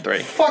Iron Man 3.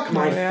 Fuck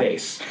my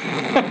face.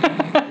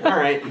 All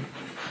right.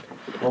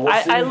 Well,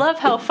 I love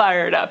how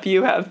fired up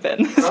you have been.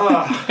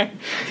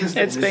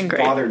 It's been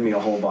great. Bothered me a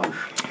whole bunch.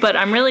 But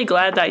I'm really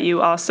glad that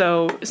you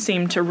also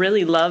seem to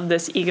really love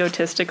this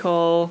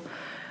egotistical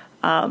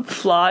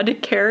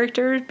flawed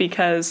character,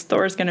 because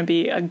Thor's going to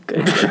be a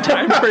good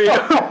time for you.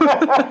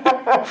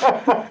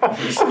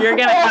 You're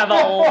going to have a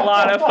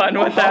lot of fun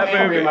with that How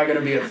angry movie. am I going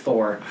to be at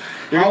Thor?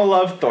 You're gonna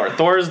love Thor.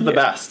 Thor's the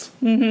best.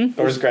 Mm-hmm.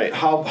 Thor's great.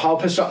 How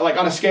pissed off? Like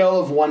on a scale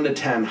of 1 to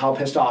 10, how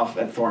pissed off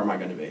at Thor am I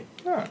going to be?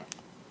 Oh,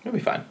 it'll be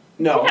fine.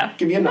 No, Yeah.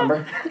 give me a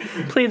number.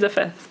 Plead the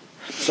fifth.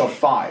 So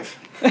 5.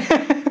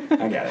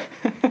 I get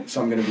it.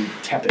 So I'm going to be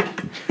tepid.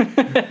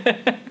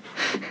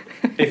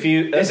 If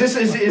you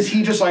Is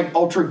he just like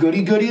ultra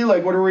goody?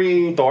 Like what are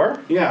we?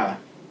 Thor, Yeah.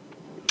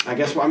 I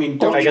guess. I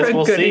mean, I guess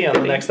we'll goody see on the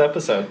goody. next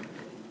episode.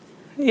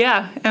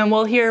 Yeah, and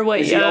we'll hear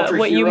what Is he ultra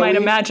what you might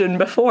hero-y? imagine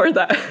before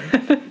that.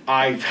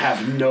 I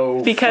have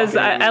no. Because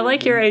fucking- I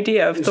like your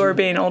idea of Thor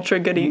being ultra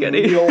goody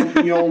goody.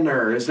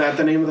 Mjolnir. Is that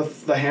the name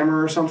of the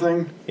hammer or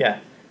something? Yeah.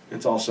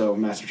 It's also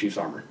Master Chief's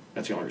armor.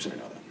 That's the only reason I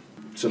know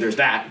that. So there's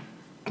that.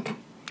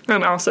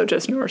 And also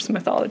just Norse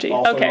mythology.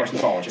 Also okay. Norse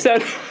mythology. So,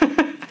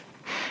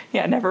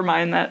 yeah, never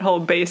mind that whole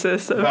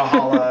basis of.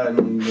 Valhalla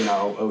and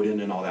Odin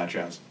and all that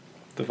jazz.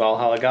 The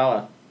Valhalla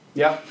Gala.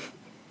 Yep.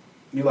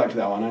 You liked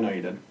that one. I know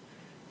you did.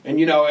 And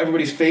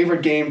everybody's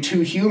favorite game,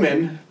 Two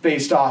Human,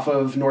 based off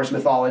of Norse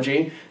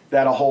mythology,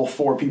 that a whole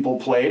 4 people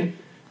played,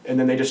 and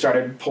then they just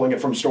started pulling it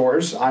from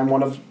stores. I'm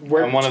one of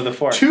the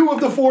 4. 2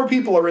 of the 4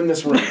 people are in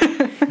this room.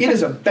 It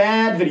is a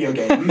bad video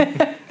game.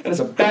 It is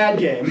a bad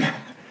game.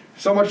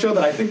 So much so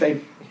that I think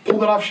they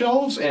pulled it off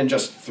shelves and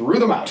just threw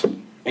them out.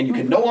 And you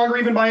can no longer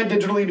even buy it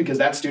digitally because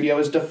that studio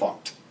is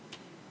defunct.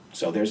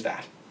 So there's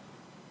that.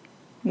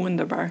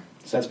 Wunderbar.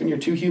 So that's been your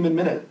 2 Human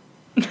minute.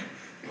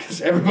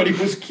 Because everybody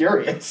was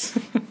curious.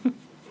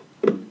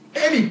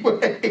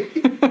 Anyway,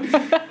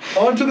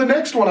 on to the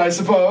next one, I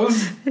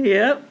suppose.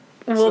 Yep.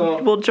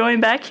 We'll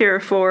join back here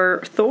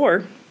for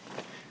Thor.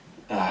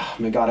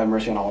 May God have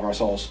mercy on all of our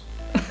souls.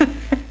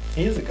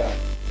 He is a god.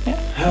 You're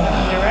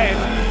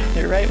right.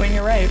 You're right when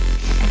you're right.